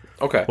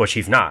 Okay. Which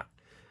he's not.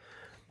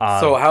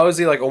 So how is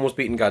he, like, almost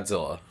beating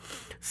Godzilla?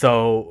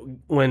 So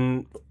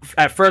when,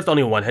 at first,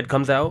 only one head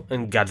comes out,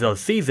 and Godzilla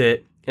sees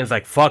it, and it's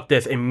like, fuck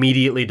this,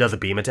 immediately does a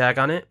beam attack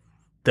on it.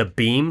 The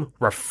beam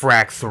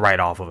refracts right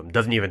off of him,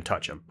 doesn't even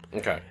touch him.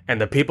 Okay. And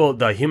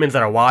the humans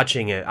that are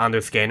watching it on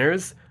their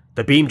scanners,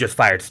 the beam just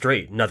fired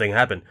straight. Nothing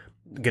happened.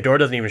 Ghidorah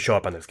doesn't even show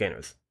up on the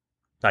scanners.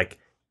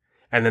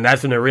 And then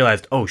that's when they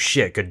realized, oh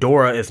shit,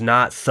 Ghidorah is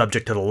not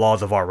subject to the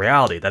laws of our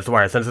reality. That's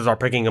why our sensors are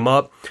picking him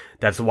up.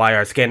 That's why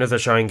our scanners are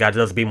showing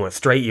Godzilla's beam went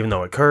straight, even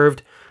though it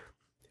curved.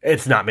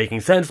 It's not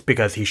making sense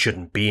because he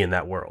shouldn't be in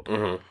that world.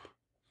 Mm-hmm.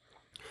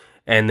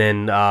 And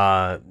then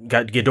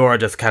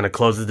Ghidorah just kind of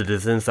closes the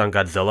distance on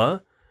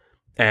Godzilla.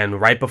 And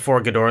right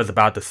before Ghidorah is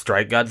about to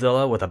strike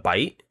Godzilla with a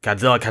bite,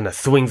 Godzilla kind of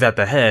swings at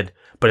the head,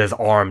 but his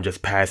arm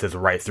just passes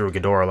right through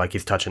Ghidorah like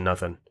he's touching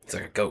nothing. It's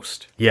like a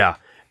ghost. Yeah.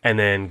 And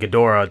then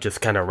Ghidorah just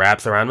kind of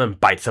wraps around him and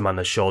bites him on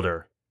the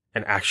shoulder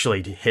and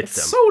actually hits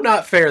him. It's so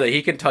not fair that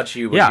he can touch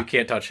you, but you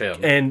can't touch him.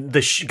 And the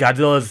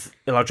Godzilla's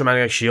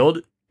electromagnetic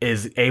shield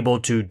is able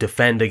to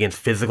defend against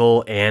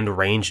physical and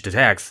ranged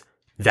attacks.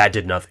 That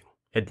did nothing.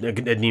 It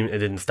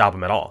didn't stop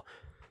him at all.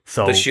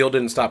 So the shield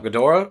didn't stop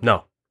Ghidorah?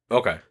 No.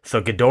 Okay.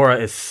 So Ghidorah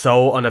is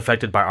so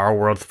unaffected by our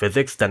world's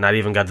physics that not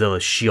even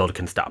Godzilla's shield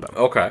can stop him.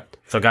 Okay.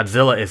 So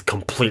Godzilla is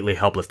completely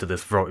helpless to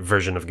this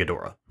version of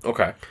Ghidorah.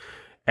 Okay.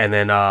 And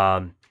then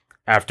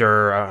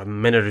after a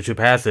minute or two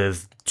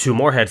passes, two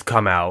more heads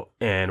come out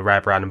and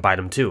wrap around and bite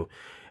him too.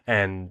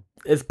 And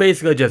it's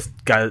basically just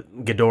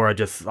Ghidorah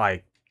just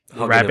like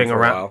wrapping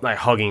around, like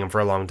hugging him for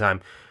a long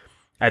time.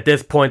 At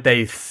this point,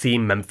 they see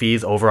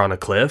Memphis over on a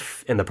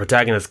cliff, and the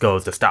protagonist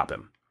goes to stop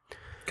him.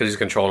 Because he's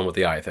controlling with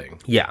the eye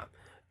thing. Yeah.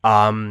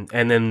 And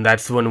then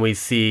that's when we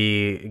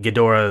see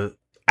Ghidorah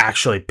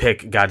actually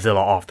pick Godzilla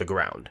off the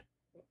ground.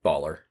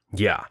 Baller.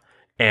 Yeah.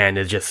 And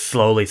is just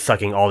slowly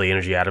sucking all the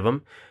energy out of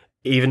him.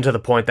 Even to the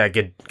point that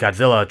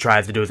Godzilla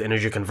tries to do his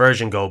energy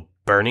conversion, go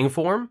burning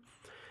form.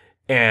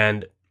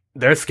 And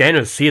their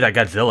scanners see that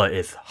Godzilla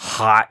is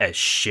hot as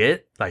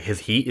shit. Like, his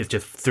heat is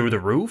just through the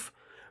roof.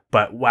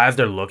 But as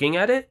they're looking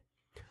at it,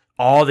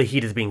 all the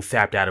heat is being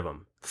sapped out of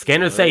him.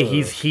 Scanners say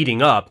he's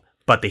heating up,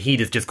 but the heat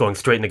is just going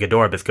straight into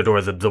Ghidorah because Ghidorah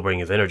is absorbing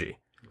his energy.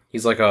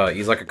 He's like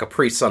a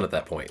Capri Sun at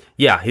that point.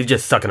 Yeah, he's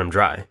just sucking him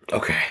dry.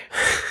 Okay.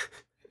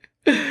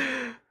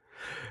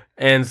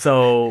 And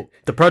so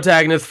the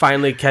protagonist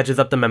finally catches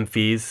up to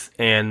Memphis,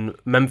 and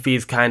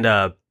Memphis kind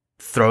of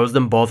throws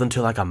them both into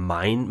like a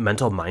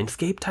mental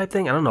mindscape type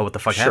thing. I don't know what the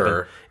fuck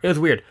happened. It was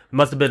weird.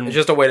 Must have been... It's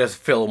just a way to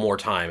fill more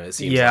time, it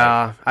seems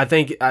like. I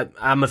think...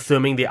 I'm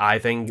assuming the eye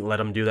thing let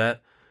him do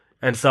that.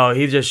 And so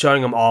he's just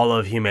showing him all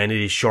of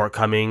humanity's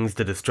shortcomings,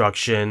 the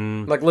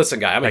destruction. Like, listen,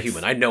 guy, I'm a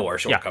human. I know our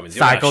shortcomings.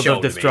 Yeah, cycles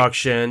of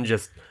destruction,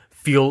 just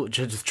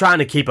trying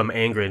to keep him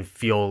angry and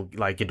feel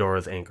like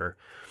Ghidorah's anger.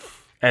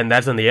 And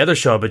that's when the other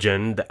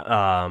Shobijin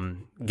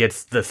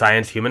gets the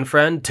science human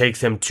friend,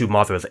 takes him to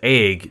Mothra's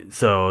egg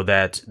so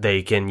that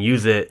they can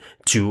use it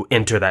to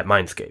enter that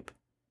mindscape.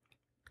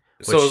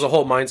 So it was a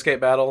whole mindscape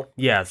battle?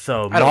 Yeah,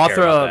 so I don't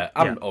care about that.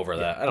 I'm over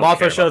that. I don't Mothra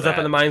care shows about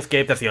up in the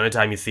mindscape. That's the only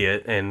time you see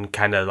it, and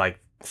kind of like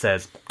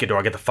says,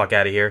 Ghidorah, get the fuck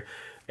out of here.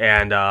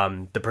 And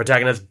the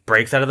protagonist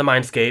breaks out of the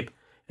mindscape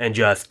and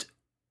just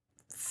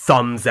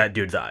thumbs that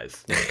dude's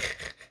eyes.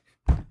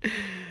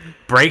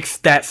 Breaks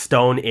that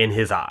stone in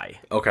his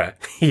eye. Okay.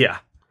 Yeah.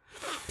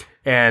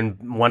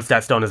 And once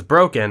that stone is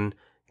broken,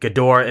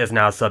 Ghidorah is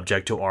now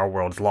subject to our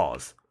world's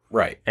laws.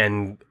 Right.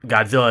 And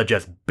Godzilla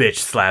just bitch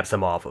slaps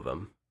him off of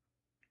him.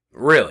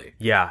 Really?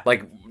 Yeah.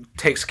 Like,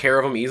 takes care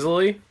of him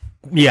easily?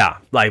 Yeah.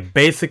 Like,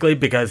 basically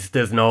because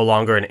there's no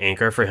longer an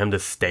anchor for him to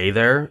stay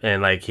there,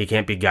 and, like, he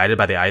can't be guided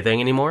by the eye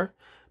thing anymore.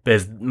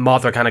 Because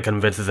Mothra kind of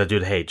convinces that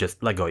dude, hey,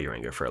 just let go of your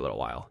anger for a little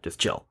while. Just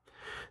chill.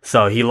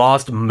 So he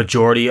lost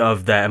majority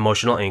of that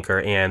emotional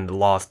anchor and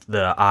lost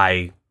the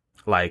eye,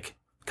 like,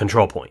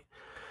 control point.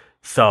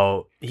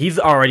 So he's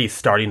already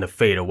starting to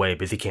fade away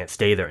because he can't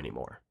stay there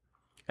anymore.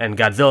 And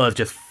Godzilla is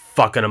just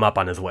fucking him up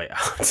on his way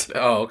out.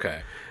 Oh,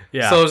 okay.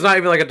 Yeah. So it's not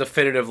even like a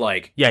definitive,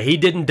 like... Yeah, he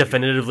didn't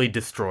definitively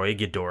destroy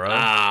Ghidorah.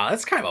 Ah,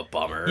 that's kind of a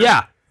bummer.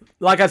 Yeah.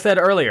 Like I said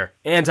earlier,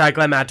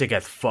 anticlimactic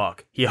as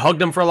fuck. He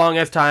hugged him for a long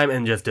ass time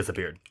and just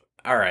disappeared.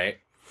 All right.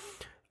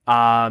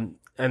 And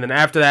then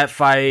after that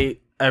fight...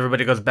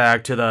 Everybody goes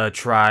back to the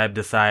tribe,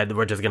 decide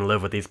we're just going to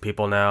live with these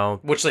people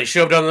now. Which they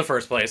should have done in the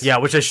first place. Yeah,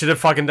 which they should have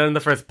fucking done in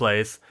the first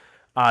place.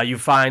 You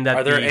find that...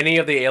 Are there any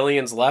of the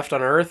aliens left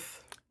on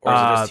Earth? Or is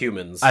it just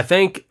humans? I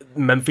think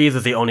Memphis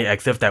is the only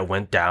Exif that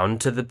went down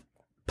to the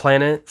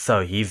planet,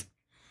 so he's...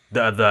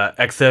 The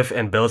Exif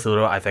and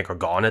Billisudro, I think, are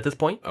gone at this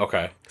point.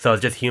 Okay. So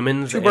it's just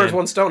humans. Two birds,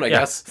 one stone, I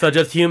guess. So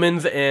just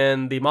humans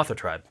and the Mothra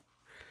tribe.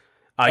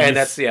 And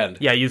that's the end.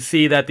 Yeah, you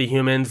see that the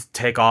humans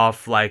take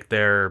off, like,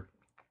 their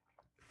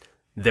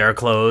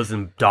clothes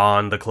and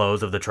don the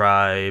clothes of the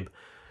tribe.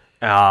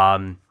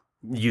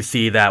 You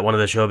see that one of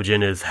the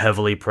Shobijin is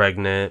heavily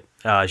pregnant.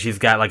 She's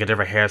got like a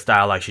different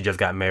hairstyle, like she just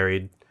got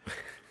married.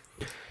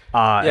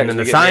 And then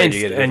the science,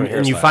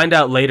 and you find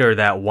out later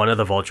that one of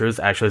the vultures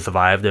actually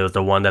survived. It was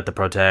the one that the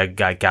protag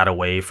got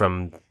away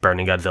from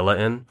burning Godzilla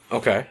in.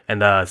 Okay.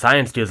 And the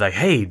science dude's like,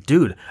 hey,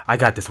 dude, I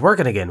got this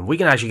working again. We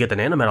can actually get the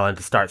nanometal and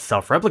to start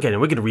self-replicating.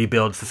 We could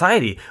rebuild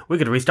society. We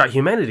could restart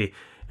humanity.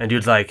 And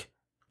dude's like,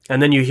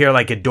 and then you hear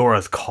like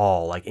Ghidorah's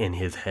call, like in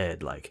his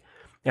head, like,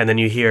 and then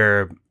you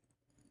hear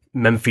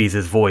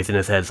Memphis' voice in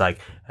his head. It's like,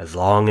 as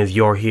long as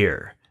you're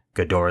here,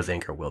 Ghidorah's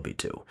anchor will be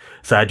too.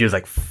 So that dude's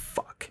like,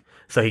 fuck.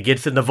 So he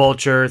gets in the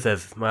vulture,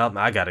 says, well,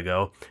 I gotta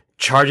go.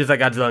 Charges at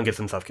Godzilla and gets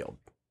himself killed.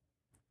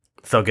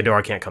 So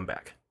Ghidorah can't come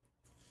back.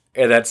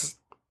 And is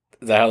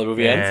that how the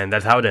movie ends? And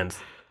that's how it ends.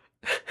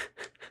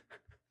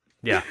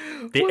 Yeah.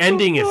 The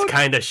ending is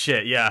kind of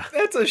shit, yeah.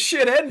 That's a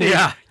shit ending.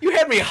 Yeah. You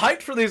had me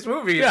hyped for these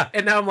movies. Yeah.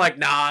 And now I'm like,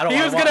 nah, I don't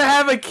He was going to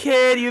have a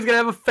kid. He was going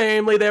to have a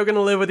family. They were going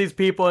to live with these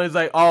people. And he's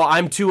like, oh,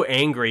 I'm too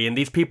angry. And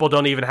these people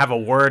don't even have a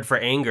word for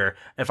anger.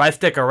 If I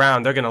stick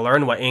around, they're going to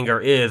learn what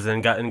anger is.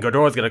 And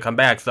Ghidorah's going to come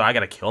back. So I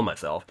got to kill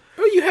myself.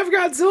 But you have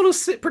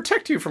Godzilla to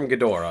protect you from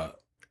Ghidorah.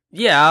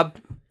 Yeah.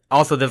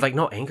 Also, there's like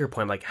no anchor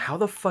point. Like, how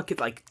the fuck is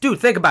like, dude,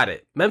 think about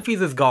it.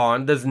 Memphis is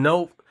gone. There's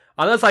no,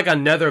 unless like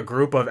another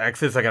group of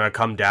exes are going to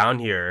come down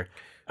here.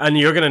 And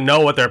you're going to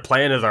know what their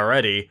plan is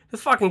already.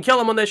 Just fucking kill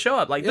them when they show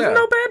up. Like, there's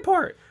no bad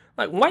part.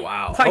 Like, what?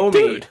 Wow, It's like, homie,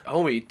 dude.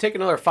 homie, take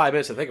another 5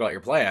 minutes to think about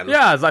your plan.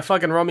 Yeah, it's like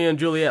fucking Romeo and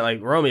Juliet.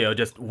 Like, Romeo,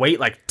 just wait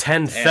like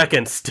 10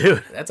 seconds,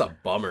 dude. That's a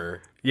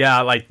bummer.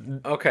 Yeah, like,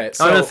 Okay,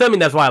 so... I'm assuming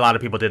that's why a lot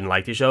of people didn't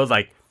like these shows.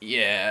 Like,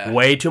 yeah.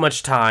 way too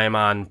much time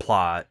on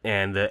plot,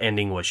 and the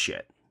ending was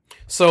shit.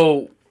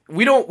 So,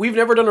 we've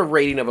never done a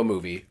rating of a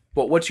movie,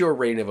 but what's your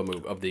rating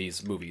of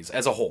these movies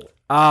as a whole?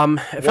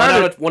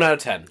 If 1 out of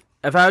 10.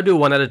 If I would do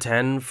 1 out of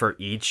 10 for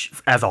each,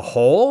 as a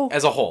whole?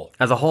 As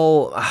a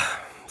whole.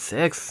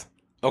 6.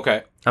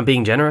 Okay. I'm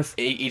being generous.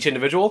 Each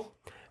individual?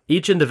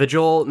 Each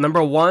individual.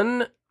 Number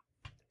 1,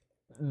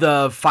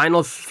 the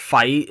final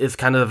fight is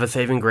kind of a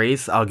saving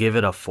grace. I'll give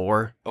it a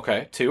 4.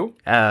 Okay. 2?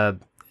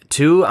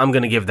 2, I'm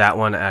going to give that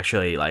one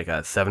actually like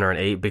a 7 or an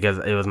 8 because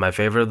it was my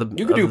favorite of the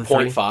You can do the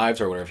three.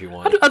 0.5s or whatever if you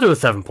want. I'll do a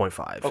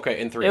 7.5.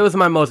 Okay, and 3. It was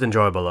my most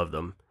enjoyable of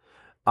them.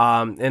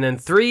 And then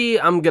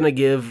 3, I'm going to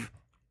give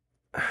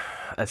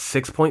a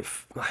 6 point,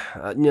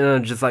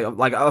 just like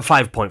a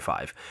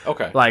 5.5.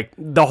 Okay. Like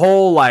the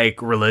whole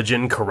like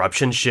religion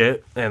corruption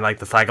shit and like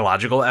the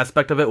psychological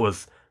aspect of it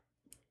was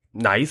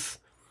nice,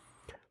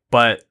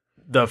 but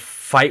the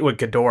fight with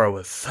Ghidorah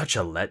was such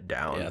a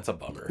letdown. Yeah, it's a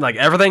bummer. Like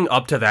everything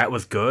up to that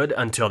was good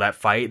until that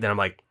fight. Then I'm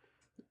like,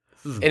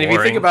 this is and if boring.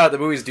 you think about it, the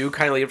movies do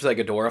kind of lead up to that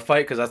Ghidorah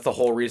fight because that's the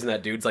whole reason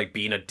that dude's like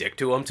being a dick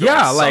to him to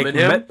summon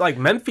him. Like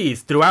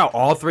Memphis throughout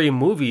all 3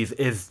 movies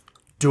is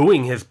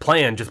doing his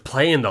plan, just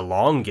playing the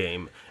long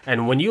game.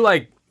 And when you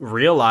like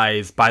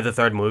realize by the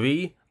 3rd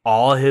movie,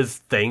 all his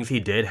things he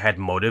did had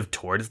motive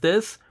towards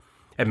this,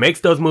 it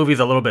makes those movies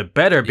a little bit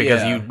better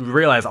because you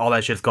realize all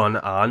that shit's going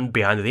on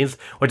behind the scenes,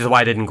 which is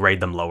why I didn't grade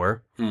them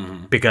lower.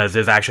 Mm-hmm. Because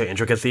there's actually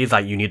intricacies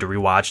like you need to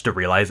rewatch to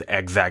realize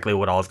exactly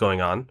what all is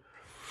going on.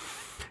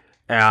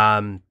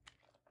 But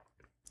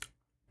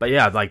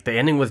yeah, like the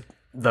ending was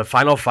the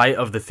final fight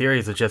of the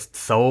series is just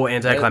so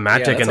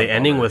anticlimactic, and the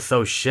ending was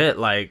so shit.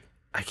 Like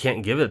I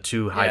can't give it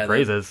too high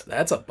praises.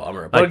 That's a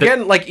bummer. But like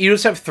again, like you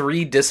just have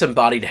 3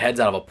 disembodied heads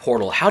out of a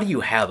portal. How do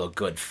you have a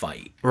good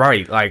fight?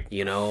 Right, like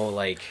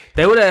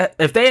they would have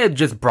if they had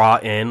just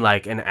brought in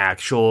like an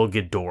actual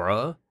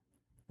Ghidorah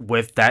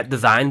with that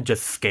design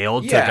just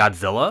scaled to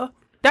Godzilla.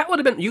 That would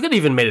have been. You could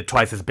even made it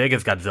twice as big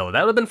as Godzilla.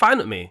 That would have been fine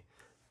with me.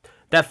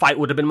 That fight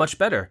would have been much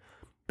better.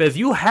 Because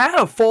you had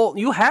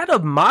a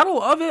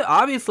model of it,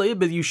 obviously,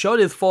 but you showed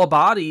his full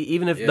body,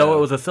 even if though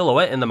it was a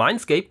silhouette in the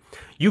mindscape.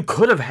 You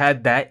could have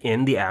had that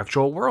in the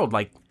actual world.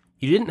 Like,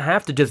 you didn't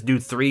have to just do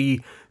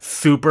 3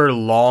 super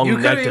long. You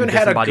could have even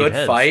had a good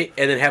heads. fight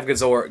and then have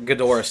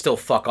Ghidorah still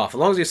fuck off. As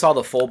long as you saw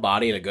the full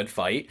body in a good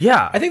fight,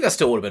 I think that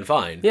still would have been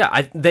fine. Yeah,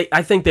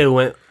 I think they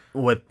went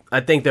with. I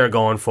think they're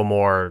going for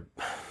more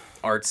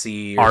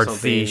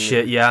artsy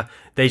shit. Yeah,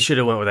 they should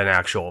have went with an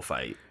actual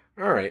fight.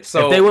 All right,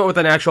 so if they went with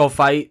an actual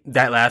fight,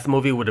 that last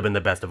movie would have been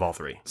the best of all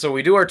 3. So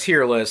we do our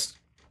tier list.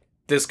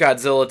 This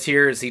Godzilla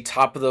tier, is he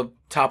top of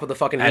the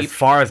fucking heap? As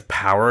far as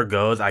power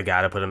goes, I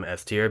gotta put him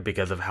S tier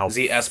because of how. Is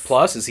he S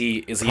plus? Is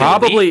he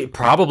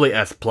probably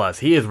S plus?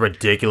 He is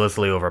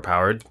ridiculously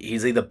overpowered.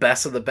 Is he the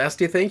best of the best?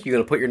 Do you think you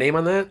gonna put your name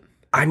on that?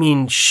 I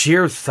mean,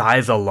 sheer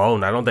size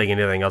alone, I don't think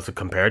anything else would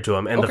compare to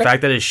him. And the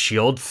fact that his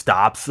shield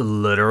stops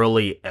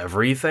literally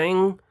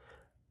everything.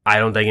 I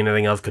don't think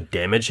anything else could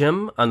damage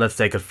him unless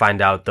they could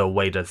find out the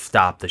way to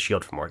stop the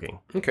shield from working.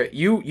 Okay,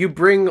 you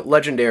bring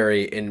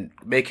Legendary and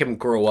make him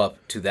grow up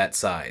to that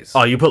size.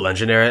 Oh, you put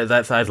Legendary at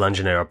that size?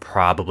 Legendary will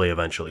probably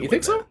eventually You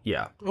think so?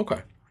 Yeah.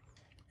 Okay.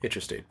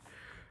 Interesting.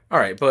 All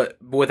right, but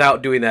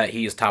without doing that,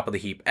 he's top of the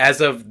heap. As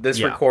of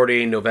this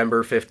recording,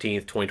 November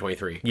 15th,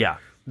 2023. Yeah.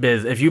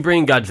 Because if you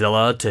bring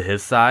Godzilla to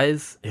his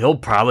size, he'll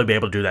probably be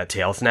able to do that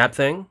tail snap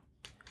thing.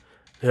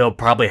 He'll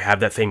probably have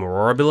that same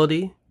roar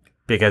ability.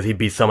 Because he'd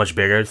be so much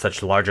bigger,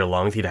 such larger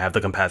lungs, he'd have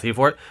the capacity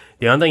for it.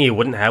 The only thing he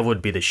wouldn't have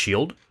would be the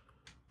shield.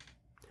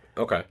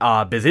 Okay.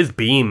 Because his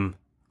beam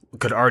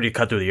could already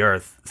cut through the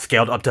earth.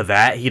 Scaled up to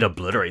that, he'd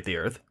obliterate the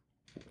earth.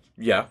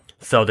 Yeah.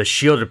 So the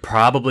shield would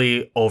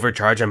probably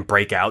overcharge and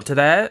break out to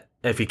that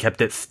if he kept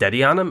it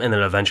steady on him, and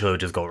then eventually it would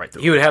just go right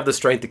through. He would have the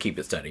strength to keep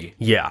it steady.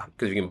 Yeah.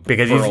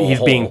 Because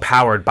he's being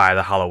powered by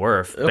the Hollow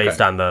Earth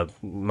based on the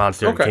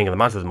King of the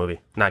Monsters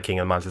movie. Not King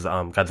of the Monsters,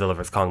 Godzilla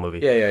vs. Kong movie.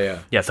 Yeah.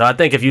 Yeah, so I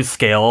think if you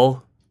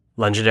scale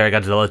Legendary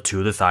Godzilla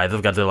to the size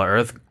of Godzilla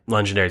Earth,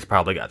 Legendary's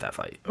probably got that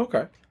fight.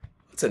 Okay.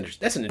 That's an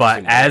interesting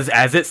But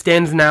as it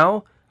stands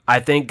now,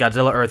 I think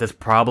Godzilla Earth is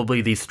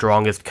probably the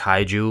strongest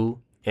kaiju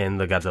in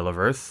the Godzilla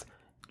verse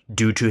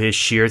due to his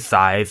sheer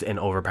size and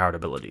overpowered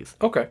abilities.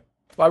 Okay.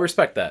 Well, I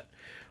respect that.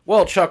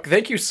 Well, Chuck,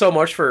 thank you so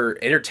much for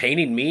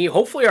entertaining me.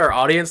 Hopefully our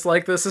audience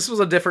liked this. This was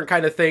a different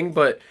kind of thing,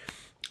 but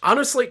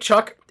honestly,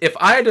 Chuck, if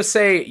I had to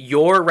say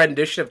your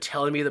rendition of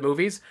telling me the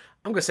movies,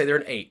 I'm going to say they're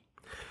an 8.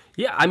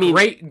 Yeah, I mean...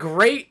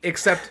 Great,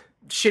 except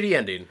shitty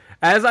ending.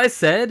 As I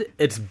said,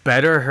 it's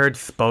better heard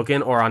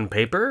spoken or on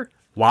paper.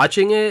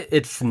 Watching it,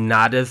 it's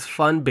not as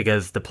fun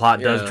because the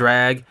plot does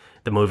drag,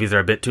 the movies are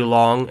a bit too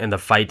long, and the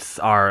fights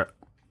are,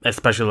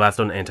 especially the last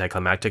one,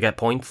 anticlimactic at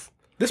points.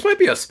 This might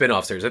be a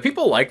spin-off series. If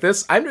people like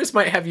this, I just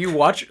might have you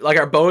watch, like,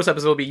 our bonus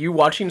episode will be you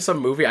watching some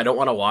movie I don't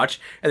want to watch,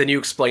 and then you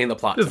explain the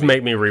plot. Just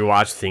make me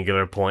rewatch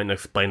Singular Point and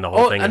explain the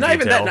whole thing in not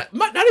detail. even that,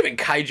 not even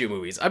kaiju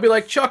movies. I'd be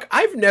like, Chuck,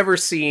 I've never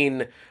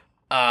seen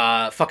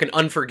fucking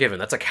Unforgiven.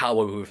 That's a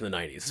cowboy movie from the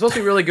 90s. It's supposed to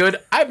be really good.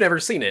 I've never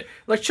seen it.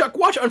 Like, Chuck,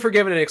 watch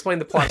Unforgiven and explain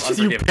the plot of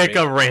Unforgiven. You pick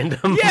a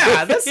random Yeah,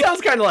 movie. that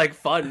sounds kind of like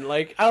fun.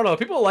 Like, I don't know. If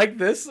people like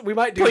this, we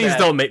might do that. Please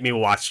don't make me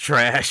watch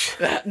trash.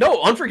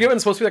 No, Unforgiven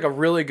is supposed to be like a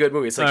really good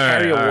movie. It's like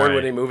Academy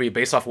Award-winning movie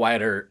based off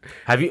Wyatt Earp.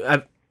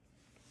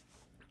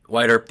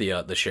 Wyatt Earp,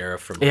 the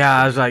sheriff from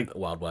I was like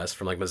Wild West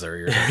from like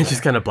Missouri or something. It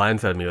just kind of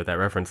blindsided me with that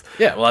reference.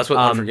 Yeah, well, that's what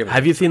Unforgiven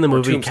Have you seen the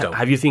movie? Tombstone.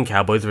 Have you seen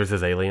Cowboys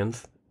vs.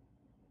 Aliens?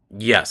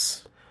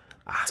 Yes.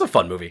 It's a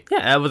fun movie.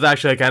 Yeah, it was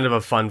actually kind of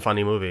a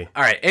funny movie.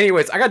 All right.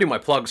 Anyways, I gotta do my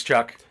plugs,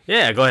 Chuck.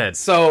 Yeah, go ahead.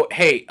 So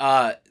hey,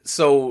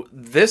 so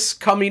this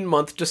coming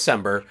month,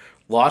 December,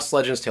 Lost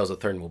Legends: Tales of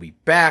Thurn will be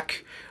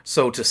back.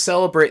 So to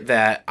celebrate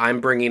that,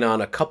 I'm bringing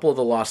on a couple of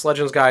the Lost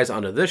Legends guys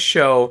onto this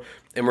show,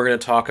 and we're going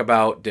to talk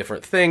about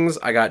different things.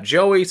 I got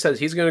Joey says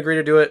he's going to agree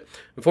to do it.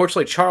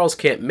 Unfortunately, Charles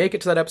can't make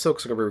it to that episode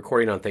because we're going to be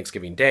recording on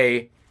Thanksgiving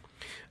Day.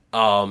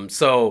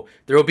 So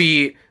there will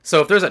be, so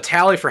if there's a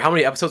tally for how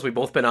many episodes we've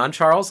both been on,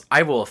 Charles,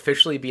 I will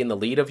officially be in the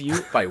lead of you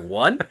by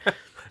one.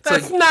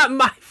 That's not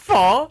my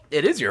fault.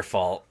 It is your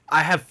fault.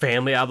 I have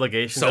family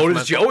obligations. So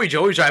does Joey.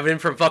 Joey's driving in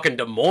from fucking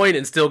Des Moines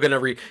and still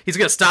gonna he's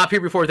gonna stop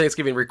here before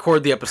Thanksgiving,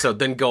 record the episode,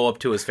 then go up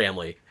to his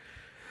family.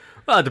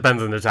 Well, it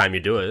depends on the time you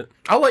do it.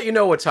 I'll let you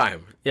know what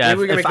time. Yeah,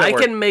 if I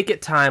can make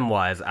it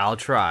time-wise, I'll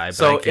try,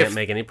 but I can't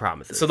make any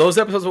promises. So those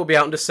episodes will be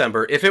out in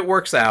December. If it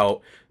works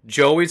out,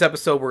 Joey's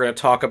episode, we're going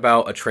to talk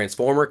about a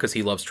Transformer, because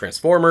he loves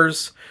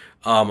Transformers.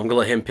 I'm going to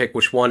let him pick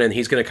which one, and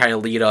he's going to kind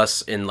of lead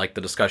us in like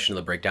the discussion of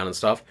the breakdown and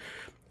stuff.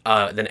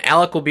 Then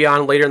Alec will be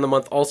on later in the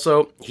month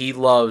also. He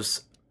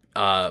loves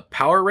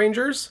Power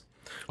Rangers.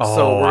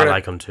 Oh, I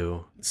like him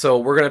too. So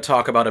we're going to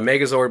talk about a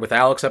Megazord with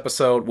Alec's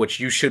episode, which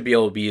you should be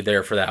able to be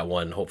there for that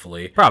one,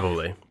 hopefully.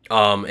 Probably.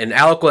 And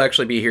Alec will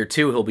actually be here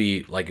too. It'll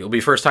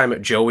be first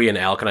time Joey and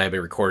Alec and I have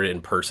been recorded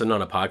in person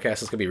on a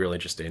podcast. It's going to be really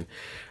interesting.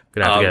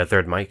 Gonna have to get a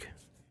third mic.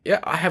 Yeah,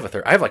 I have a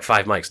third. I have like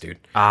 5 mics, dude.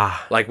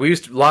 Like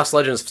Lost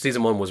Legends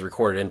season 1 was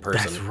recorded in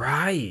person. That's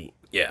right.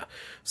 Yeah.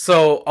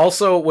 So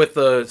also with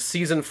the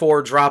season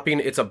 4 dropping,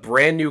 it's a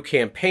brand new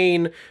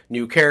campaign,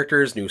 new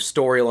characters, new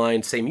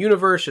storyline, same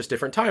universe, just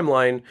different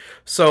timeline.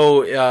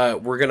 So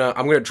I'm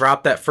gonna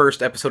drop that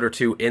first episode or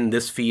 2 in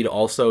this feed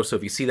also. So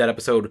if you see that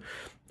episode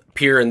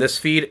appear in this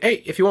feed,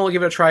 hey, if you want to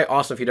give it a try,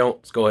 awesome. If you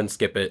don't, just go ahead and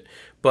skip it.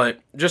 But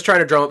just trying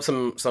to drum up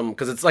some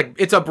because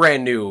it's a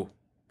brand new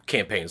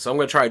campaign. So I'm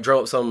going to try to drum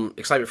up some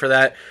excitement for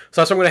that.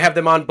 So that's what I'm going to have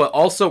them on. But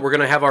also we're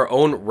going to have our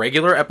own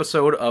regular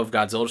episode of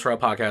Godzilla Destroy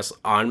Podcast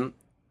on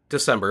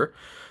December.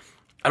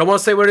 I don't want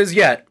to say what it is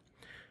yet,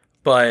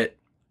 but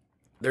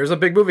there's a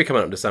big movie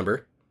coming out in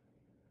December.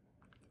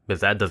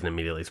 Because that doesn't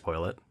immediately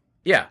spoil it.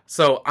 Yeah.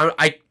 So I'm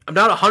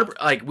not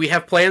 100%, like, we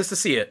have plans to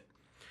see it.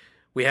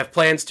 We have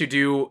plans to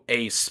do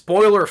a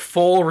spoiler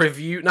full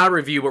review, not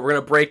review, but we're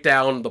going to break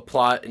down the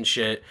plot and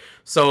shit.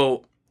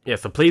 So yeah,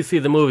 so please see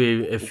the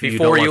movie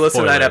before you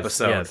listen to that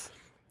episode. Yes.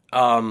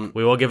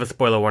 We will give a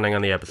spoiler warning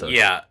on the episode.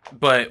 Yeah,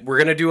 but we're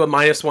gonna do a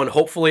 -1.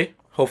 Hopefully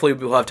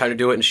we'll have time to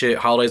do it and shit.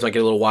 Holidays might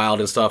get a little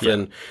wild and stuff,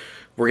 and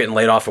we're getting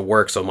laid off of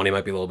work, so money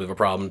might be a little bit of a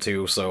problem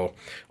too. So,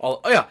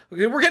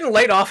 we're getting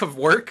laid off of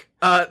work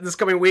this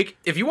coming week.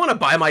 If you want to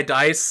buy my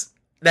dice,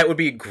 that would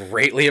be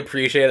greatly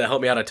appreciated. That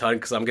helped me out a ton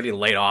because I'm getting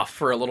laid off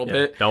for a little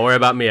bit. Don't worry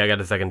about me. I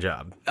got a second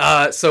job.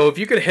 So if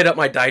you could hit up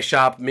my dice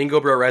shop,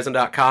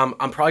 mingobroresin.com.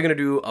 I'm probably going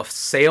to do a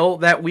sale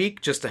that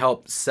week just to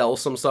help sell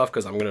some stuff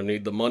because I'm going to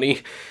need the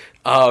money.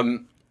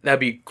 That'd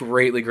be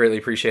greatly, greatly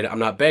appreciated. I'm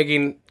not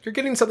begging. You're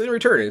getting something in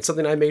return. It's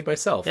something I made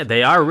myself. Yeah,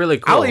 they are really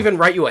cool. I'll even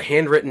write you a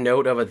handwritten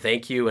note of a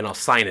thank you, and I'll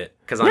sign it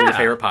because I'm your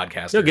favorite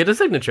podcaster. You'll get a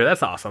signature.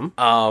 That's awesome.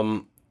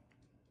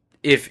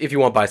 If you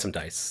want to buy some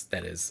dice,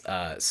 that is.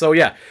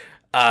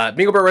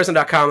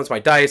 MingleBroResin.com is my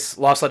dice.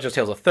 Lost Legends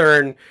Tales of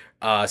Thurn.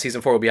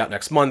 Season 4 will be out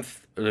next month.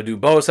 We'll do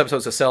bonus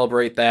episodes to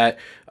celebrate that.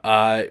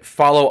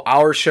 Follow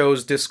our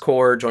show's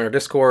Discord. Join our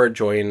Discord.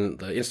 Join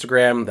the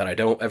Instagram that I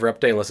don't ever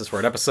update unless it's for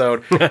an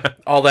episode.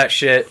 All that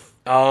shit.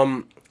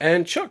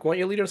 And Chuck, why don't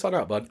you lead us on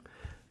out, bud?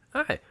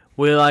 All right.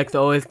 We like to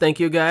always thank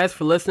you guys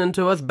for listening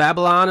to us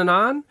babble on and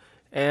on.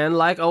 And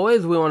like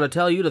always, we want to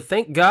tell you to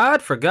thank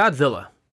God for Godzilla.